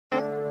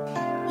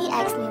He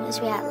asked me which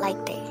way I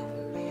liked it.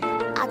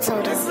 I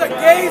told him, This is a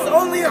gays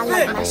only I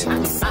like event. my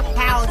shoes.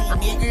 Howdy,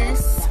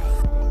 niggas.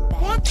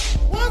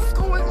 What's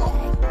going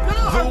on?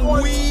 God,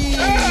 The weed.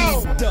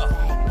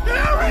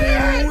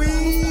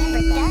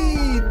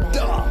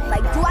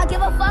 Like, do I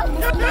give a fuck?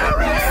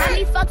 How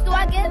many fucks do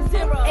I give?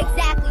 0.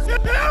 Exactly.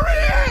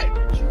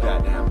 You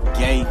goddamn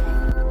gay.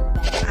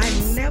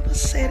 I never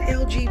said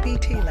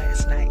LGBT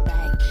last night.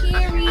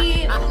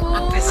 Period.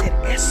 I said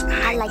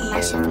I like my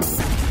SIE. shoes.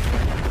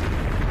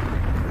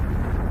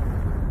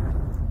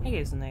 Hey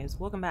guys and nays,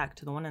 welcome back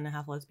to the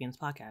 1.5 Lesbians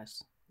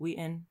podcast. We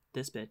in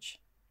this bitch.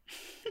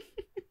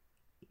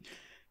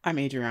 I'm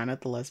Adriana,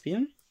 the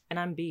lesbian, And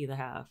I'm B, the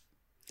half.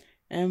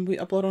 and we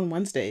upload on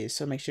Wednesdays,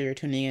 so make sure you're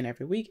tuning in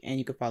every week, and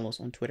you can follow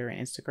us on Twitter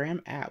and Instagram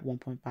at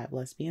 1.5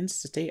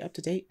 Lesbians to stay up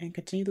to date and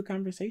continue the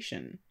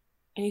conversation.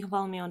 And you can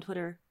follow me on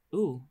Twitter.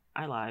 Ooh,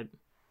 I lied.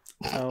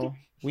 Oh,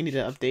 we need to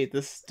update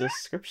this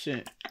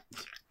description.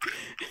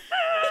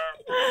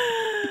 You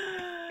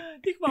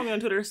can follow me on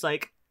Twitter,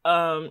 psych.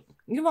 You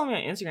can follow me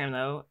on Instagram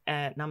though,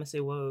 at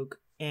Namaste Wogue,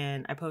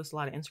 and I post a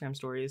lot of Instagram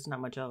stories, not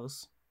much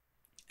else.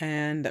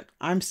 And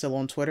I'm still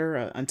on Twitter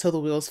until the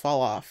wheels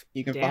fall off.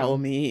 You can Damn. follow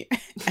me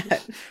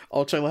at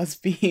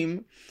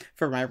UltraLessBeam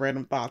for my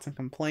random thoughts and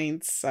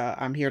complaints.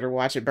 I'm here to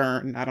watch it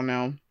burn. I don't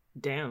know.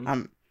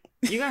 Damn.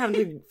 You're gonna have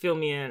to fill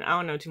me in. I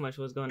don't know too much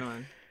what's going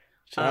on.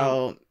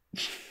 So,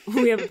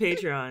 We have a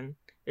Patreon.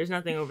 There's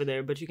nothing over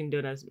there, but you can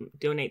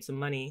donate some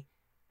money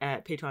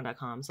at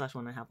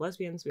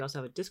patreon.com/1.5lesbians. We also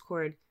have a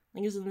Discord.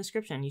 Link is in the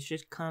description. You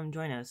should come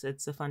join us.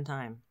 It's a fun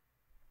time.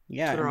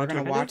 yeah, and Twitter we're gonna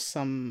alternative? watch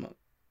some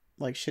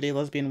like shitty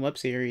lesbian web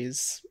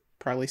series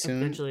probably soon.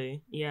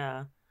 Eventually,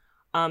 yeah.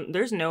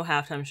 There's no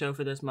halftime show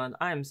for this month.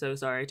 I am so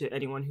sorry to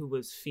anyone who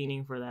was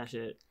fiending for that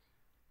shit.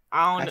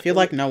 I feel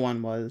like no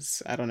one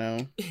was. I don't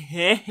know.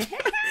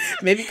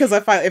 Maybe because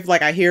if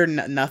I hear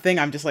nothing,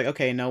 I'm just like,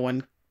 okay, no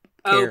one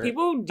cared. Oh,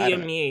 people I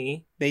don't DM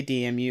me. They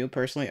DM you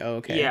personally. Oh,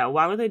 okay. Yeah,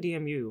 why would they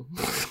DM you?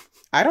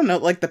 I don't know,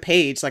 like the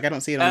page. Like I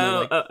don't see it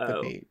on the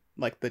Oh. page,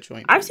 like the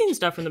joint. I've page. seen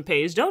stuff from the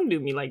page. Don't do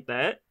me like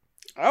that.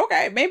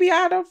 Okay, maybe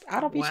I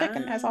don't be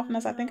checking as often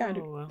as I think I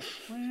do.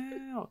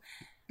 Wow.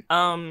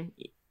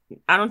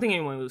 I don't think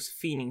anyone was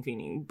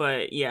fiending,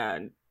 but yeah,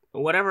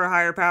 whatever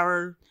higher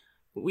power.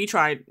 We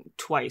tried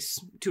twice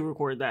to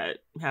record that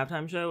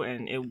halftime show,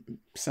 and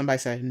Somebody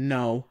said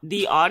no.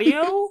 the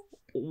audio.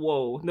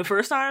 Whoa! The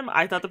first time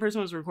I thought the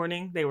person was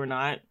recording, they were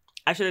not.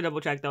 I should have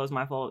double checked. That was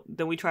my fault.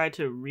 Then we tried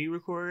to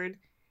re-record,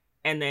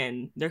 and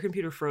then their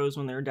computer froze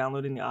when they were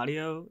downloading the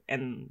audio,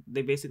 and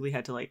they basically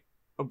had to like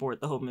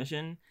abort the whole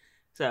mission.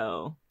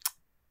 So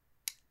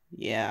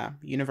Yeah,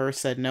 universe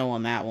said no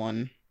on that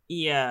one.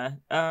 yeah,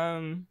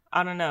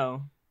 I don't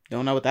know.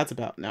 Don't know what that's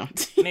about. No.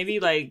 Maybe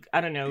like I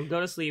don't know. Go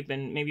to sleep,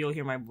 and maybe you'll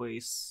hear my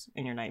voice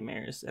in your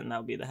nightmares, and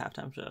that'll be the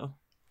halftime show.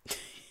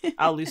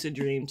 I'll lucid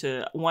dream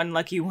to one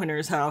lucky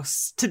winner's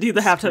house to do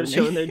the halftime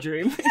show in their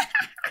dream.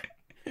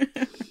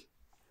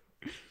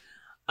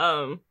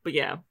 But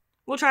yeah,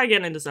 we'll try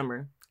again in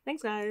December.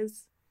 Thanks,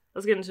 guys.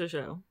 Let's get into the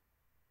show.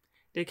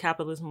 Did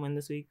capitalism win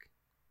this week?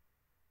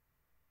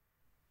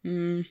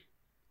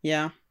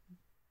 Yeah.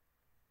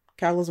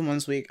 Capitalism won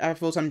this week. I have a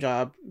full-time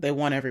job. They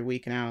won every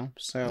week now,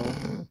 so.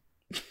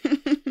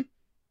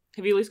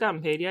 Have you at least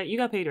gotten paid yet? You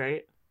got paid,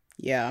 right?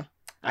 Yeah.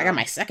 I got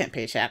my second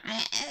paycheck.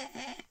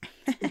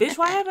 Bitch,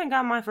 why haven't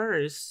got my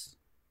first?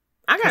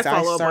 I gotta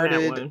follow up on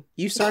that one.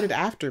 You started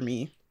after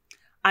me.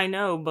 I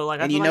know, but like,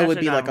 I And feel you know like I it'd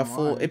be should've like a gotten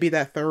full, more. it'd be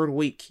that third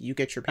week you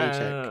get your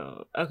paycheck.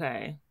 Oh,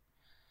 okay.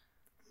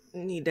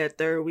 Need that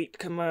third week to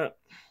come up.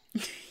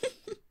 I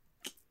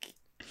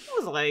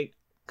was like,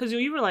 because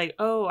you were like,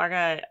 oh, I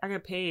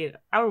got paid.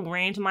 I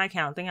ran to my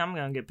account thinking I'm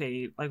gonna get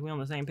paid. Like, we on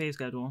the same pay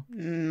schedule.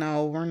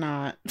 No, we're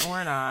not.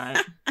 We're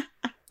not.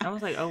 I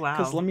was like, oh wow.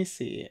 Because let me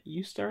see.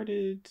 You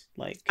started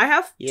like I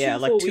have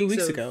like 2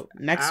 weeks of ago.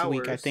 Next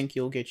week, I hours. think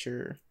you'll get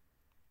your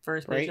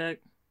First right? paycheck,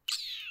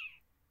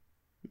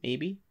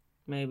 maybe.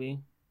 maybe.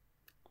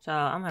 So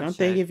I'm gonna. Don't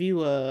they give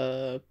you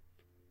a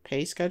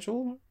pay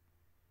schedule?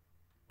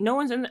 No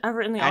one's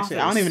ever in the Actually,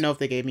 office. I don't even know if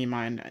they gave me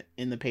mine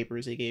in the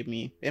papers they gave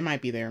me. It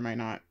might be there, it might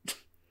not.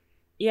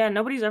 Yeah,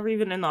 nobody's ever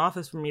even in the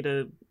office for me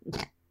to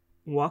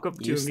walk up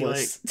to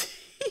Useless. and be like,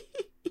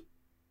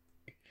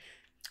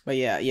 But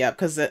yeah,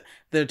 because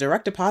the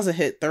direct deposit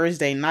hit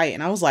Thursday night,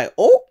 and I was like,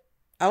 oh,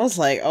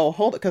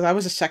 hold it, because I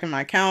was just checking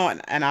my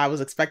account, and I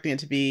was expecting it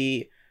to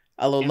be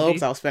a little low Empty.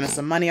 because I was spending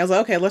some money. I was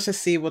like, okay, let's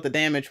just see what the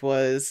damage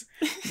was.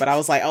 But I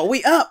was like, oh,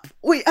 we up.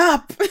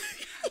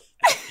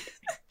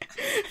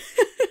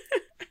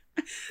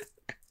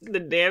 the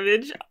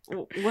damage.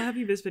 What have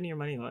you been spending your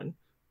money on?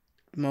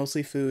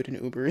 Mostly food and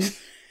Ubers.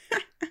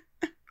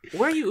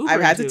 Where are you Ubering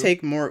I've had to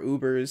take more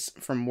Ubers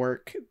from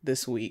work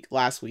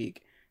last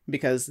week,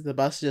 because the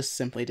bus just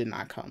simply did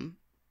not come.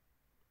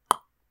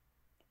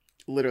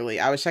 Literally,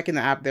 I was checking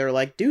the app. They were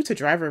like, due to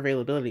driver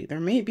availability, there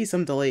may be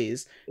some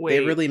delays. Wait,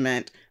 They really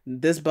meant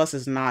this bus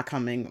is not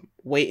coming.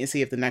 Wait and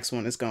see if the next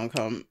one is going to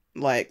come.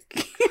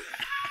 Like,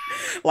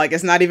 Like,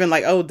 it's not even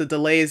like, oh, the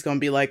delay is gonna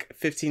be like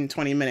 15,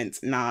 20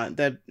 minutes. Nah,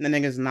 the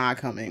nigga's not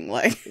coming.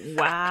 Like,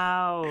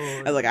 Wow.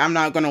 I was like, I'm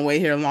not gonna wait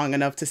here long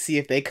enough to see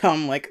if they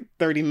come like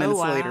 30 minutes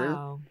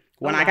later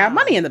when I got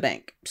money in the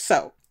bank.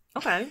 So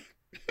okay,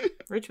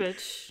 rich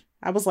bitch.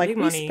 I was like, Big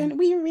we money. spend,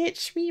 we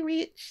rich. Let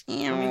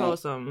me hold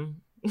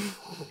some.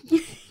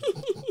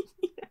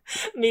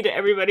 Me to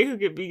everybody who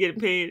could be getting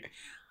paid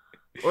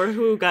or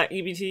who got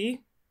EBT.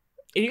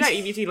 If you got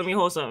EBT, let me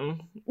hold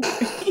something.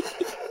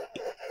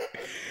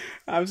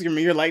 I was gonna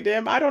be, you're like,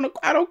 damn, I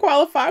don't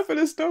qualify for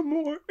this no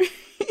more.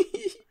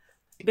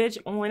 Bitch,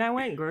 when I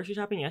went grocery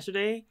shopping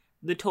yesterday,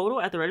 the total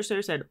at the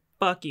register said,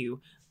 fuck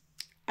you.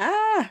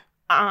 Ah.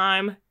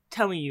 I'm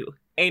telling you,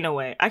 ain't no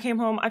way. I came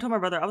home, I told my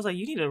brother, I was like,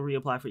 you need to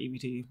reapply for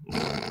EBT.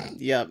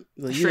 Yep.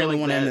 You're Straight the only like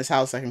one that. in this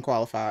house that can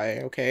qualify.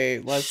 Okay,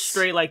 let's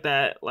Straight like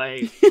that.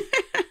 Like,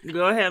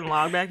 go ahead and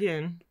log back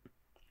in.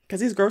 because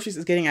these groceries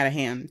is getting out of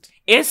hand.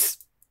 It's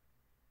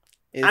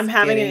I'm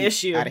having an getting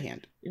issue. Out of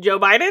hand. Joe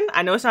Biden.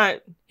 I know it's not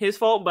his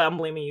fault, but I'm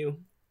blaming you.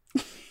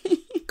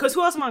 Because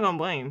who else am I going to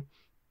blame?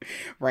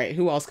 Right.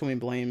 Who else can we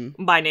blame?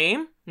 By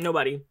name?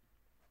 Nobody.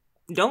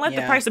 Don't let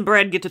the Yeah. price of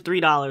bread get to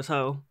 $3,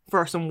 ho.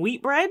 For some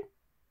wheat bread?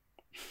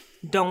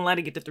 Don't let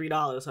it get to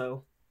 $3,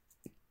 ho.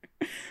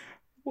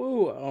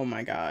 Whoa. Oh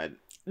my God.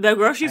 The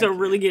groceries I are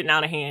really getting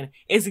out of hand.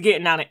 It was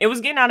getting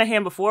out of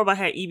hand before, but I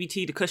had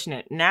EBT to cushion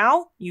it.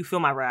 Now, you feel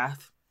my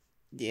wrath.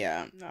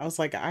 Yeah. I was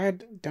like, I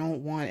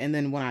don't want. And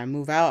then when I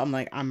move out, I'm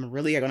like, I'm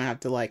really gonna have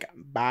to like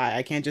buy.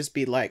 I can't just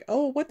be like,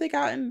 oh, what they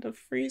got in the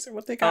freezer,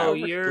 what they got. Oh, over-"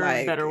 you're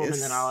like, a better woman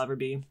it's- than I'll ever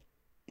be.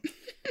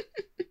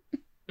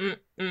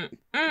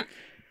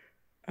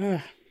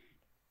 Ugh.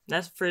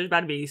 That fridge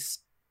about to be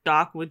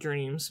stocked with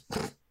dreams.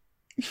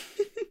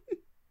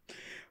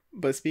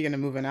 But speaking of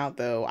moving out,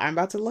 though, I'm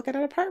about to look at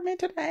an apartment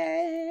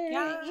today.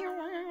 Yeah.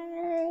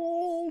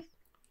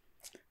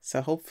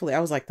 So hopefully, I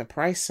was like, the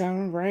price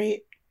sound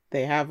right.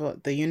 They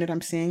have the unit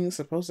I'm seeing is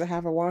supposed to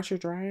have a washer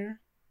dryer.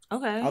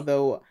 Okay.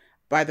 Although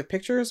by the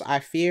pictures, I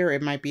fear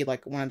it might be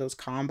like one of those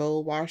combo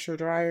washer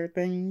dryer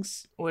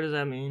things. What does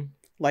that mean?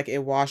 Like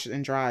it washes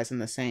and dries in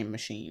the same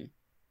machine.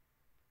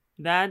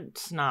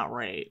 That's not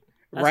right.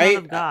 That's Right?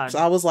 not of God. So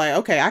I was like,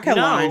 okay, I can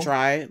No. line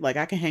dry. Like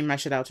I can hang my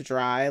shit out to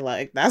dry.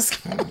 Like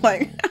that's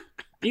like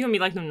You gonna be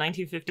like them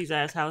 1950s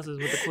ass houses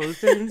with the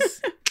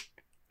clothespins?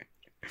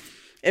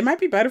 it might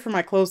be better for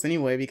my clothes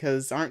anyway,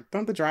 because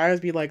don't the dryers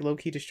be like low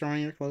key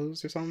destroying your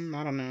clothes or something?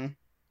 I don't know.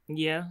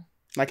 Yeah.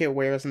 Like it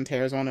wears and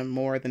tears on it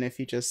more than if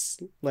you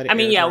just let it. I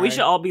mean, air yeah, we dry.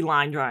 should all be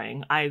line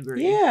drying. I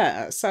agree.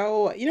 Yeah,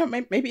 so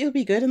maybe it'll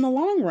be good in the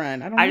long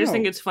run. I don't know. I just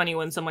think it's funny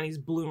when somebody's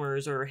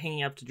bloomers are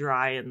hanging up to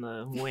dry in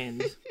the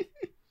wind.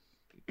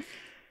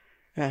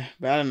 But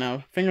I don't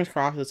know. Fingers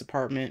crossed this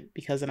apartment,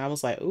 because then I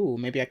was like, ooh,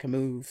 maybe I can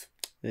move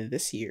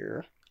this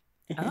year.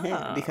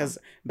 Ah. Because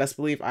best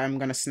believe I'm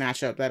gonna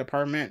snatch up that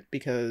apartment,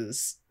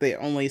 because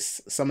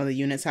some of the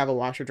units have a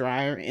washer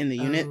dryer in the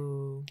unit.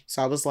 Oh.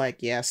 So I was like,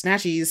 yeah,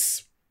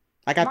 snatchies.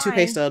 I got 2 Mine.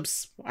 pay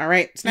stubs. All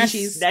right,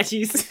 snatchies.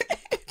 Snatchies.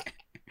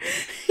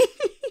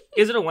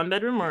 Is it a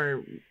 1-bedroom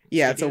or?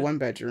 Yeah, it's a studio?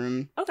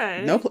 1-bedroom.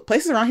 Okay. No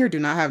places around here do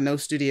not have no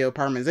studio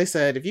apartments. They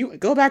said if you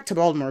go back to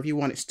Baltimore if you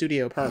wanted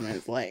studio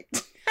apartments, like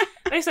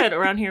They said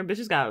around here,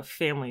 bitches got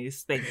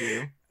families. Thank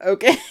you.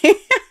 okay.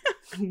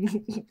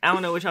 I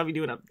don't know what y'all be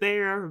doing up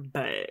there,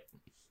 but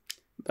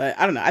But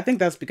I don't know. I think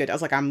that's good. I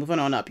was like, I'm moving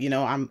on up. You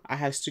know, I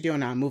have a studio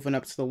now. I'm moving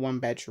up to the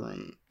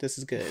 1-bedroom. This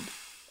is good.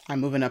 I'm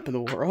moving up in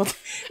the world.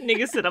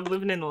 nigga said I'm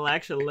living in the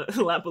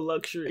lap of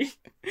luxury.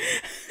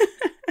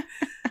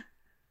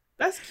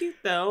 That's cute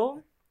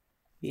though.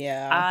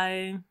 Yeah.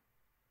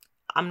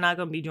 I'm not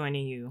gonna be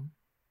joining you.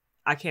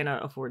 I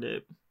cannot afford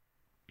it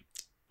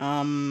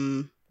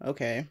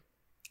Okay.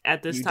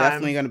 at this You're time.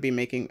 definitely gonna be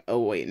making. Oh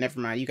wait, never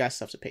mind. You got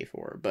stuff to pay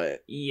for,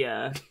 but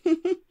Yeah,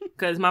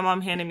 because my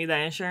mom handed me that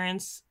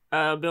insurance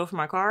bill for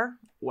my car.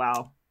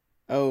 Wow.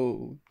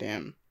 oh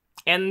damn.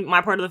 And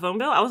my part of the phone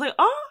bill, I was like,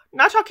 oh,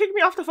 not y'all kicked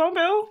me off the phone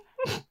bill.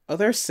 Oh,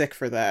 they're sick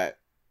for that.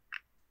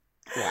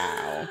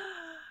 Wow.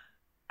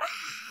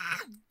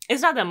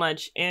 It's not that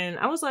much. And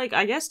I was like,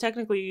 I guess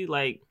technically,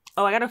 like,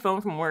 oh, I got a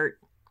phone from work.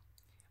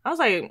 I was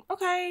like,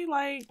 okay,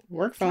 like,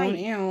 Work can I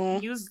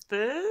phone. Ew. use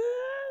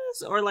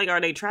this? Or, like,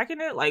 are they tracking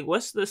it? Like,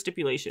 what's the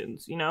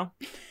stipulations, you know?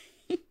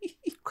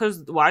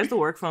 Because why is the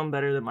work phone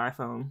better than my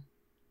phone?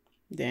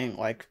 Dang,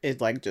 like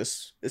it's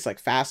like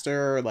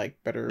faster, or like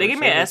better. They gave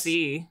me an service?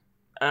 SE.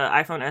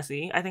 iPhone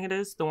SE, I think it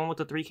is. The one with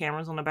the 3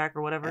 cameras on the back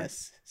or whatever.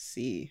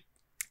 SC.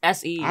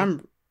 SE. I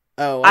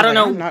I don't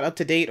know. I'm not up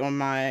to date on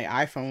my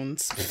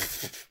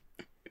iPhones.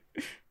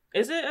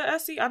 Is it a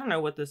SE? I don't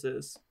know what this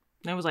is.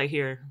 And it was like,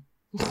 here.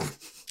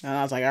 And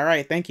I was like, all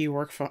right, thank you,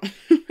 work phone.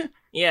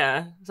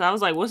 Yeah. So I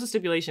was like, what's the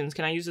stipulations?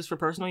 Can I use this for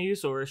personal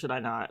use or should I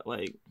not?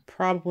 Like,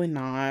 Probably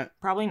not.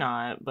 probably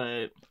not,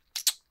 but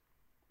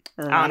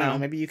Or I I don't don't know. know.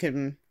 Maybe you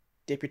can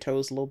dip your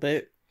toes a little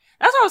bit.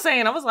 that's what I was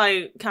saying. I was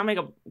like, can I make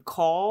a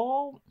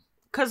call?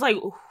 Because, like,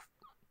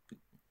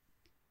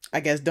 I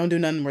guess don't do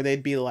nothing where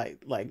they'd be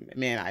like,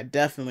 man, I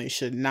definitely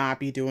should not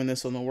be doing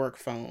this on the work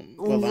phone.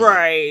 But, like,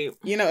 Right.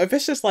 you know, if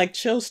it's just like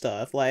chill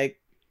stuff, like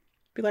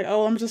be like,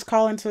 oh, I'm just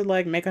calling to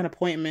like make an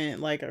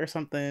appointment, like, or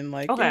something,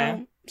 like, Okay. you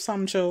know,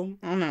 something chill.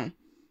 I don't know.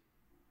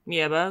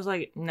 Yeah, but I was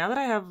like, now that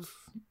I have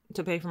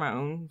to pay for my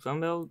own phone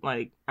bill,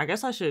 like, I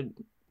guess I should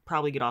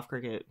probably get off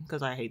Cricket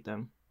because I hate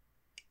them.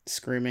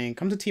 Screaming,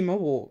 come to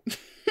T-Mobile.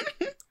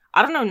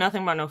 I don't know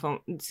nothing about no phone.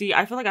 See,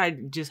 I feel like I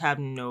just have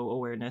no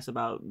awareness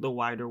about the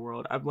wider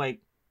world. I'm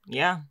like,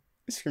 yeah.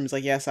 Screams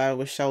like, yes, I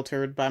was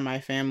sheltered by my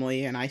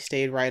family and I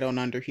stayed right on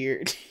under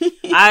here.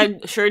 I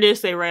sure did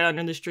stay right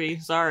under the tree.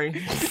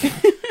 Sorry.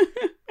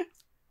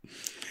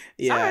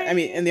 Yeah, Sorry. I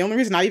mean, and the only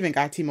reason I even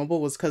got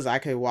T-Mobile was because I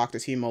could walk to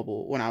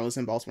T-Mobile when I was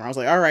in Baltimore. I was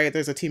like, all right,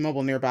 there's a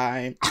T-Mobile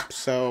nearby,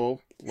 so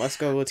let's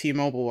go to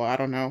T-Mobile. I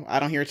don't know. I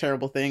don't hear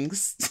terrible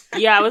things.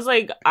 Yeah, I was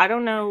like, I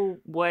don't know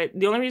what.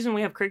 The only reason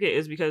we have Cricket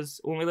is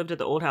because when we lived at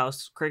the old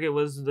house, Cricket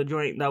was the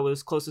joint that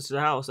was closest to the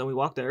house, and we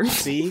walked there.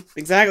 See?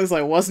 Exactly. It's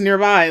like, what's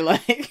nearby?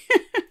 Like,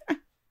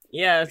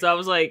 Yeah, so I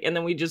was like, and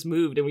then we just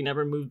moved, and we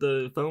never moved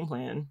the phone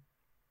plan.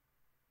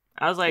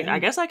 I was like, Yeah. I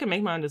guess I can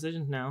make my own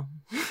decisions now.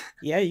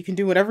 yeah, you can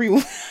do whatever you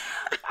want.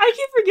 I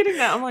keep forgetting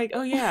that. I'm like,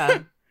 oh yeah.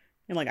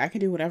 And like, I can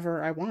do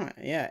whatever I want.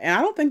 Yeah. And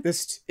I don't think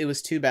it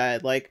was too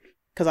bad. Like,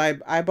 because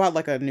I bought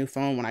like a new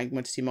phone when I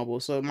went to T-Mobile.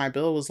 So my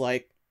bill was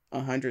like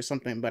 100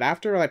 something. But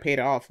after I paid it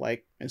off,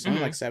 like, it's only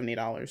like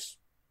 $70.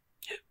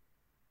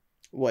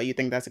 What, you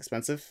think that's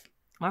expensive?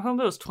 My phone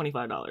bill is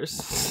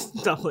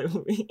 $25. Don't play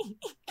with me.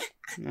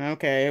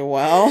 Okay,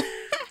 well.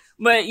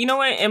 But you know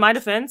what? In my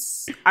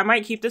defense, I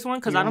might keep this one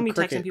because You I don't want be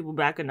Cricket. texting people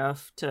back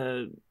enough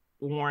to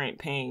warrant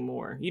paying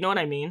more. You know what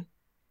I mean?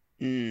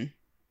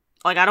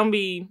 Like, I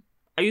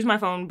use my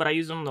phone, but I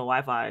use it on the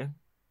Wi-Fi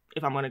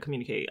if I'm going to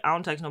communicate. I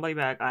don't text nobody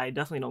back. I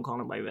definitely don't call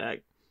nobody back.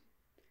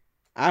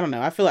 I don't know.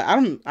 I feel like I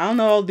don't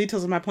know all the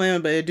details of my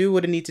plan, but it do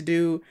what it need to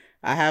do.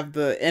 I have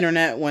the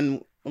internet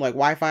when like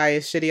Wi-Fi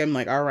is shitty. I'm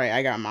like, all right,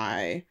 I got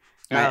my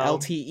Oh.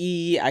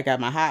 LTE, I got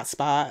my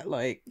hotspot.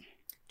 Like,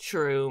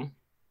 True.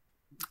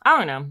 I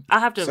don't know. I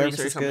have to service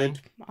research is something.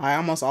 good. I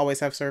almost always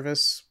have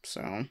service,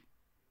 so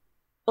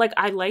Like,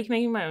 I like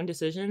making my own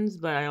decisions,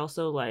 but I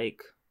also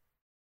like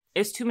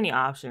it's too many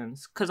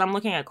options because I'm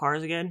looking at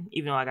cars again,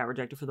 even though I got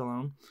rejected for the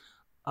loan.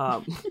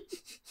 I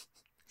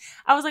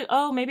was like,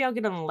 oh, maybe I'll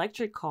get an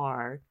electric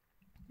car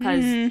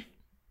because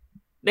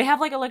they have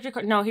like electric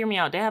car. No, hear me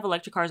out. They have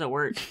electric cars at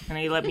work, and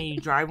they let me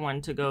drive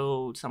one to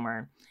go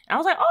somewhere. And I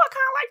was like, oh, I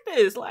kind of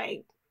like this.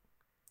 Like,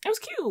 it was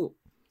cute.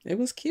 it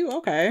was cute.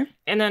 Okay,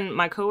 And then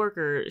my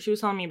coworker, she was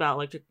telling me about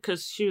electric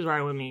because she was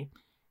riding with me,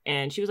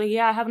 and she was like,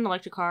 yeah, I have an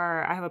electric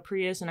car. I have a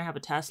Prius and I have a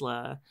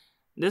Tesla.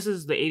 This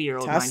is the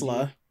 80-year-old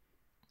Tesla.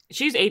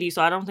 She's 80,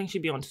 so I don't think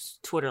she'd be on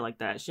Twitter like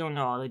that. She don't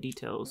know all the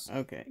details.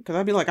 Okay, because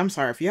I'd be like, I'm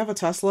sorry, if you have a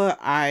Tesla,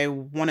 I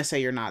want to say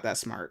you're not that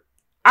smart.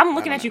 I'm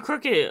looking don't at you know.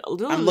 crooked.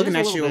 I'm looking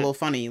at you a little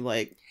funny.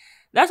 Like,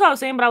 That's what I was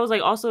saying, but I was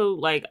like, also,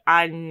 like,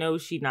 I know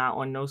she not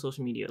on no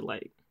social media.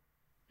 Like,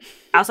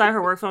 outside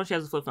her work phone, she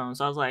has a flip phone.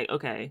 So I was like,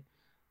 okay,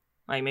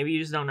 like, maybe you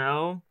just don't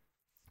know.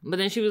 But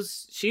then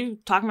she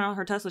talking about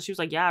her Tesla. She was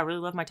like, yeah, I really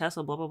love my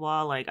Tesla, blah, blah,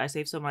 blah. Like, I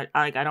save so much.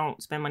 Like, I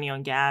don't spend money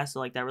on gas. So,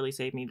 like, that really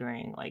saved me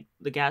during, like,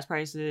 the gas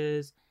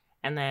prices.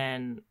 And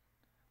then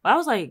I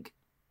was like,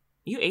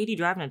 you 80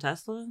 driving a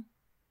Tesla?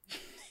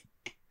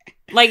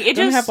 Like, it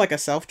don't just have like a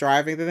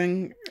self-driving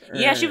thing.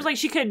 Yeah, she Or- was like,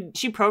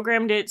 she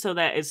programmed it so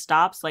that it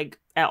stops like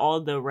at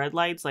all the red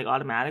lights like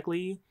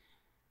automatically,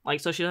 like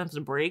so she doesn't have to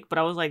brake. But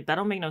I was like, that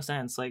don't make no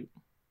sense. Like,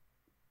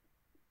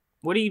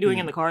 what are you doing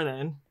in the car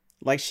then?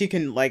 like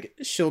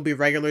she'll be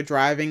regular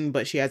driving,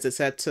 but she has it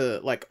set to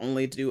like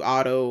only do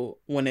auto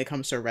when it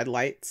comes to red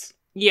lights.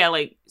 Yeah,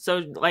 like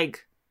so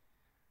like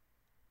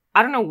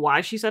I don't know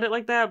why she said it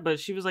like that, but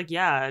she was like,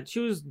 yeah, she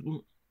was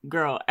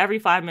girl. Every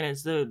 5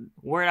 minutes, the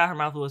word out her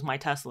mouth was my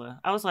Tesla.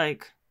 I was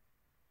like,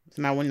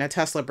 So now when that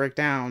Tesla break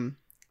down,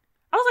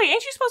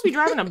 ain't you supposed to be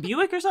driving a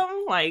Buick or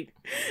something? Like,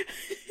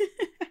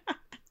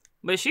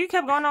 but she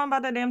kept going on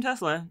about that damn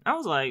Tesla. I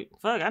was like,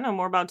 fuck, I know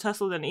more about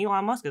Tesla than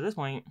Elon Musk at this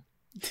point.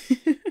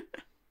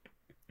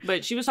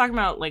 But she was talking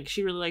about, like,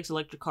 she really likes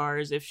electric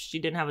cars. If she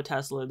didn't have a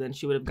Tesla, then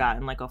she would have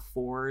gotten, like, a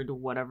Ford,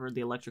 whatever the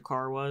electric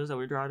car was that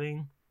we were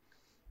driving.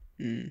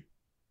 It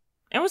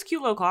was a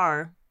cute little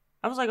car.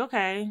 I was like,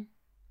 okay.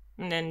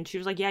 And then she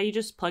was like, yeah, you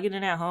just plug it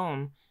in at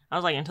home. I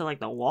was like, into, like,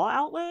 the wall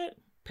outlet?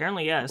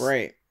 Apparently, yes.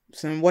 right?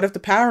 So then what if the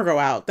power go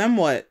out? Then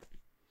what?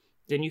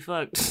 Then you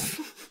fucked.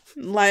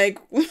 Like,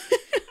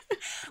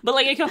 But,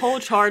 like, it can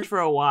hold charge for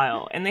a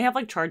while. And they have,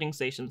 like, charging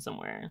stations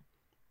somewhere.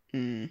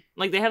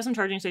 Like, they have some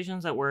charging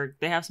stations at work.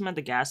 They have some at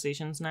the gas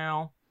stations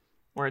now,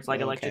 where it's, like,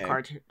 electric Okay.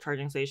 car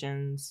charging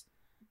stations.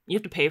 You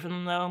have to pay for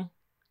them, though.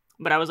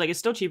 But I was like, it's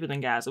still cheaper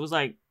than gas. It was,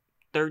 like,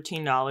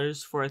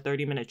 $13 for a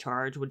 30-minute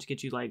charge, which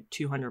gets you, like,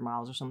 200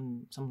 miles or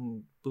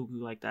something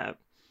boo-boo like that.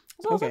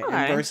 So I was okay, like,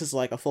 and okay. versus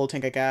like a full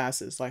tank of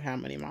gas is like how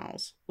many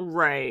miles?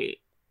 Right.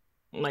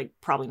 Like,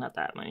 probably not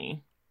that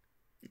many.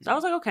 So I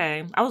was like,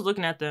 okay. I was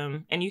looking at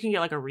them, and you can get,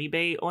 like, a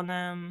rebate on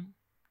them.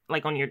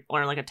 like on your,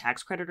 or like a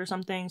tax credit or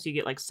something, so you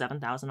get like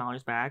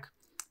 $7,000 back.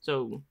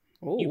 So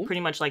you Ooh.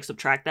 pretty much like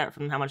subtract that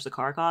from how much the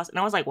car costs. And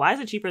I was like, why is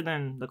it cheaper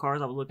than the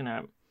cars I was looking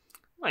at?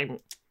 Like,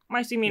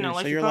 might see me in an So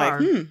electric you're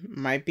car. like,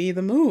 might be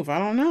the move. I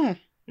don't know.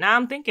 Now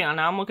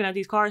I'm looking at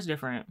these cars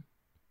different.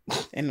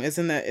 And is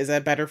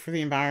that better for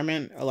the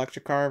environment?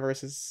 Electric car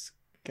versus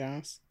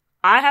gas?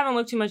 I haven't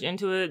looked too much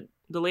into it.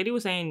 The lady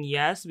was saying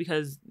yes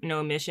because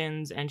no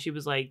emissions, and she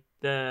was like,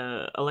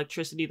 the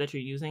electricity that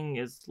you're using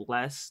is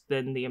less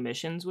than the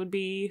emissions would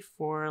be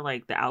for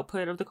like the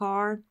output of the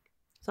car.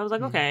 So I was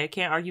like, okay,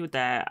 can't argue with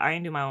that. I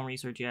didn't do my own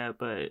research yet,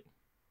 but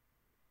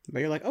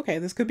you're like, okay,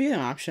 this could be an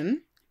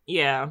option.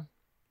 yeah.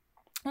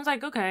 I was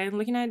like, okay,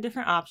 looking at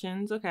different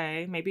options.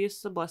 Okay, maybe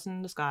it's a blessing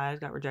in disguise.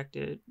 Got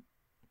rejected.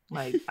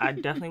 Like, I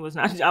definitely was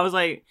not. I was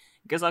like,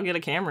 guess I'll get a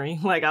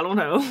Camry. Like, I don't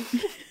know.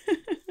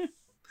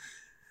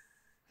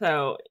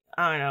 So,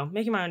 I don't know.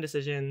 Making my own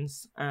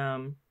decisions.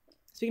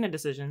 Speaking of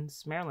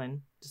decisions,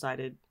 Maryland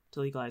decided to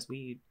legalize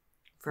weed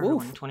for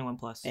everyone 21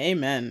 plus.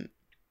 Amen.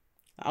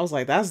 I was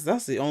like,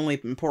 that's the only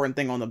important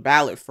thing on the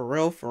ballot, for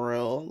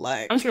real.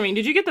 Like, I'm screaming,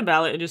 did you get the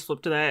ballot and just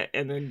flip to that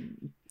and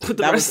then put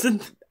the That rest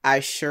in? I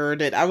sure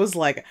did. I was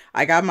like,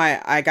 I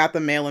got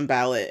the mail-in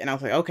ballot, and I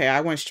was like, okay,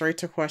 I went straight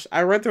to question.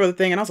 I read through the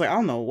thing, and I was like, I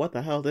don't know what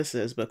the hell this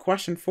is, but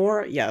question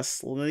 4,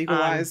 yes,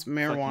 legalize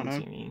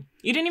marijuana.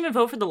 You didn't even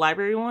vote for the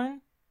library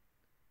one?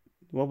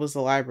 What was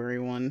the library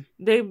one?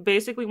 They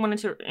basically wanted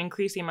to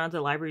increase the amount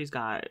that libraries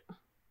got.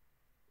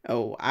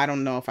 Oh, I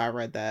don't know if I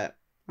read that.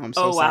 I'm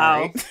so wow.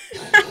 sorry.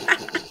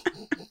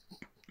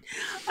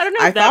 I don't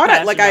know. I thought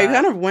I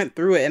kind of went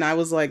through it, and I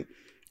was like,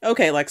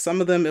 okay, like some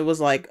of them it was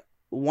like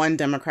one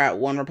Democrat,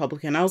 one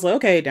Republican. I was like,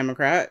 okay,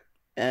 Democrat.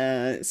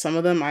 Some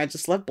of them I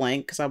just left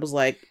blank because I was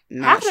like,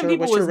 not sure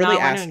what you're really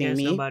asking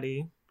me.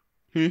 Nobody.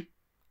 No,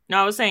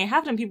 I was saying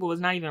half of them people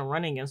was not even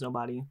running against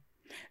nobody.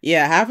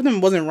 Yeah, half of them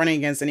wasn't running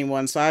against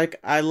anyone, so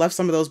I left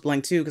some of those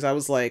blank too because I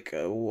was like,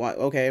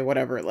 okay,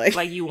 whatever, like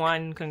you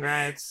won,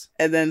 congrats.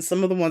 And then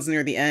some of the ones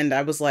near the end,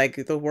 I was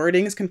like, the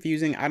wording is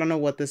confusing. I don't know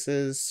what this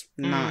is.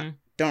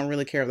 Don't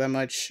really care that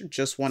much.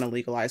 Just want to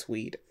legalize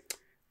weed.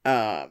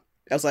 I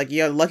was like,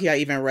 yeah, lucky I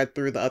even read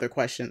through the other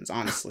questions,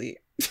 honestly.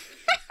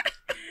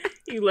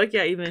 You lucky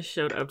I even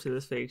showed up to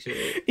this fake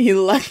shit.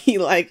 You lucky,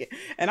 like,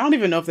 and I don't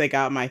even know if they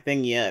got my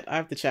thing yet. I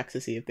have to check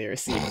to see if they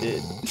received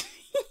it.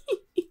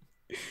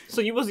 So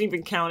you wasn't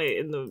even counted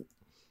in the...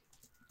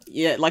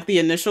 Yeah, like the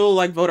initial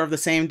like voter of the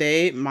same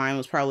day, mine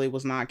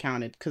was not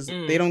counted because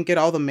they don't get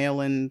all the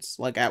mail-ins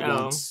like at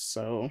once.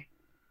 So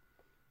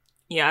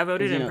yeah, I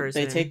voted in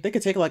person. They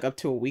could take like up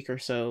to a week or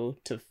so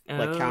to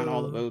like count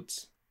all the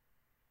votes.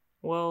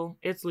 Well,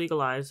 it's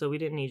legalized, so we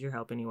didn't need your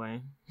help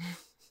anyway.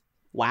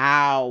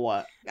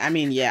 Wow. I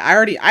mean, yeah, I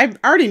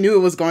already knew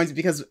it was going to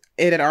because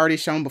it had already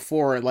shown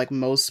before. Like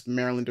most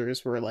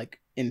Marylanders were like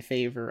in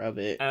favor of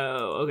it.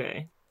 Oh,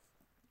 okay.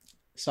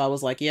 So I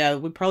was like, yeah,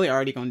 we're probably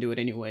already gonna do it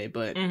anyway,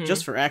 but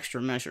just for extra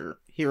measure,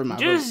 here are my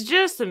votes.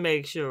 Just to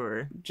make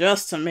sure.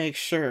 Just to make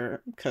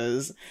sure,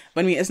 because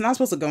but I mean, it's not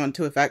supposed to go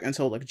into effect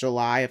until like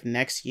July of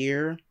next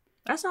year.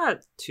 That's not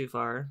too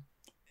far.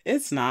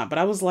 It's not, but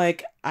I was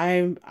like,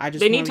 I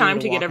just they need time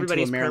to get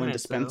everybody's a Maryland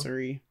permits,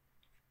 dispensary.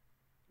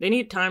 They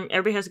need time.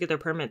 Everybody has to get their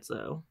permits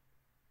though.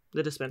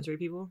 The dispensary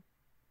people.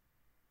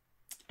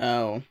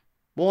 Oh,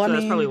 well, so I mean,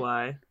 that's probably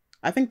why.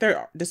 I think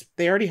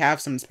they already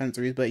have some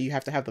dispensaries, but you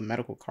have to have the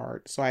medical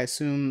card. So I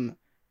assume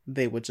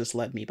they would just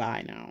let me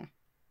buy now.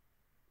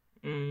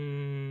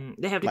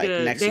 They have to like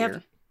get next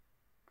year.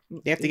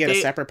 They have to get a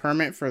separate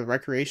permit for the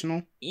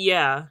recreational.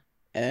 Yeah.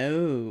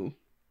 Oh.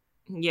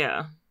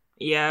 Yeah.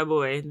 Yeah,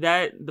 boy.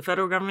 The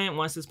federal government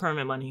wants this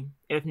permit money.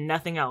 If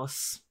nothing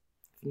else.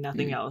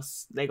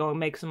 Else. They gonna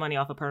make some money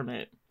off a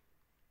permit.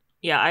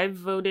 Yeah, I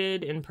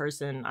voted in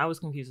person. I was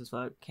confused as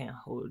fuck. Can't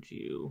hold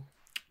you.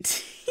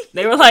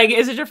 They were like,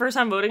 is it your first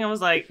time voting? I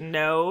was like,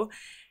 no.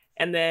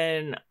 And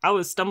then I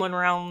was stumbling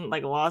around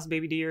like a lost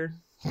baby deer.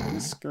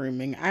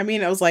 Screaming. I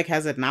mean, I was like,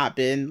 has it not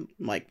been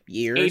like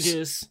years?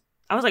 Ages.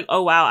 I was like,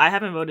 oh wow, I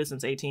haven't voted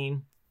since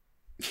 18.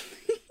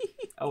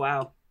 Oh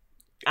wow.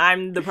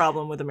 I'm the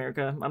problem with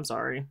America. I'm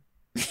sorry.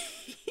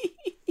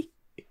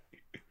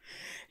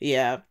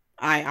 Yeah,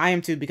 I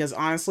am too, because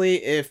honestly,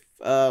 if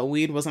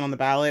weed wasn't on the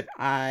ballot,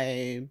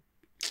 I'm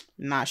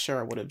not sure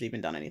I would have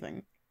even done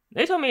anything.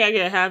 They told me I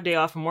get a half day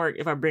off from work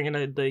if I bring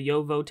in the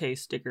Yo Vote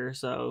sticker,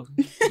 so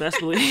best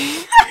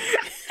believe.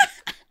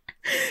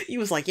 You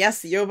was like,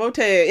 yes, Yo Vote,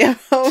 Yo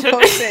Vote. I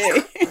was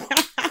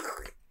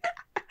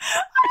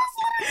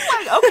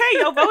like,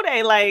 okay, Yo Vote,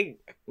 like,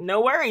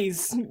 no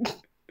worries.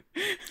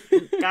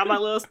 Got my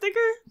little sticker,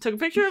 took a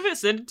picture of it,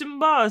 sent it to my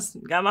boss,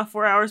 got my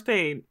 4 hours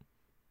paid,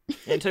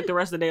 and took the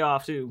rest of the day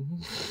off, too.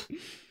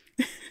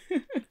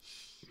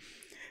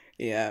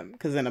 Yeah,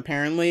 because then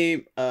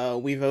apparently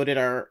we voted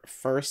our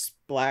first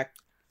black,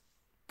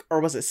 or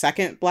was it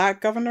second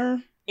black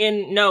governor?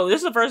 No,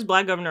 this is the first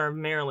black governor of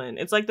Maryland.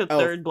 It's like the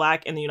third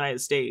black in the United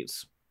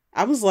States.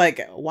 I was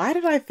like, why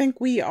did I think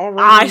we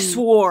already... I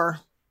swore.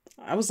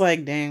 I was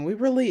like, dang,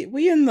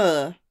 we in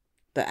the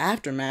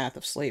aftermath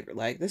of slavery.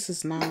 Like, this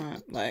is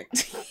not, like...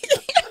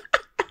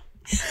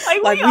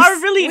 Like, we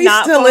are really we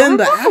not still far in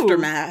the removed.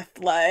 aftermath.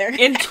 Like,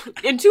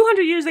 In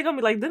 200 years, they're gonna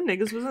be like, them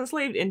niggas was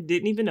enslaved and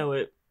didn't even know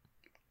it.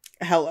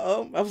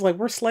 hello. I was like,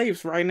 we're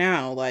slaves right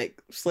now.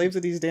 Like, slaves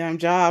to these damn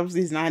jobs,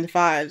 these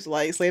 9-to-5s.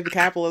 Like, slave to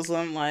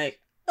capitalism. Like,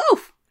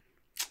 oof.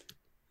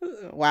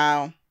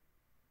 Wow.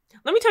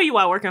 Let me tell you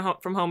why working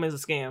from home is a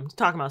scam.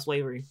 Talking about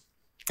slavery.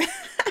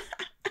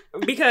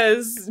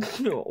 Because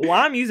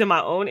while I'm using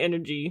my own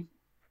energy,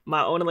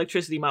 my own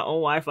electricity, my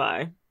own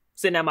Wi-Fi,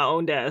 sitting at my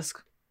own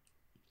desk,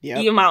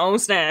 eating my own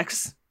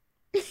snacks,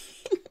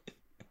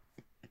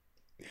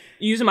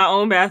 using my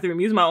own bathroom,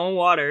 using my own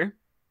water.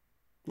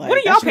 Like, what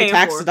are y'all paying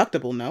tax for?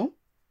 deductible, no?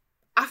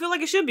 I feel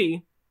like it should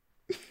be.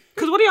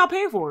 Because what are y'all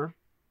paying for?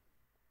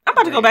 I'm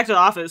about to go back to the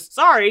office.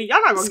 Sorry,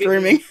 y'all not gonna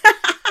screaming. Get me.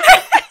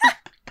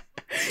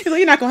 He's like,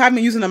 you're not gonna have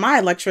me using my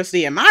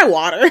electricity and my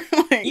water.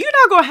 Like, You're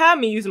not gonna have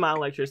me using my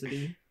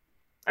electricity.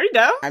 Are you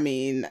down? I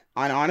mean,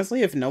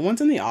 honestly, if no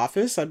one's in the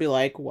office, I'd be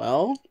like,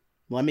 well,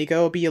 let me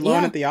go be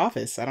alone at the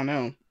office. I don't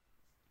know.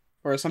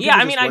 Or some people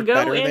just work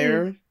better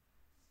there.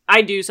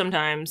 I do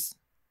sometimes.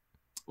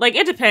 Like,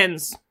 it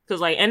depends.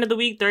 Because, like, end of the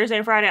week, Thursday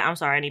and Friday, I'm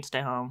sorry, I need to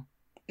stay home.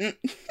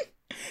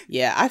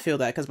 Yeah, I feel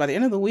that. Because by the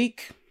end of the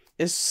week,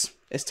 it's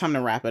time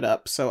to wrap it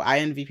up. So I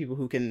envy people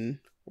who can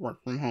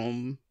work from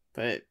home.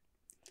 But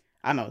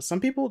I don't know. Some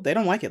people, they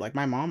don't like it. Like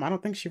my mom, I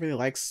don't think she really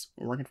likes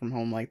working from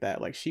home like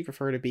that. Like, she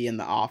preferred to be in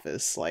the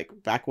office. Like,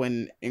 back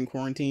when in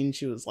quarantine,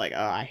 she was like,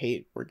 oh, I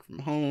hate working from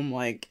home.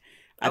 Like,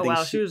 I think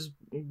she was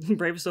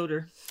brave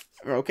soldier.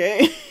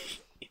 Okay.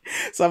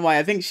 So I'm like,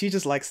 I think she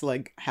just likes to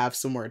like have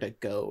somewhere to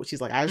go.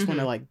 She's like, I just want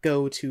to like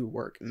go to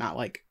work, not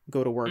like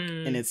go to work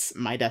and it's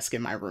my desk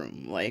in my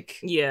room. Like,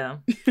 yeah,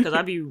 because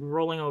I'd be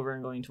rolling over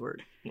and going to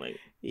work. Like,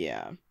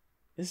 yeah,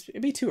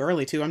 it'd be too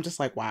early too. I'm just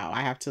like, wow,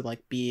 I have to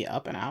like be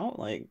up and out.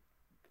 Like,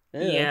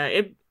 ew.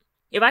 Yeah,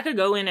 if I could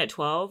go in at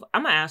 12,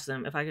 I'm gonna ask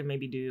them if I could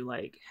maybe do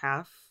like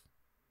half,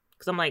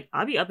 because I'm like,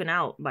 I'll be up and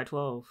out by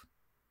 12.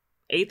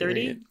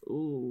 8:30.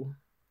 Ooh.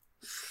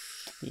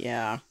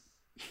 Yeah.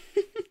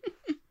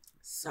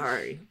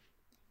 Sorry.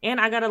 And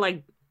I gotta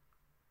like,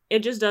 it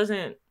just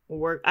doesn't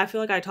work. I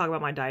feel like I talk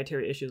about my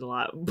dietary issues a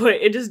lot, but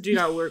it just do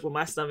not work with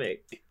my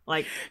stomach.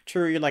 Like,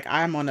 true, you're like,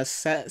 I'm on a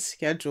set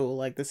schedule.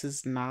 Like, this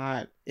is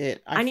not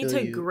it. I need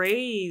to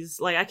graze.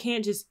 Like, I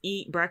can't just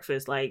eat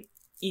breakfast. Like,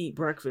 eat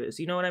breakfast.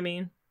 You know what I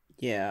mean?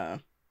 Yeah.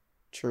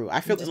 True. I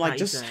feel like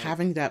just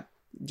having that,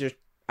 just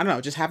I don't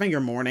know, just having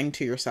your morning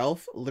to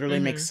yourself literally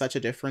makes such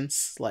a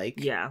difference.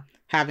 Like, yeah,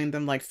 having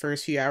them like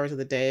first few hours of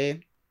the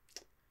day.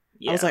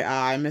 Yeah. I was like,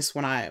 I miss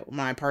when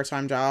my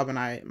part-time job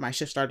and my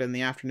shift started in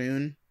the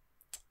afternoon.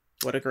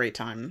 What a great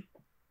time.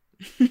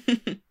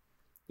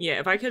 Yeah,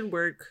 if I could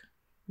work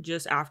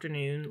just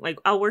afternoon, like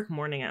I'll work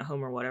morning at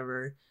home or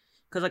whatever,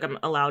 because like I'm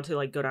allowed to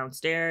like go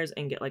downstairs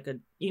and get like a,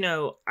 you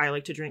know, I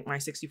like to drink my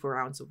 64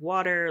 ounce of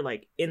water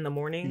like in the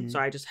morning, so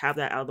I just have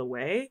that out of the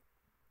way,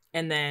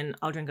 and then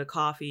I'll drink a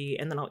coffee,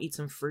 and then I'll eat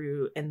some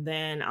fruit, and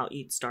then I'll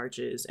eat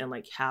starches and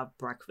like have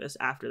breakfast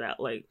after that.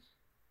 Like,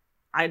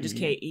 I just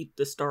can't eat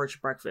the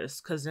starch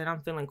breakfast because then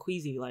I'm feeling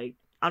queasy. Like,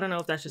 I don't know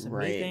if that's just a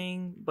me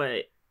thing,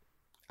 but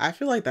I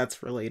feel like that's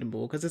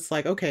relatable because it's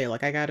like, okay,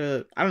 like I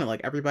don't know,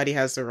 like everybody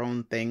has their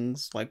own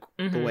things, like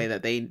the way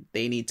that they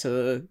need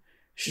to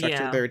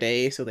structure their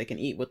day so they can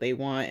eat what they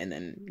want and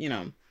then, you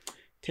know,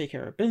 take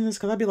care of business.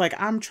 Because I'd be like,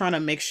 I'm trying to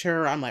make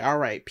sure, I'm like, all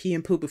right, pee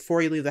and poop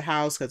before you leave the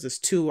house because it's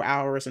 2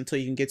 hours until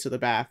you can get to the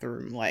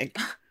bathroom. Like,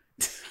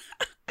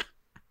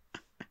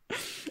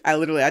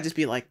 I just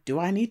be like, do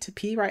I need to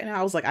pee right now?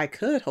 I was like, I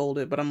could hold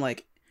it, but I'm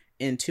like,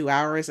 in 2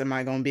 hours, am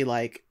I gonna be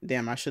like,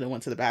 damn, I should have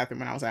went to the bathroom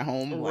when I was at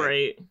home?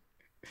 Like,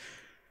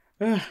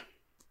 right.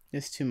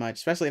 It's too much.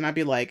 Especially, and I'd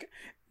be like,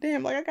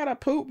 damn, like I gotta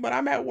poop, but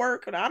I'm at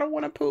work and I don't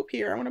want to poop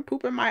here. I want to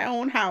poop in my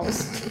own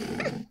house.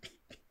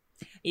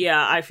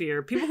 Yeah, I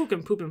fear people who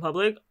can poop in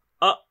public.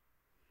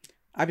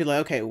 I'd be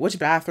like, okay, which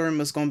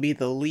bathroom is gonna be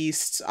the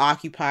least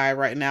occupied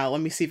right now?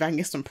 Let me see if I can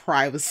get some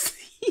privacy.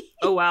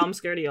 Oh wow, I'm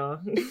scared of y'all.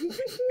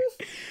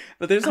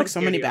 But there's like so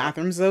many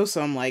bathrooms though,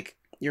 so I'm like,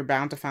 you're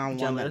bound to find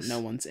one that no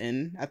one's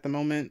in at the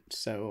moment.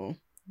 So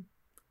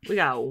we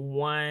got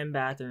one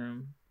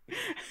bathroom.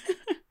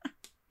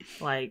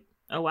 Like,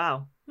 oh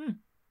wow,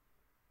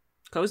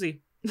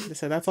 cozy.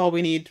 So that's all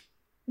we need.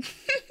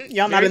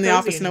 Y'all not in the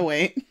office, no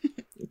way.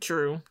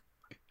 True.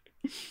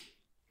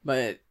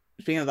 But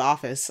speaking of the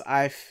office,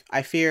 I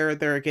fear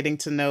they're getting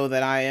to know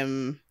that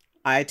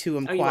I too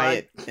am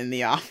quiet in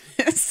the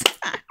office.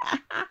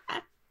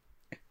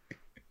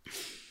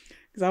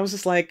 Because I was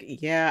just like,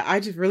 yeah, I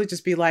just really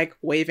just be like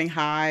waving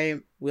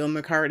hi, wheeling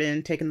the cart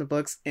in, taking the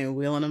books, and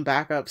wheeling them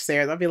back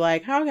upstairs. I'll be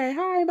like, okay,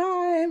 hi,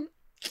 bye.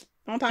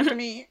 Don't talk to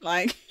me.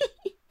 Like,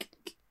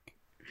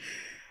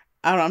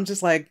 I don't know. I'm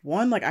just like,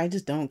 like, I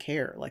just don't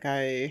care. Like,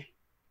 I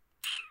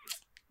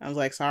was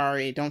like,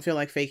 sorry, don't feel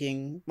like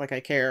faking like I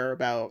care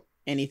about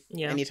any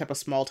type of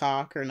small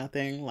talk or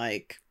nothing.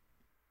 Like,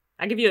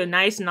 I give you a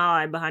nice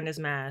nod behind this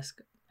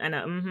mask. And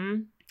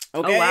okay.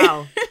 Oh,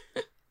 wow.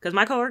 Because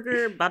my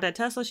coworker about that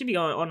Tesla, she be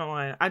going on and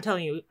on. I'm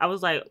telling you, I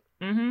was like,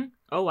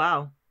 oh,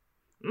 wow.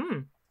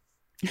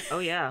 Oh,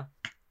 yeah.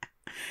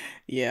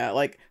 Yeah,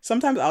 like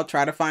sometimes I'll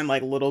try to find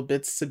like little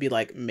bits to be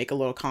like make a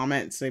little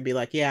comment, so be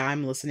like, yeah,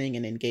 I'm listening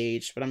and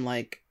engaged, but I'm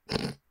like,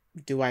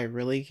 do I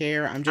really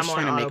care? I'm just I'm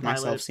trying to on make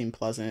autopilot. myself seem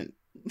pleasant.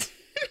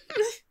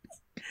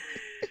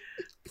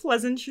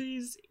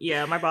 Pleasantries.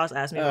 Yeah, my boss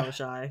asked me if I was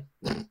shy.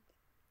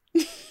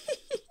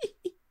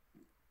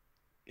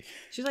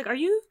 She's like, "Are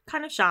you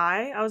kind of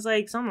shy?" I was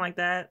like, "Something like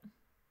that."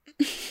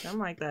 Something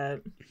like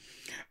that.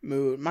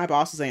 Mood. My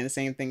boss was saying the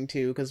same thing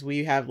too, because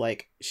we had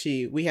like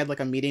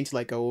a meeting to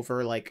like go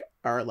over like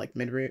our like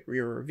mid-year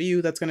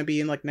review that's gonna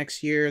be in like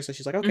next year. So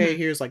she's like, okay,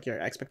 here's like your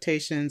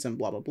expectations and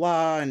blah blah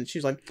blah. And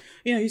she's like,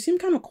 you seem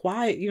kind of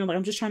quiet. Like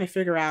I'm just trying to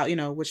figure out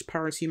which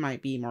parts you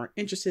might be more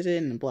interested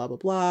in and blah blah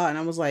blah. And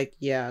I was like,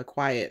 yeah,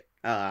 quiet.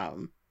 I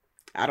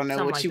don't know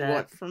Something what like you that.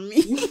 want from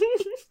me.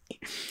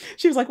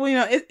 She was like,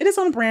 well, it is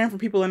on brand for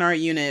people in our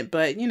unit,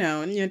 but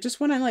just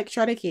want to like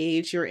try to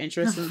gauge your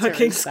interest in certain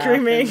Fucking stuff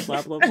screaming. and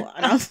blah blah blah.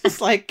 And I was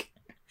just like,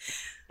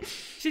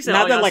 She said,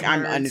 not "Oh, that y'all like some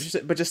I'm nerds."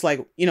 uninterested, but just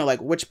like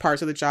like which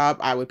parts of the job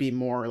I would be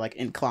more like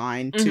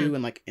inclined to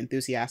and like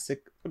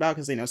enthusiastic about,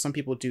 because some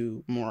people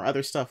do more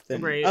other stuff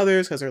than Right.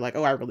 others because they're like,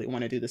 oh, I really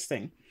want to do this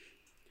thing.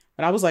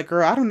 But I was like,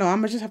 girl, I don't know, I'm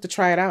gonna just have to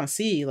try it out and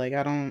see. Like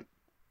I don't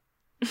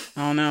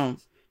know.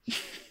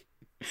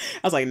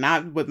 I was like,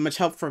 not with much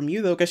help from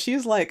you though, because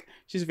she's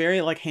very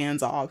like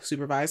hands-off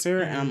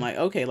supervisor, and I'm like,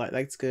 okay, like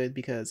that's good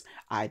because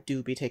I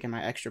do be taking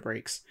my extra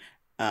breaks.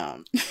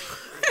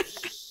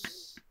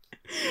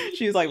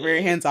 She's like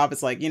very hands-off.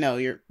 It's like,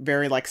 you're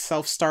very like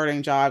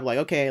self-starting job, like,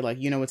 okay, like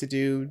what to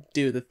do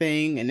the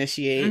thing,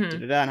 initiate,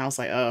 da-da-da. And I was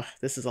like, oh,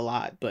 this is a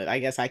lot, but I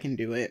guess I can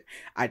do it.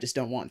 I just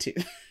don't want to.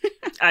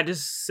 I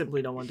just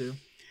simply don't want to.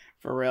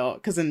 For real.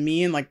 Because then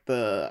me and like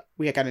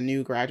we got a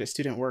new graduate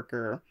student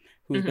worker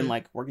who's been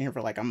like working here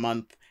for like a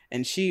month,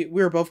 and we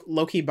were both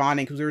low-key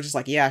bonding because we were just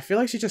like, yeah, I feel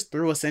like she just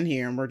threw us in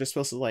here and we're just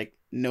supposed to like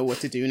know what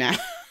to do now.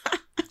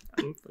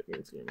 I'm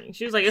fucking screaming.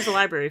 She was like, "It's a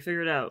library.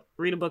 Figure it out.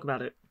 Read a book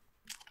about it."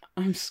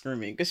 I'm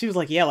screaming because she was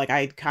like, yeah, like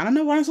I kind of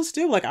know what I'm supposed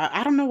to do. Like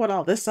I don't know what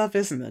all this stuff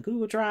is in the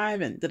Google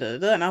Drive and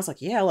da-da-da. And I was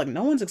like, yeah, like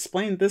no one's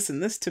explained this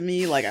and this to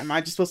me. Like, am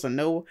I just supposed to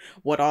know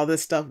what all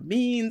this stuff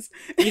means?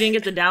 You didn't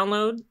get the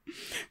download?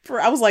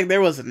 I was like,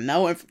 there was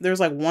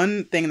like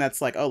one thing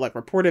that's like, oh, like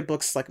reported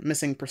books, like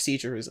missing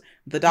procedures.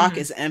 The doc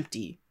is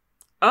empty.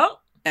 Oh.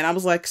 And I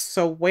was like,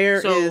 so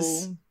where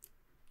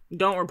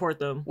don't report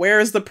them.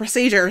 where is the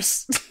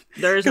procedures?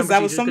 There is no Because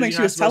that was procedures, something 'cause she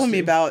you're was not telling me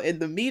supposed to. about in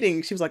the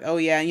meeting. She was like, oh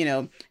yeah,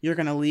 you're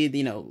going to lead,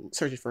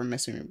 searching for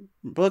missing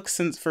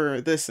books and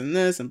for this and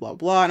this and blah,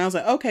 blah. And I was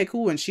like, okay,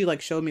 cool. And she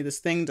like showed me this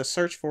thing to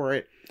search for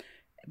it.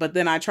 But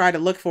then I tried to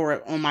look for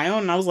it on my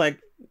own. And I was like,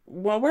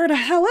 well, where the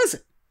hell is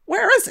it?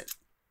 Where is it?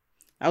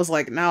 I was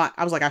like,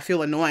 I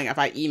feel annoying if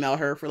I email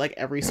her for like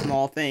every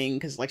small thing,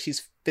 because like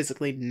she's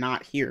physically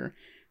not here.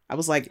 I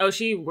was like, Oh,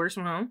 she works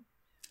from home?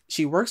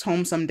 she works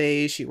home some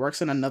days. She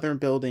works in another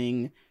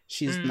building.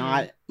 She's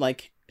not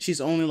like, she's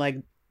only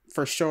like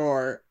for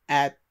sure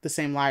at the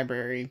same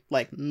library,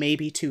 like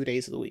maybe 2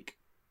 days of the week.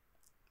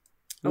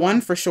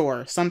 One for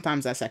sure.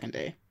 Sometimes that second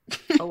day.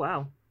 Oh,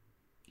 wow.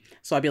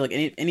 So I'd be like,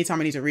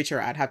 anytime I need to reach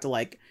her, I'd have to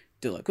like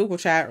do a Google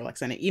chat or like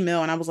send an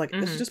email. And I was like,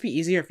 this would just be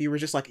easier if you were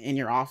just like in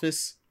your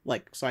office.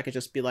 Like, so I could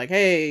just be like,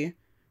 hey,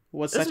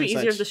 what's This such would and be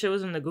easier such? if the shit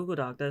was in the Google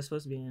Doc that it's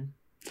supposed to be in.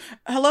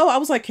 Hello? I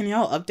was like, can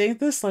y'all update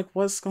this? Like,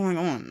 what's going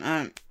on?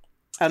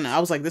 I don't know. I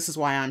was like, this is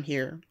why I'm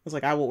here. I was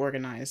like, I will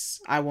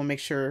organize. I will make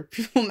sure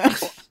people know.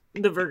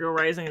 The Virgo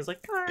rising is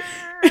like,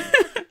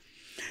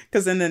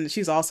 Because then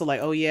she's also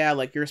like, oh yeah,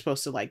 like you're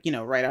supposed to like,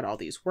 write out all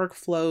these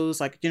workflows,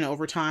 like,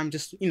 over time,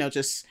 just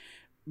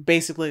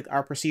basically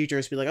our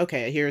procedures, be like,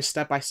 okay, here's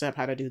step by step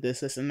how to do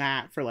this and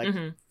that for like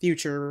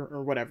future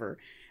or whatever.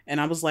 And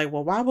I was like,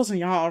 well, why wasn't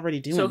y'all already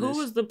doing this? So who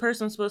was the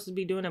person supposed to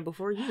be doing it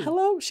before you?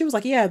 Hello? She was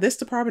like, yeah, this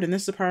department and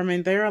this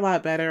department, they're a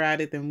lot better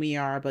at it than we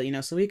are. But,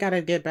 so we got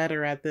to get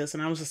better at this.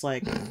 And I was just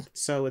like,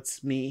 so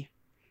it's me.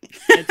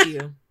 It's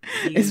you.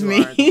 It's You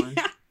me. are the one.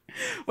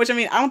 Which, I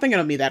mean, I don't think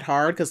it'll be that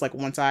hard because, like,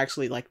 once I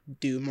actually, like,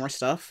 do more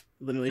stuff,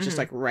 literally just,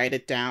 like, write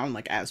it down,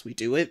 like, as we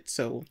do it.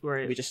 So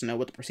we just know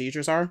what the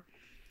procedures are.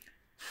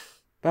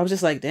 But I was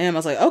just like, damn. I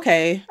was like,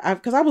 okay.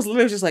 Because I was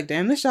literally just like,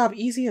 damn, this job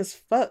easy as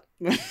fuck.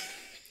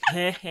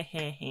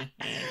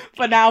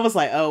 But now I was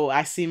like, oh,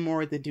 I see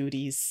more of the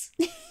duties.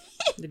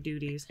 The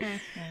duties.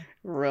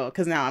 Real.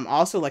 Because now I'm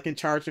also, like, in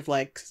charge of,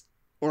 like,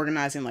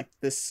 organizing, like,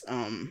 this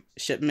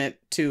shipment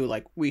to,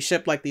 like, we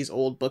ship, like, these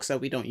old books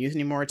that we don't use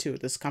anymore to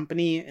this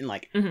company. And,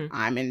 like,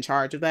 I'm in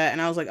charge of that.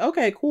 And I was like,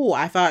 okay, cool.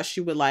 I thought she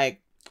would,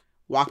 like,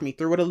 walk me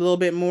through it a little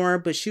bit more.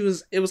 But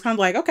it was kind of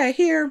like, okay,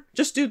 here,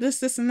 just do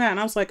this, this, and that. And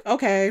I was like,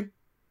 okay.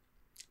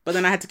 But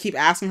then I had to keep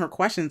asking her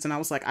questions, and I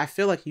was like, I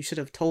feel like you should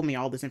have told me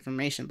all this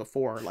information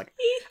before. Like,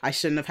 I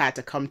shouldn't have had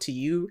to come to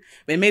you.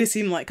 But it made it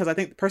seem like, because I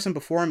think the person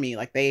before me,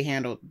 like, they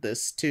handled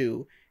this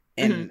too.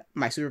 And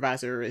my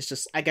supervisor is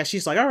just, I guess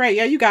she's like, all right,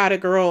 yeah, you got it,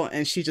 girl.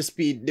 And she just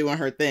be doing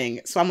her thing.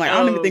 So I'm like, I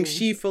don't even think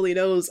she fully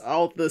knows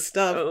all the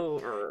stuff.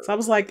 So I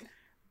was like,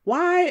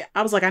 why?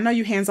 I was like, I know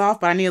you hands off,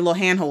 but I need a little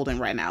hand holding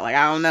right now. Like,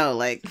 I don't know.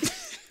 Like,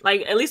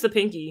 Like, at least the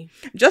pinky.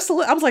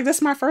 I was like, this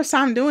is my first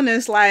time doing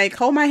this. Like,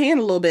 hold my hand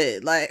a little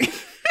bit. Like,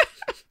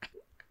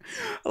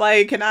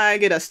 like, can I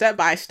get a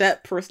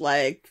step-by-step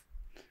like,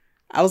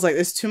 I was like,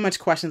 there's too much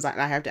questions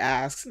I have to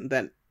ask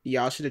that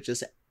y'all should have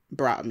just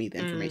brought me the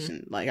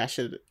information. Like, y'all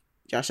should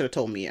have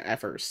told me at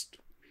first.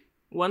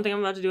 One thing I'm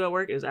about to do at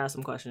work is ask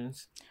some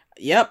questions.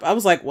 Yep. I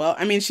was like, well,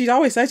 I mean, she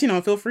always says,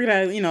 feel free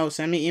to,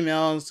 send me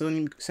emails,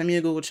 send me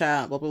a Google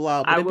chat, blah, blah,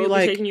 blah. But I will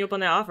be taking you up on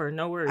that offer.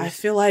 No worries. I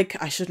feel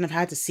like I shouldn't have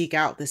had to seek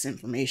out this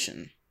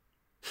information.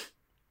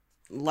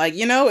 Like,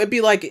 it'd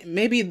be like,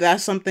 maybe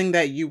that's something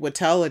that you would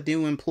tell a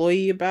new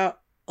employee about.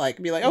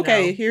 Like, be like,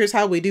 okay, here's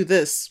how we do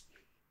this.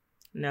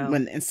 No.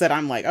 When instead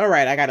I'm like, all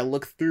right, I got to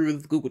look through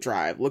the Google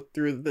Drive, look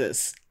through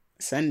this,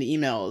 send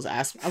emails,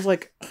 ask. I was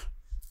like,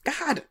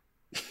 God.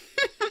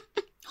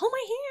 Hold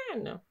my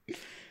hand.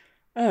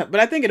 But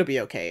I think it'll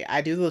be okay.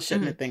 I do the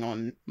shipment thing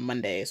on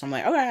Monday, so I'm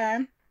like, okay.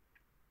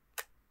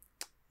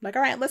 Like,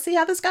 all right, let's see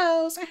how this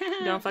goes.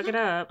 Don't fuck it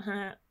up.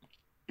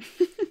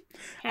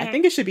 I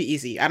think it should be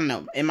easy. I don't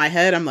know. In my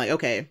head, I'm like,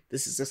 okay,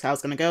 this is just how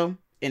it's gonna go,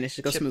 and it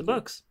should go smoothly. Ship the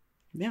books.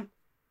 Yeah.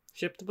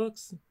 Ship the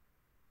books.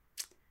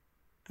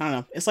 I don't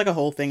know. It's like a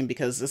whole thing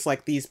because it's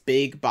like these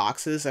big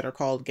boxes that are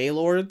called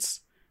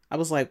Gaylords. I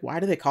was like, why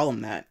do they call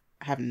them that?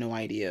 I have no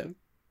idea.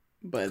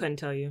 But couldn't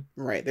tell you.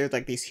 Right. There's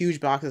like these huge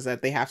boxes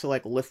that they have to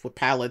like lift with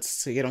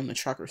pallets to get on the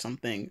truck or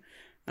something.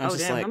 And I was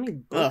just damn, like, how many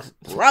books?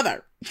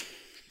 Brother.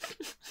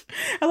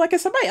 I was like, can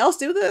somebody else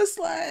do this?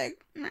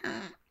 Like,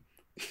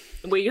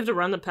 Wait, you have to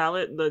run the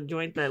pallet, the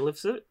joint that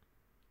lifts it?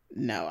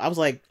 No. I was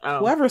like,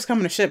 whoever's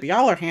coming to ship,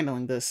 y'all are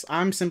handling this.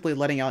 I'm simply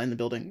letting y'all in the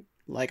building.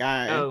 Like,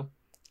 I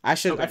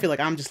feel like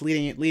I'm just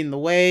leading the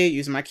way,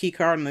 using my key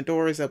card on the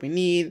doors that we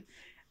need,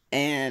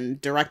 and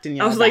directing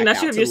y'all. I was like, now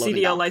you have your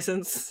CDL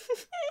license.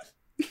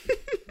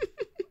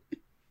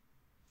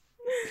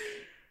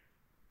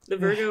 The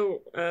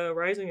Virgo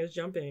rising is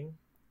jumping.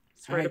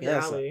 It's right up your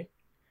alley.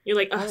 You're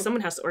like,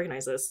 someone has to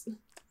organize this.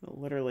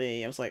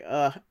 Literally, I was like,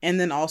 and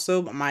then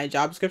also my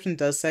job description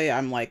does say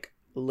I'm like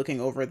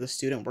looking over the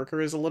student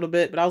workers a little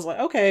bit, but I was like,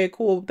 okay,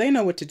 cool, they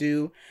know what to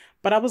do.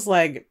 But I was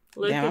like,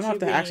 damn, I'm gonna have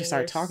to actually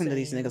start talking to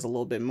these niggas a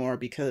little bit more,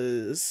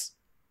 because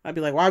I'd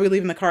be like, why are we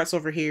leaving the carts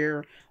over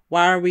here?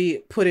 Why are we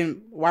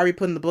putting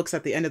the books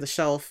at the end of the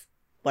shelf,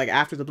 like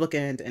after the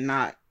bookend, and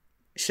not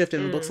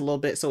shifting the books a little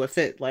bit so it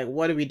fit? Like,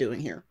 what are we doing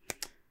here?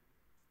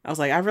 I was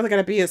like, I really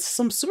gotta be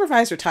some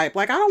supervisor type.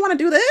 Like, I don't want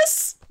to do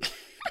this.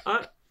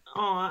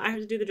 I have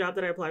to do the job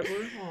that I applied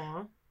for.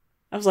 Aw.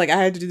 I was like, I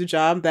had to do the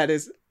job that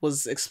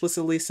was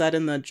explicitly said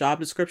in the job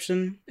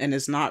description and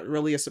is not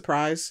really a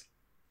surprise.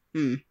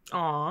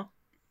 Aw.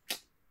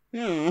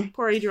 Yeah.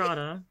 Poor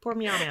Adriana. Poor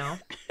Meow Meow.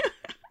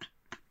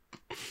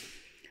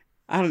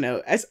 I don't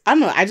know. I don't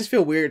know. I just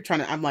feel weird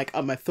I'm like,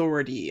 I'm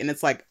authority. And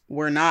it's like,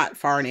 we're not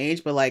far in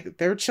age, but like,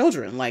 they're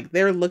children. Like,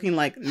 they're looking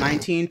like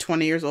 19,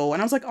 20 years old.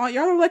 And I was like, oh,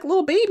 y'all are like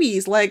little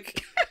babies.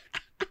 Like,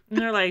 and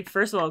they're like,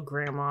 first of all,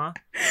 grandma.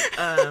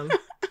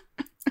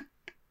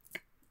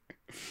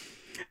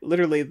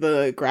 Literally,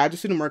 the graduate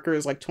student worker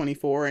is like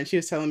 24. And she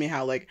was telling me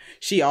how like,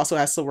 she also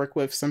has to work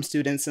with some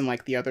students in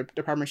like the other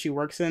department she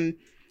works in.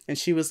 And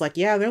she was like,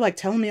 yeah, they're like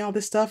telling me all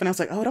this stuff. And I was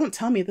like, oh, don't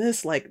tell me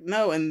this. Like,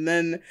 no. And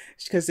then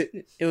because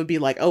it would be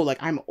like, oh, like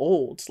I'm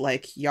old.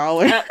 Like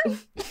y'all are.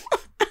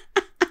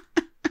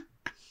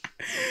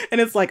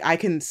 And it's like,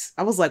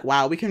 I was like,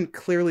 wow, we can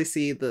clearly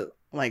see the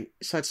like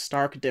such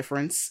stark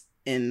difference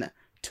in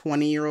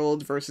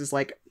 20-year-old versus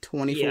like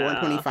 24 and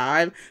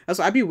 25. That's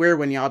why I'd be weird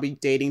when y'all be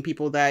dating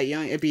people that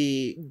young. It'd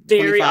be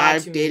very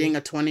 25 dating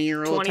a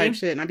 20-year-old type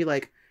shit. And I'd be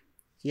like,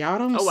 y'all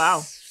don't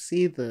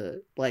see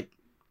the like.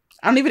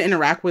 I don't even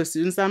interact with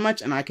students that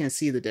much, and I can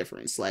see the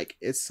difference. Like,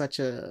 it's such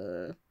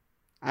a...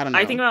 I don't know.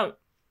 I think about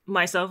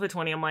myself at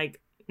 20, I'm like,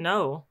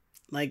 no.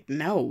 Like,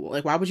 no.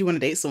 Like, why would you want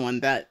to date someone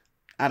that,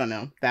 I don't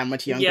know, that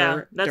much younger?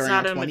 Yeah, that's during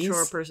not our a 20s?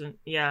 mature person.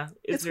 Yeah,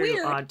 it's very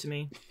weird. odd to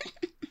me.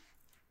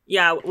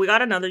 Yeah, we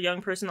got another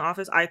young person in the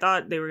office. I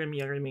thought they were going to be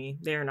younger than me.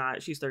 They're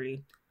not. She's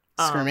 30.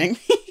 Screaming?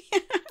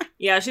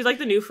 Yeah, she's like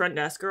the new front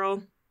desk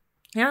girl.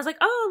 And I was like,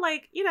 oh,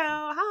 like,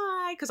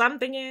 hi. Because I'm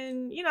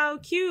thinking,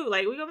 cute.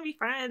 Like, we're going to be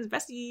friends,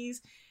 besties.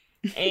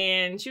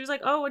 And she was like,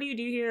 oh, what do you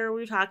do here?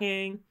 We were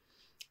talking.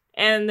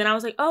 And then I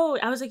was like,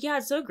 yeah,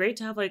 it's so great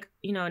to have, like,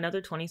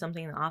 another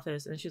 20-something in the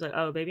office. And she was like,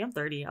 oh, baby, I'm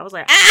 30. I was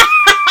like,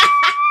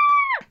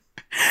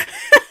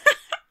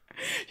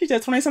 She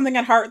said 20-something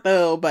at heart,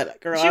 though.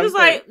 But, girl, she was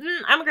like,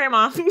 I'm a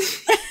grandma. I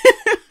was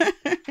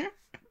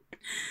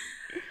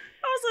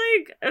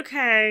like,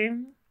 okay.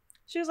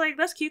 She was like,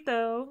 that's cute,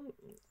 though.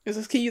 Is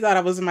this cute? You thought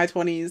I was in my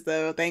 20s,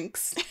 though.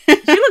 Thanks. She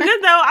looked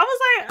good, though. I was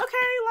like,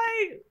 okay,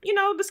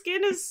 like, the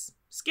skin is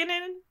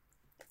skinning.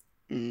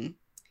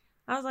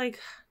 I was like,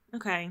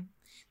 okay.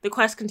 The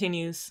quest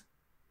continues.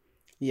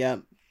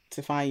 Yep.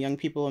 To find young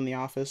people in the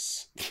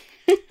office.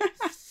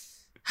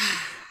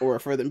 Or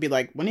for them to be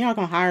like, when are y'all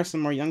gonna hire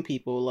some more young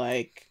people?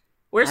 Like,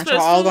 aren't y'all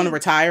all gonna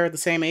retire at the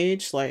same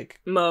age?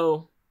 Like,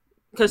 Mo.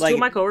 Because two of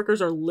my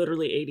coworkers are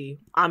literally 80.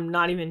 I'm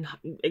not even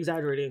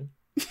exaggerating.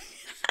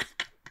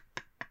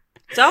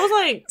 So I was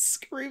like...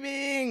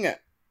 Screaming.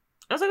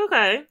 I was like,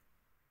 okay.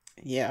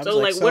 Yeah. I So,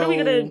 was like, what are we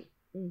gonna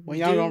when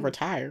y'all do? gonna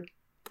retire?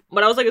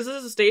 But I was like, is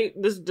this a state?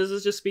 Does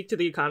this just speak to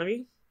the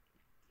economy?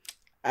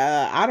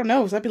 I don't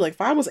know. So I'd be like,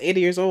 if I was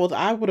 80 years old,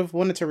 I would have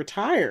wanted to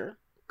retire.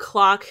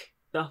 Clock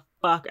the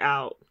fuck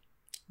out.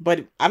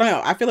 But I don't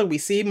know. I feel like we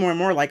see more and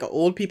more like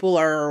old people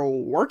are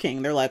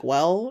working. They're like,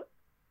 well,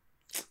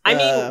 I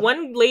mean,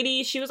 one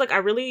lady, she was like, I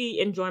really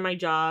enjoy my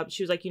job.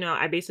 She was like,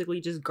 I basically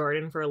just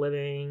garden for a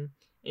living.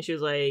 And she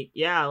was like,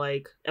 yeah,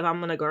 like, if I'm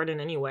gonna garden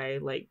anyway,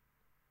 like,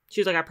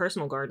 she was like, I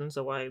personal garden,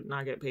 so why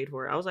not get paid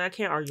for it? I was like, I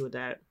can't argue with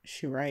that.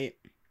 she right.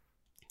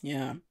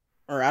 Yeah.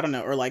 Or I don't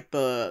know. Or like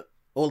the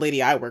old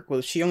lady I work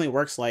with, she only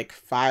works like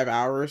 5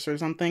 hours or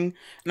something.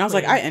 And I was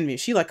like, I envy.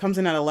 She like comes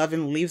in at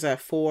 11, leaves at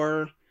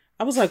 4.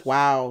 I was like,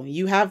 wow,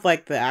 you have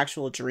like the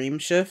actual dream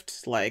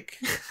shift. Like,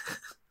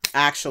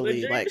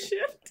 actually, like.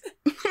 Shift.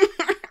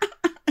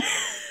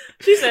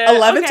 She said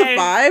 11 okay. to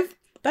 5?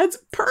 That's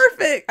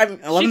perfect. I mean,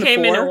 11 She to 4.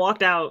 came in and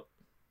walked out.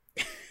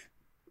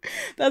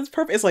 That's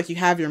perfect. It's like you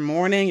have your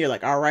morning. You're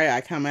like, all right, I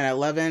come in at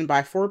 11.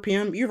 By 4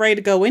 p.m., you're ready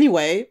to go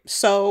anyway.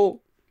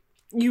 So.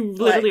 You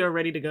literally are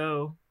ready to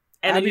go.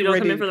 And then you don't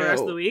come in for the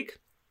rest of the week?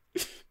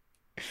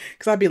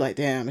 Because I'd be like,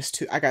 damn,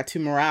 I got 2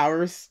 more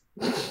hours.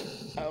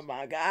 Oh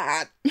my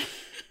God.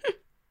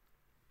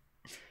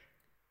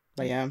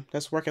 But yeah,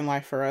 that's working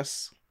life for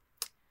us.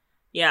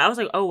 Yeah, I was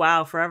like, oh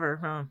wow, forever,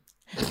 huh?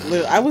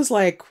 Literally, I was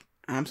like,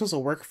 I'm supposed to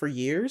work for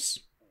years?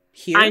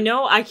 Here? I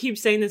know I keep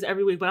saying this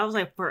every week, but I was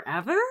like,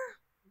 forever?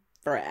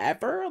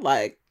 Forever?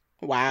 Like,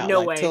 wow. No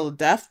like, way. Till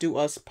death do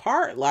us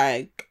part.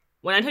 Like,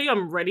 When I tell you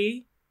I'm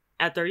ready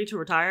at 30 to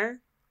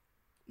retire,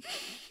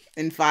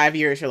 in 5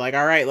 years, you're like,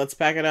 all right, let's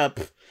pack it up.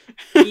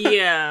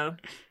 yeah.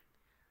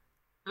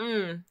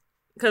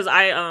 Because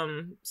I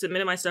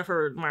submitted my stuff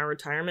for my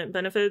retirement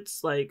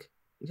benefits, like,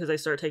 because I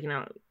started taking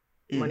out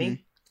money. Mhm.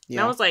 And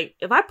I was like,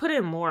 if I put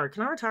in more,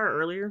 can I retire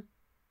earlier?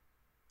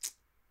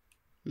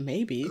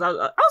 Maybe. 'Cause I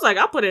was like,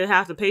 I'll put in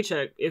half the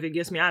paycheck if it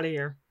gets me out of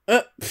here.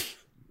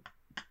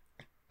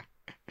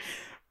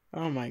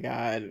 Oh my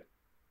God.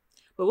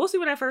 But we'll see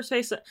when I first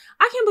face it.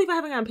 I can't believe I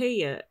haven't gotten paid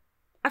yet.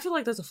 I feel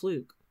like that's a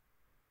fluke.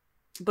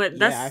 But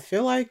that's Yeah, I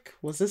feel like,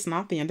 was this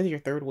not the end of your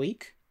 3rd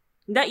week?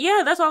 that's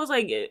why I was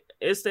like,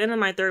 it's the end of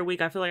my 3rd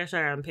week. I feel like I should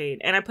have gotten paid.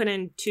 And I put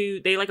in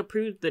they like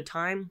approved the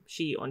time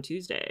sheet on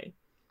Tuesday.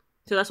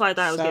 So that's why I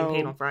thought I was getting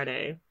paid on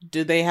Friday.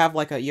 Do they have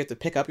like you have to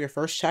pick up your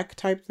first check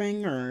type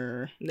thing,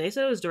 or? They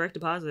said it was direct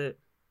deposit.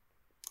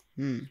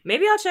 Hmm.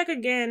 Maybe I'll check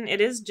again. It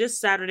is just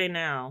Saturday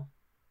now.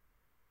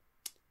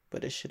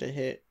 But it should have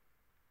hit.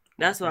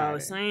 That's what I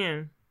was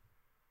Friday.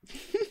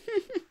 saying.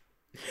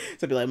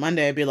 So it'd be like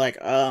Monday, it'd be like,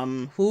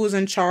 who's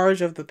in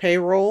charge of the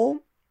payroll?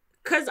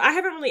 Because I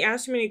haven't really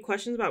asked too many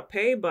questions about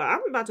pay, but I'm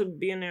about to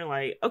be in there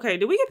like, okay,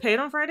 did we get paid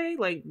on Friday?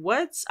 Like,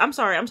 what? I'm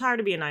sorry. I'm tired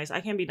of being nice.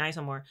 I can't be nice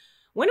anymore.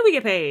 When do we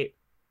get paid?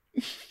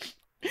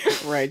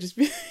 Right, just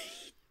be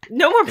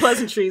No more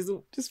pleasantries.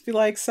 just be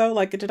like, so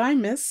like, did I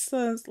miss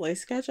a like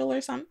schedule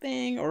or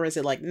something, or is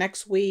it like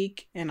next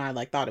week and I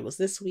like thought it was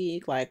this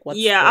week? Like, what's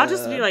I'll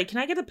just be like, can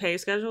I get the pay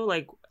schedule?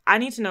 Like, I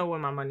need to know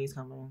when my money's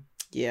coming.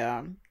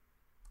 yeah,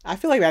 I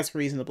feel like that's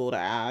reasonable to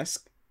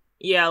ask.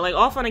 Yeah, like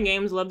all fun and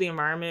games, love the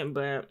environment,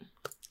 but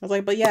I was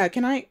like, but yeah,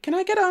 can I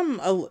get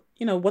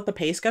a what the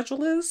pay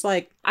schedule is?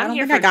 Like, I I'm don't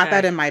here think I for got check.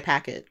 that in my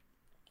packet.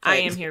 I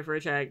Like, am here for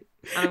a check.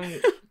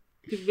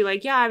 People be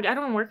like, yeah, I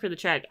don't work for the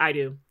check. I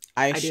do.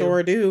 I do.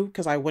 sure do,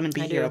 because I wouldn't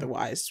be I here do.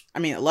 otherwise. I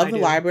mean, I love I the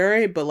do.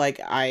 library, but like,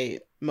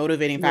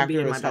 motivating You'll be factor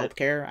in my is bed.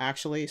 healthcare,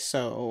 actually.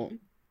 So,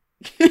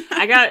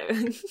 I got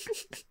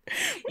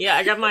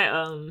I got my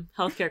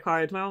healthcare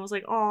card. My mom was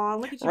like, "Oh,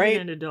 look at you Right.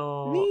 being an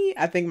adult." me,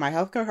 I think my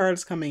healthcare card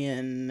is coming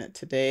in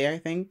today, I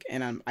think,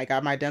 and I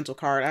got my dental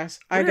card. I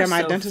We're got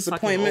my so dentist fucking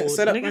appointment old.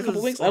 set up in Niggas a couple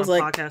is weeks. on I was a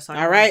like, podcast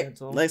talking all about right,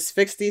 dental. let's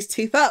fix these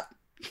teeth up.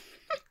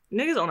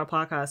 Niggas on a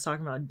podcast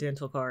talking about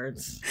dental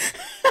cards.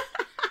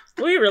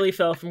 We really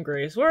fell from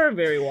grace. We're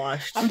very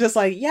washed. I'm just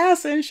like,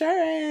 yes,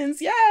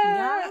 insurance,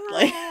 yeah.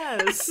 Like,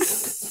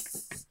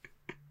 Yes.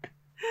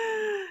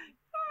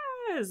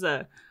 Yes.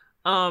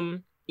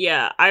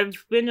 Yeah, I've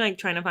been like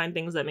trying to find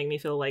things that make me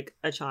feel like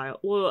a child.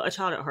 Well, a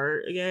child at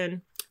heart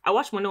again. I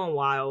watched Window and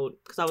Wild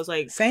because I was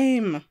like,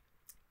 same.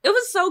 it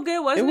was so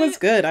good, wasn't it? It was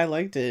good. I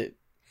liked it.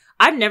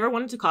 I've never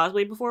wanted to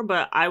cosplay before,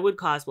 but I would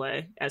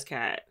cosplay as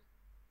Kat.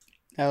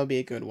 That would be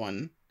a good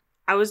one.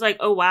 I was like,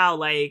 oh wow,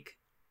 like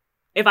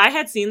if I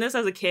had seen this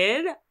as a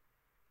kid,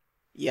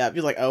 Yeah, I'd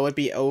be like, oh, it'd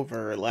be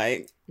over.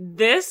 Like,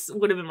 this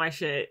would have been my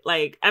shit.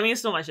 Like, I mean, it's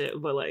still my shit,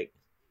 but like,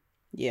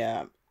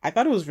 yeah. I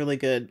thought it was really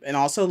good. And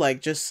also, like,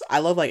 just, I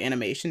love, like,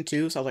 animation,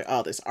 too. So I was like,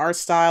 oh, this art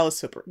style is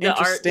super the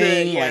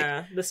interesting.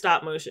 art, the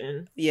stop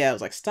motion. Yeah, it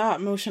was, like, stop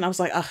motion. I was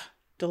like,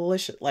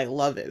 delicious. Like,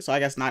 love it. So I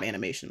guess not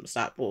animation, but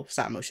stop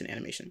motion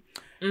animation.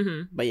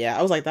 Mm-hmm. But yeah,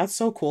 I was like, that's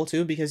so cool,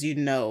 too, because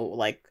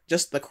like,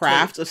 just the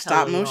craft of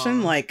stop Totally motion,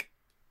 wrong. like,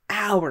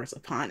 hours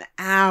upon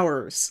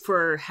hours.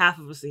 For half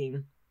of a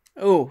scene.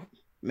 Oh,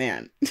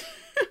 man.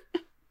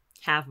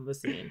 Half of a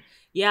scene.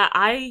 Yeah,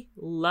 I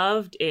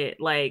loved it.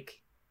 Like,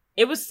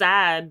 it was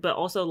sad, but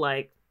also,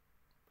 like,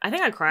 I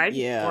think I cried.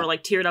 Yeah. Or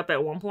like teared up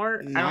at one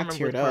part. I Not don't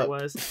remember teared what part up.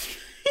 it was.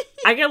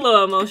 I get a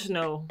little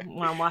emotional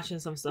when I'm watching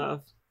some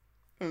stuff.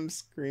 I'm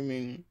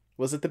screaming.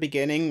 Was it the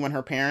beginning when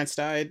her parents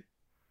died?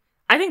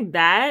 I think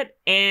that,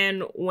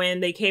 and when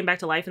they came back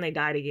to life and they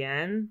died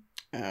again.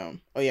 Oh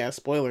yeah,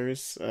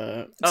 spoilers.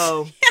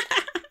 Oh.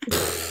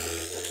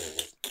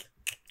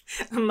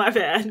 My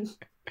bad.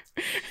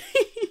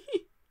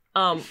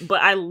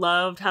 But I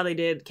loved how they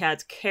did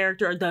Kat's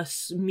character. The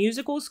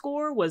musical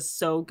score was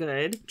so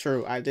good.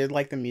 True, I did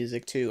like the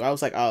music too. I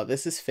was like, oh,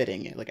 this is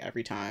fitting, like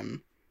every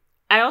time.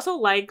 I also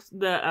liked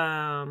the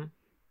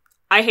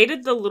I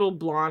hated the little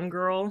blonde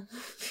girl.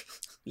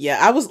 Yeah,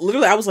 I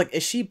was like,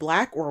 is she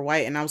black or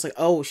white? And I was like,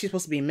 oh, she's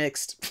supposed to be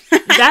mixed.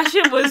 That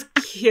shit was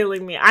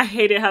killing me. I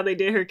hated how they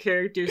did her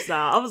character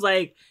style. I was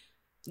like,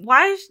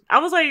 why? I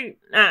was like,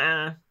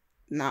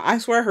 Nah, I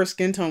swear her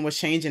skin tone was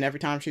changing every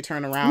time she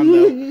turned around,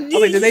 though. I was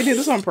like, did they do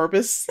this on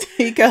purpose?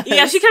 Because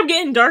yeah, she kept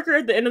getting darker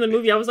at the end of the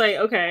movie. I was like,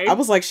 okay. I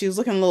was like, she was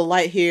looking a little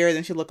light here,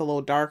 then she looked a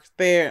little dark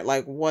there.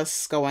 Like,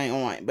 what's going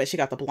on? But she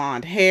got the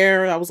blonde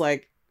hair. I was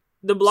like,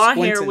 the blonde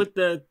hair squinting. with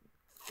the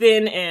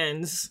thin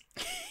ends.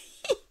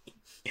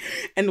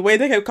 And the way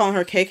they kept calling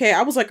her KK,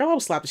 I was like, oh, I'll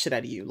slap the shit out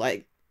of you.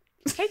 Like,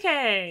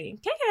 KK.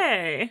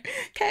 KK.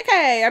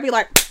 I'd be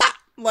like, "Pah!"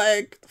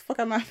 Like, the fuck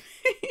out my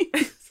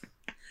face.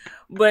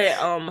 But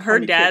her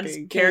Funny dad's KK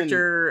again.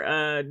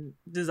 character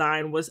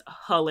design was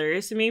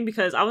hilarious to me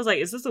because I was like,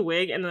 is this a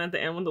wig? And then at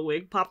the end when the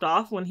wig popped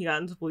off when he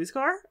got into the police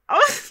car, I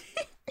was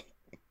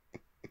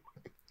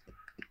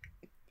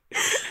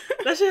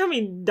that shit had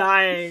me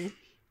dying.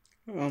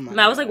 Oh my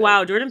And I was like, God.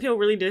 wow, Jordan Peele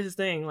really did his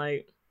thing.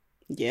 Like,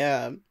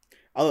 Yeah.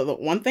 Although the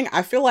one thing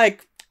I feel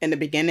like in the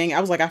beginning, I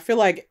was like, I feel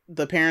like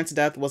the parents'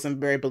 death wasn't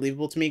very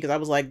believable to me because I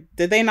was like,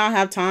 did they not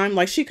have time?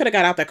 Like, she could have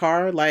got out the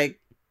car. Like,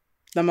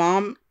 the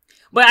mom.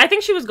 but I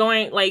think she was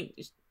going like,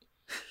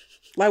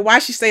 Like, why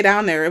she stay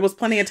down there? It was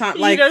plenty of time.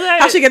 Like, You know that-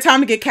 how she get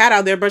time to get Kat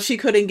out there, but she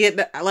couldn't get.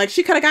 Like,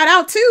 she could have got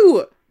out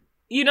too.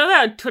 you know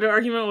that Twitter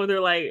argument where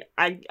they're like,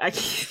 I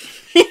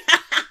can't.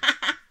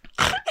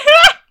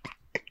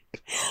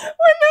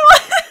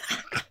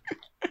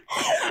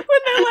 when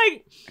they're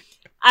like,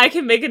 I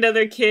can make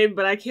another kid,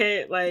 but I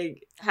can't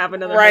like have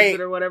another Right.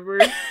 husband or whatever.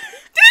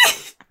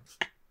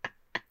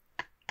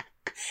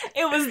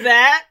 It was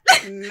that.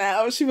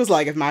 No, she was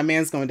like, if my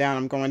man's going down,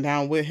 I'm going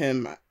down with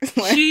him.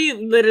 Like, She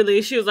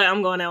was like,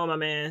 I'm going out with my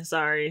man.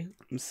 Sorry.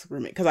 I'm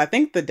screaming because I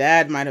think the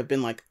dad might have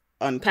been like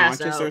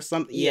unconscious out. or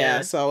something. Yeah.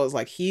 Yeah, so I was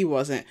like, he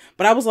wasn't.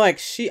 But I was like, I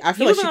feel like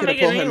was she gonna could have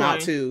make it pulled him out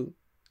anyway. too.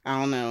 I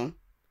don't know,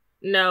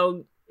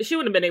 No, she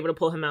wouldn't have been able to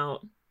pull him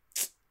out.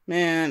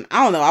 man.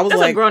 I don't know. I was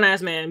That's a like, grown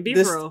ass man. Be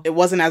this. for real. It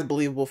wasn't as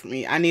believable for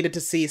me. I needed to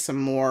see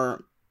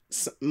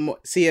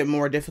see it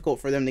more difficult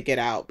for them to get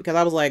out because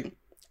I was like,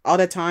 all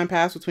that time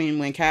passed between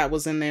when Kat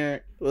was in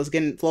there, was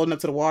getting floating up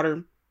to the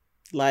water,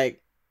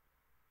 like.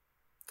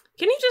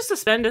 Can you just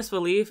suspend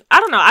disbelief? I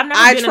don't know. I've never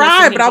I been in a tried,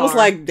 sinking but I was car.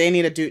 like, they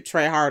need to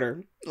try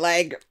harder.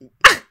 Like,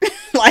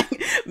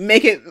 like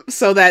make it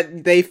so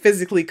that they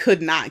physically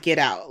could not get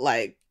out.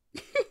 Like,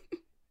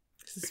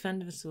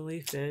 Suspend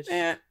disbelief, bitch.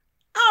 man,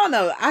 I don't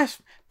know.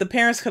 The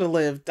parents could have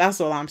lived.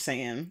 That's all I'm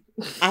saying.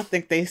 I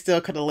think they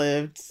still could have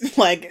lived.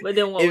 Like, But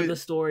then what it- would the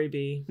story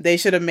be? they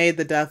should have made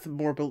the death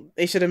more.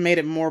 They should have made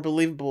it more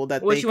believable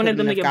that What, they she wanted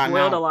them to couldn't get have gotten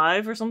boiled out.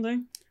 alive or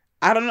something?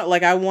 I don't know.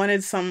 Like, I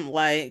wanted some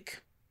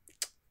like.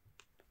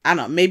 I don't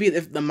know, maybe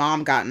if the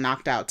mom got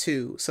knocked out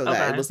too, so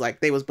that Okay. it was like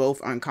they was both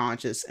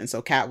unconscious, and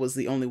so Kat was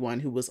the only one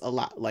who was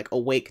like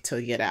awake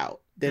to get out.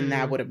 Then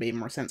that would have made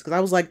more sense because I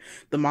was like,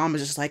 the mom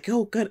was just like,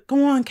 "Yo, good,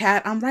 go on,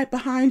 Kat, I'm right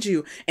behind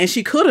you," and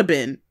she could have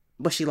been,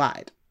 but she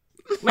lied.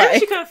 Maybe Like,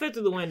 she couldn't fit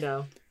through the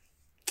window.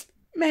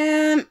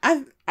 man,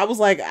 I was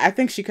like, I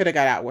think she could have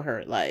got out with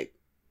her. Like,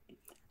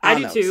 I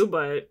don't do know. too,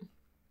 but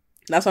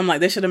That's why I'm like,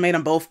 they should have made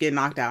them both get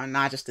knocked out and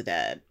not just the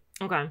dad.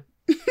 okay.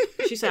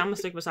 She said, I'm gonna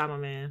stick beside my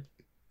man.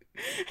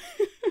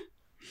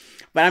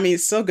 But I mean,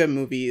 it's still a good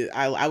movie.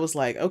 I was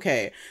like,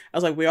 okay. I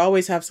was like, we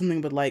always have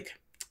something with like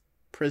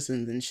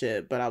prisons and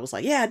shit. But I was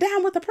like, yeah,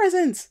 down with the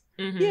prisons.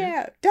 Mhm.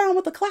 Yeah, down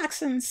with the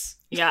Claxons.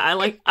 Yeah, I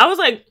was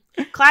like,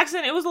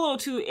 Claxon, it was a little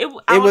too,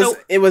 I don't know.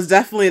 It was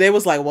definitely, they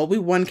was like, well, we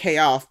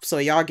 1K off, so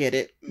y'all get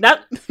it.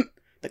 That,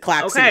 The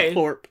Claxon Okay.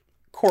 Corp.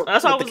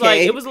 that's why I with was the like,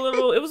 K. it was a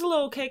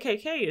little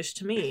KKK-ish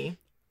to me.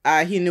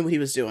 He knew what he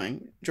was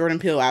doing. Jordan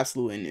Peele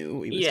absolutely knew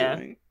what he was Yeah.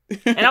 doing.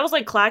 And I was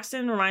like,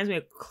 Claxton reminds me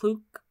of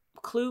Ku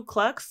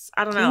Klux.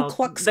 I don't know. Ku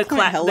Klux The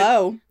Klan.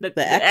 Hello. the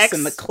The X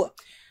and the Klux.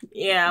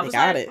 Yeah, I They was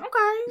got like, it.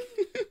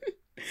 okay.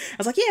 I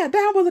was like, yeah,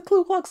 down with the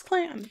Ku Klux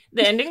Klan.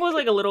 The ending was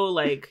like a little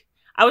like,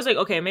 I was like,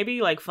 okay,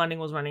 maybe like funding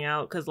was running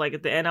out because like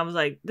at the end I was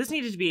like, this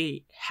needed to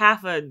be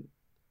half an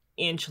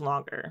inch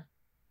longer.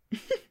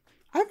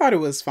 I thought it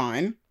was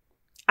fine.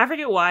 I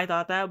forget why I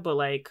thought that, but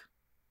like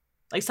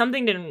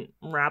something didn't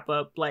wrap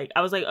up. Like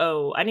I was like,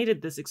 oh, I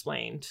needed this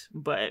explained,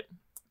 but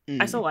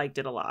I still liked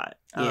it a lot.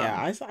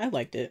 Yeah, I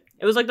liked it.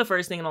 It was like the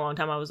first thing in a long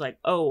time I was like,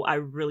 oh, I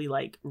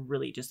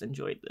really just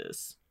enjoyed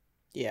this.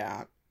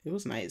 Yeah, it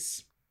was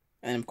nice.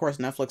 And of course,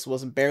 Netflix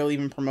wasn't barely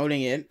even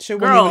promoting it. Shit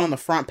wasn't even on the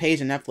front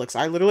page of Netflix.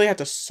 I literally had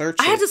to search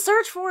it. I had to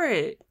search for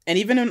it. And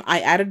even when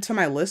I added it to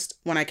my list,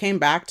 when I came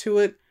back to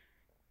it,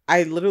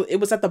 it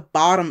was at the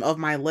bottom of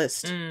my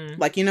list.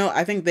 Like, you know,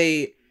 I think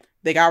they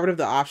got rid of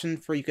the option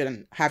for you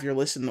could have your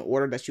list in the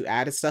order that you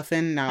added stuff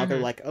in. Now they're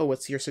like, oh,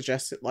 what's your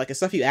suggested? Like, it's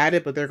stuff you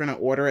added, but they're going to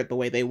order it the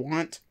way they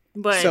want.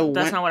 But so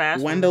that's not what I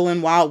asked Wendell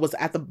and Wild was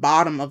at the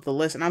bottom of the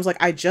list. And I was like,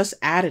 I just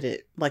added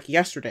it, like,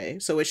 yesterday.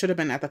 So it should have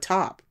been at the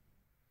top.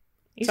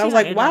 So I was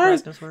like, why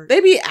are they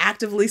be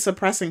actively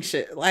suppressing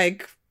shit?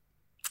 Like,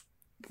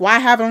 why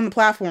have it on the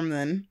platform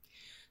then?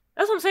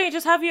 That's what I'm saying.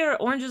 Just have your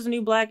Orange is the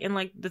New Black and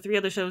like the 3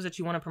 other shows that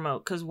you want to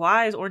promote. Because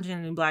why is Orange is the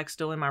New Black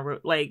still in my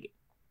like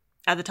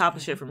at the top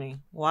of shit for me?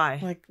 Why?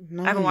 Like,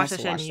 no I haven't one watched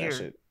that wants shit in a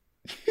to year. watch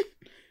that shit.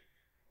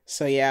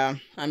 So yeah,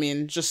 I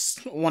mean,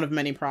 just one of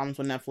many problems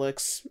with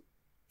Netflix.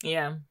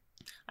 Yeah,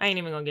 I ain't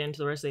even gonna get into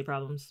the rest of the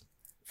problems.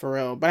 For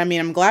real. But I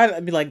mean, I'm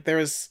glad like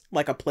there's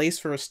like a place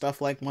for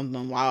stuff like Wendell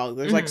and Wild.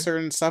 There's like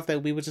certain stuff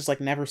that we would just like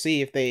never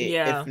see if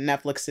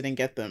Netflix didn't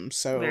get them.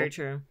 So very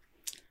true.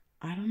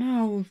 I don't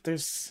know.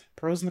 There's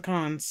pros and the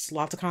cons.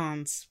 Lots of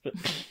cons. But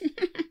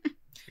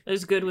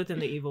there's good within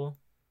the evil.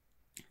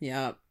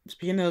 Yeah.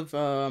 Speaking of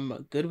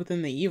good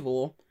within the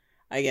evil,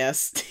 I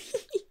guess.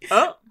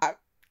 Oh.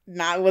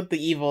 Not with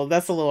the evil.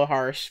 That's a little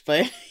harsh,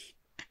 but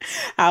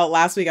how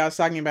last week I was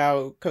talking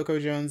about Coco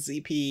Jones'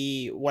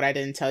 EP, What I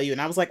Didn't Tell You,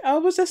 and I was like, oh,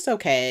 it was just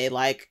okay.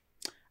 Like,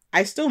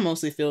 I still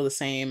mostly feel the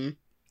same.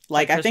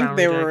 Like I think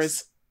there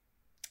was,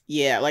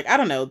 yeah, like, I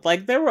don't know,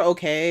 like, they were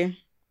okay.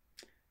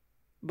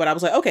 But I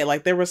was like, okay,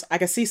 like, I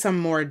could see some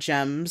more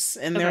gems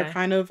in there,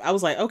 kind of. I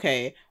was like,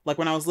 okay. Like,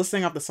 when I was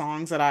listing off the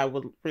songs that I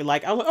would really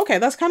like, I was like, okay,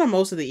 that's kind of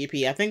most of the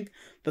EP. I think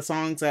the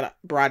songs that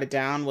brought it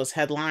down was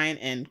Headline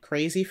and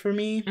Crazy for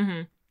me.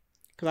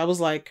 Because I was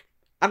like,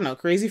 I don't know,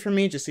 Crazy for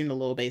me just seemed a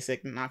little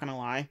basic, not gonna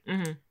lie.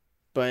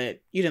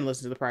 But you didn't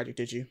listen to the project,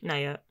 did you? Not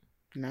yet.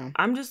 No.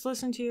 I'm just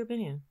listening to your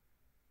opinion.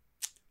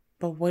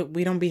 But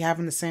we don't be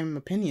having the same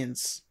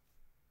opinions.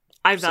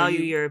 I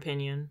value your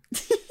opinion.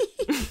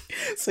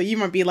 So you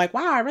might be like,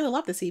 wow, I really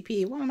love this EP.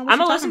 Well, I'm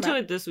gonna listen to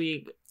it this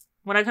week.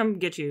 When I come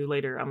get you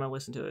later, I'm gonna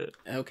listen to it.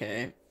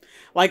 Okay.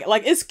 Like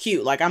it's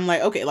cute. Like, I'm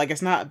like, okay, like,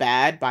 it's not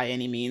bad by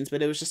any means,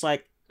 but it was just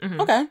like,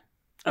 okay.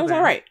 It was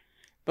all right.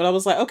 But I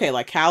was like, okay,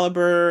 like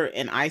Caliber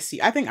and ICU.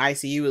 I think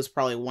ICU is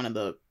probably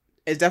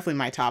it's definitely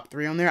my top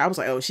 3 on there. I was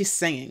like, oh, she's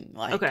singing.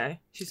 Like, okay,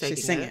 she's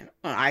singing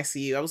on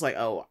ICU. I was like,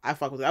 oh, I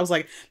fuck with it. I was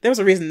like, there was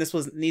a reason this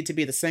need to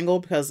be the single,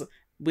 because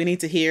we need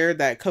to hear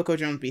that Coco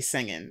Jones be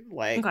singing.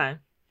 Like, okay,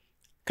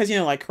 because, you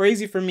know, like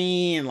Crazy for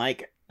Me and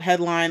like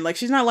Headline, like,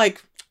 she's not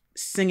like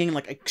singing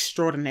like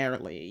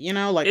extraordinarily, you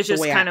know, like it's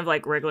just kind of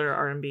like regular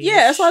R&B.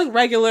 Yeah, it's like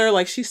regular,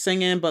 like she's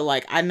singing, but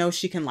like I know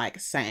she can like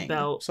sing.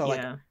 Belt, so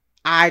like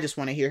I just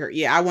want to hear her.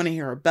 Yeah, I want to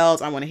hear her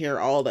belts. I want to hear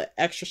all the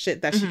extra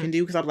shit that she can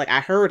do, because I'm like, I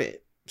heard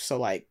it. So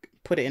like,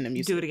 put it in the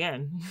music. Do it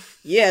again.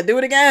 Yeah, do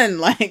it again.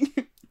 Like,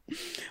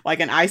 like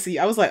an IC.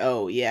 I was like,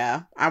 oh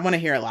yeah, I want to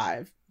hear it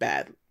live.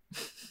 Bad.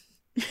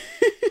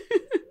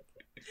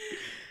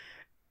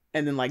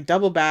 And then like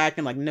Double Back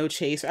and like No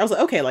Chaser. I was like,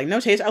 okay, like No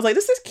Chaser. I was like,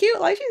 this is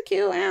cute. Like, she's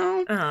cute.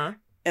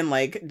 And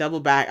like Double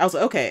Back. I was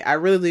like, okay, I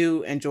really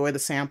do enjoy the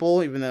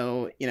sample, even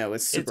though, you know,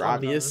 it's super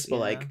obvious. But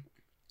like,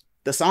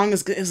 the song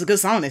is good. It's a good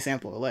song they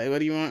sample. Like, what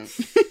do you want?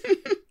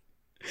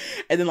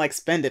 And then like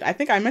Spend It. I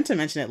think I meant to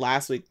mention it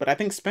last week, but I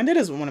think Spend It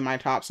is one of my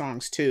top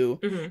songs too.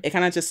 It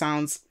kind of just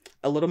sounds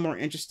a little more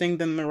interesting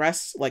than the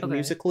rest, like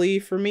musically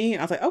for me.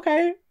 And I was like,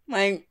 okay,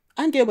 like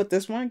I'm good with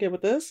this one. I'm good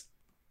with this.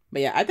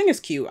 But yeah, I think it's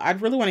cute.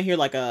 I'd really want to hear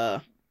like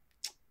a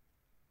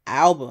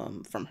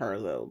album from her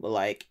though. But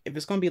like, if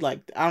it's gonna be like,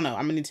 I don't know,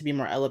 I'm gonna need to be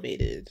more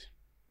elevated.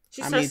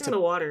 She's testing the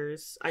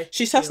waters.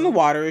 She's testing the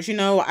waters. You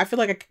know, I feel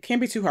like it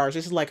can't be too harsh.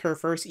 This is like her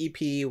first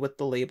EP with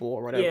the label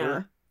or whatever.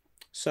 Yeah.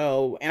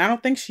 So, and I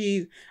don't think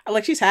she's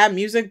had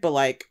music, but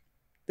like,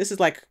 this is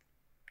like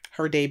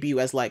her debut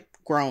as like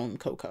grown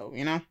Coco,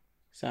 you know?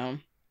 So.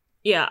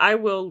 Yeah, I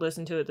will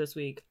listen to it this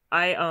week.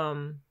 I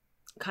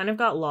kind of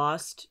got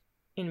lost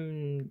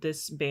in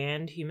this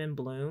band, Human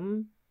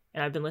Bloom,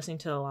 and I've been listening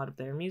to a lot of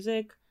their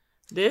music.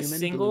 This Human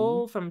single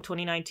Bloom? From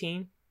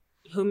 2019,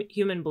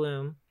 Human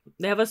Bloom,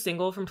 they have a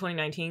single from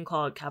 2019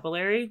 called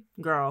Capillary.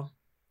 Girl.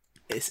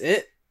 Is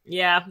it?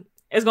 Yeah,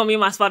 it's gonna be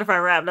my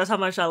Spotify rap. That's how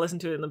much I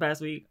listened to it in the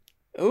past week.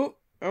 Oh,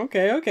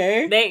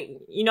 okay.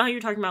 You know how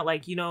you're talking about,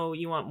 like, you know,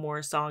 you want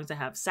more songs that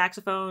have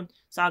saxophone.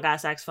 Song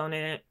got saxophone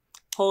in it.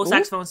 Whole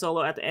saxophone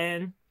solo at the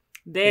end.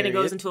 Then it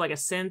goes into like a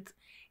synth.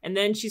 And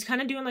then she's kind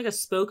of doing like a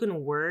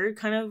spoken word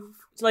kind of,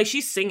 like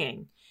she's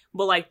singing.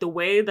 But like the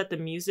way that the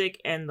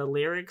music and the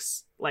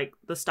lyrics, like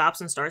the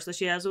stops and starts that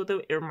she has with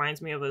it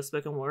reminds me of a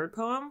spoken word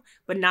poem,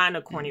 but not in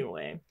a corny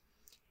way.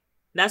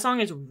 That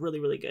song is really,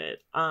 really good.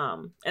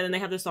 And then they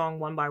have the song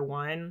One by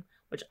One,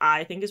 which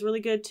I think is really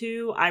good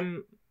too.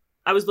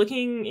 I was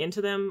looking into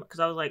them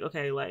because I was like,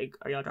 okay, like,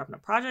 are y'all dropping a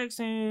project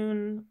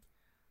soon?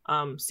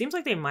 Seems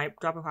like they might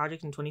drop a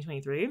project in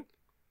 2023.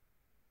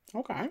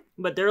 Okay.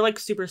 But they're like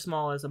super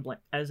small as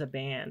a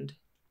band.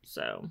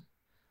 So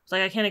it's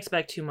like I can't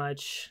expect too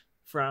much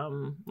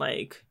from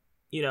like,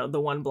 you know,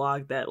 the one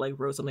blog that like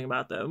wrote something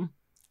about them.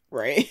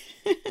 Right.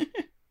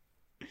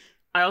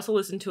 I also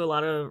listen to a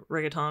lot of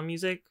reggaeton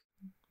music.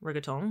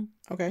 Reggaeton?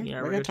 Okay.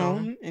 Yeah,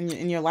 reggaeton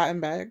in your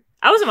Latin bag.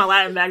 I was in my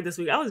Latin bag this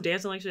week. I was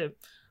dancing like shit.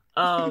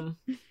 So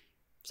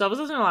I was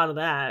listening to a lot of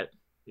that.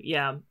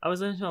 Yeah, I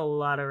was listening to a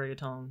lot of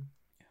reggaeton.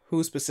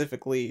 Who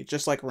specifically?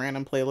 Just like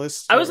random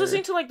playlists? I was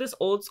listening to like this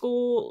old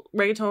school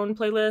reggaeton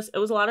playlist. It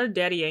was a lot of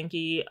Daddy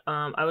Yankee.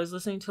 I was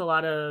listening to a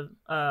lot of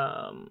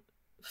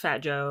Fat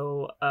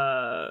Joe.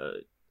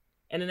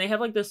 And then they have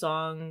like this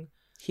song.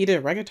 He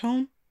did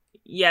reggaeton?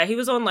 Yeah, he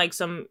was on like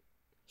some.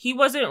 He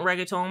wasn't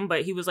reggaeton,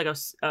 but he was like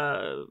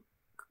a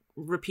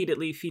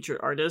repeatedly featured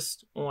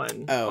artist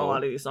on a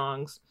lot of these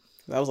songs.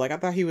 I was like, I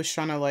thought he was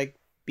trying to like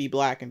be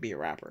black and be a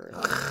rapper.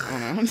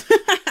 I don't know.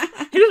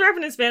 He was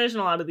rapping in Spanish in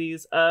a lot of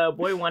these.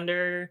 Boy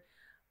Wonder,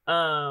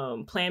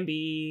 Plan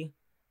B,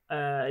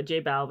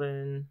 J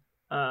Balvin,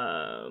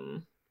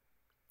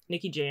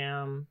 Nicky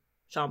Jam,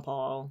 Sean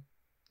Paul.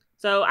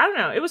 So I don't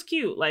know. It was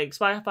cute. Like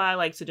Spotify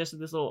like suggested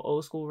this little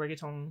old school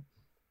reggaeton,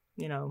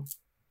 you know,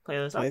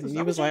 playlist.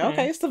 He was like,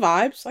 okay, it's the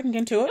vibes. I can get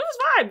into it. It was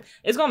vibe.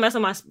 It's gonna mess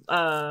up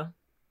my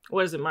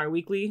what is it? My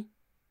weekly.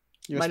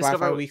 Your my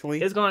Spotify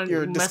weekly. It's going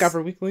your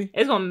Discover weekly.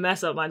 It's gonna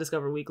mess up my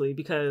Discover weekly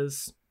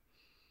because.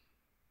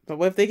 But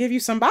what if they give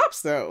you some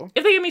bops though?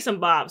 If they give me some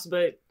bops,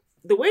 but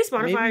the way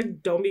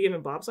Spotify don't be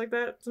giving bops like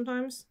that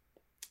sometimes.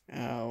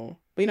 Oh,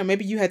 but you know,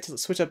 maybe you had to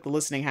switch up the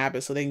listening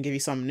habit so they can give you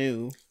something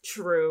new.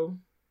 True.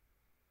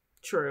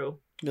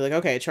 Be like,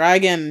 okay, try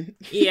again.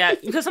 Yeah,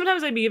 because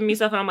sometimes they be giving me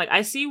stuff and I'm like,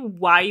 I see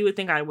why you would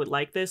think I would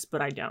like this,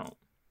 but I don't.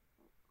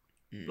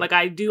 Like,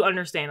 I do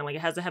understand it. Like,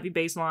 it has a heavy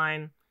bass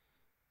line.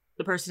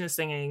 The person is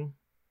singing.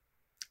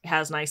 It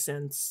has nice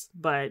synths,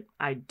 but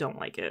I don't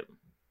like it.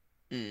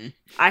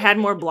 I had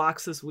more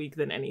blocks this week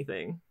than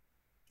anything.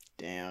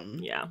 Damn.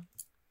 Yeah.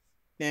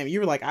 Damn, you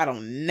were like, I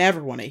don't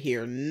never want to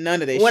hear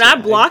none of this when shit.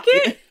 I block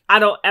it, I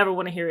don't ever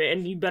want to hear it,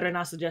 and you better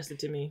not suggest it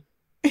to me.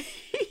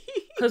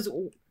 Because,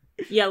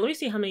 yeah, let me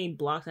see how many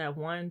blocks I have.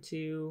 1,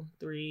 2,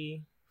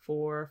 3,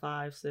 4,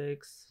 5,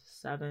 6,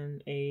 7,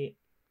 8,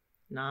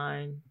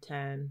 9,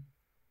 10,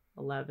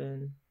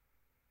 11,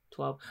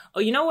 12.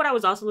 Oh, you know what I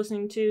was also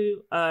listening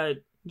to?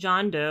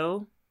 John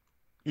Doe.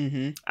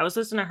 I was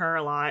listening to her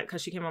a lot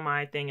because she came on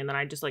my thing, and then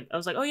I was like,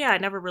 oh yeah, I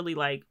never really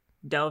like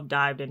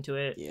dived into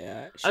it.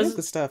 Yeah, she has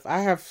good stuff. I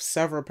have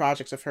several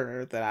projects of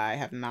her that I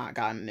have not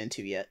gotten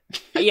into yet.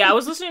 Yeah, I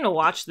was listening to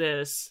Watch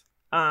This,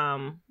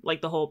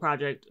 like the whole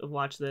project of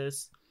Watch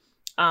This.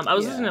 I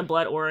was listening to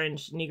Blood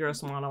Orange, Negro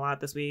Swan a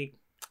lot this week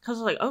because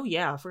I was like, oh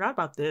yeah, I forgot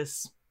about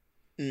this.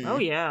 Oh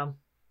yeah,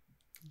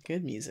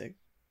 good music.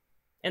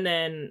 And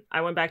then I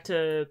went back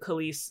to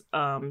Khalees'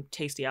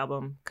 Tasty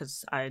album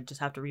because I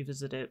just have to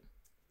revisit it.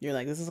 You're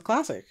like, this is a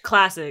classic.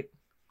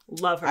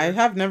 Love her. I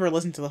have never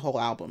listened to the whole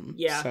album.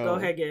 Yeah, so go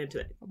ahead, get into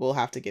it. We'll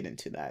have to get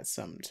into that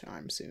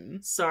sometime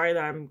soon. Sorry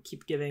that I'm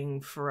keep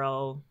giving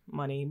Pharrell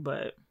money,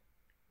 but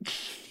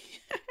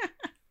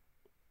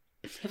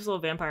his little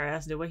vampire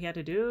ass did what he had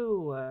to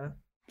do.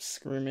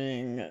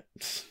 Screaming.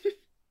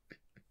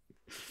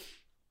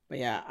 But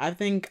yeah, I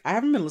think I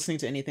haven't been listening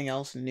to anything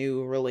else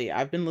new, really.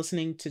 I've been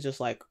listening to just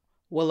like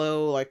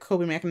Willow, like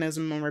Coping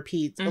Mechanism on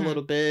repeat a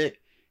little bit.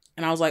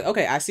 And I was like,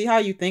 okay, I see how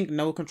you think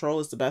No Control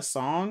is the best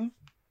song,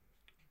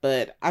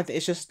 but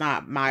it's just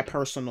not my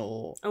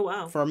personal. Oh,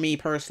 wow. For me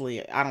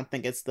personally, I don't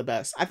think it's the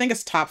best. I think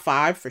it's top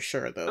 5 for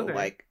sure, though. Okay.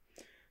 Like,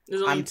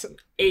 there's only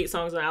 8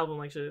 songs on the album,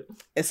 like shit.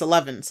 It's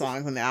 11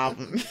 songs on the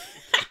album.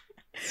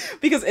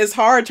 Because it's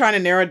hard trying to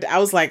narrow it. I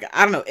was like,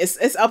 I don't know.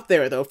 It's up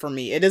there, though, for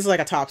me. It is like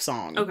a top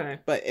song. Okay.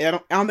 But I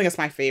don't think it's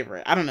my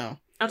favorite. I don't know.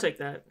 I'll take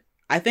that.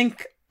 I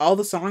think all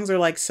the songs are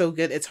like so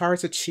good. It's hard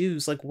to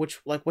choose like which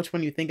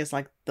one you think is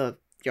like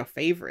your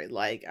favorite.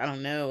 Like, I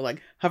don't know. Like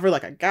Hover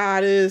Like a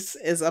Goddess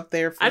is up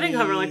there for me. I think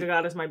Hover Like a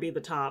Goddess might be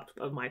the top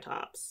of my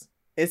tops.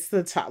 It's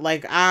the top.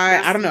 Like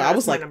I don't know. I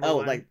was like, oh,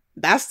 one. like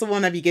that's the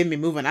one that be getting me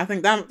moving. I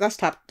think that's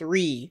top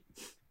 3.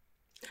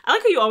 I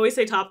like how you always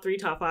say top 3,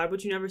 top 5,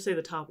 but you never say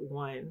the top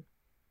 1.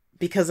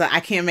 Because I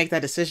can't make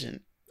that decision.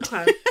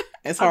 Okay.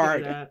 It's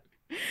hard.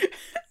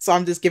 So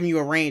I'm just giving you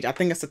a range. I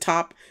think it's the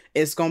top.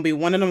 It's going to be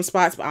one of them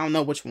spots, but I don't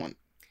know which one.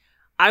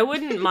 I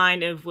wouldn't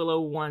mind if Willow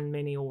won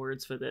many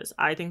awards for this.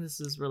 I think this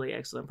is a really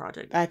excellent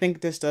project. I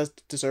think this does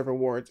deserve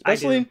awards.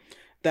 Especially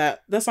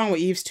that song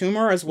with Yves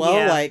Tumor as well.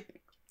 Yeah. Like,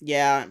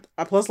 yeah.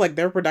 Plus, like,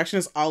 their production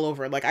is all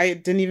over. Like, I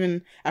didn't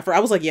even... I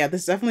was like, yeah,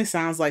 this definitely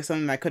sounds like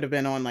something that could have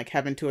been on, like,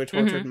 Heaven to a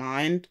Tortured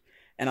Mind.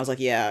 And I was like,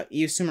 yeah,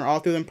 Yves Tumor all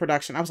through the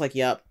production. I was like,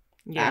 yep.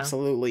 Yeah.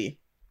 Absolutely.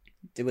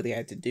 Did what they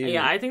had to do.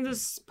 Yeah, I think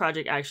this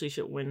project actually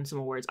should win some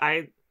awards.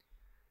 I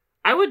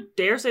would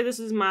dare say this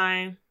is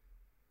my...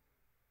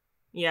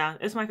 Yeah,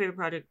 it's my favorite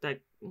project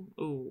that...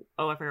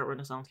 I forgot when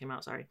the songs came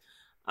out, sorry.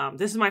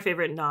 This is my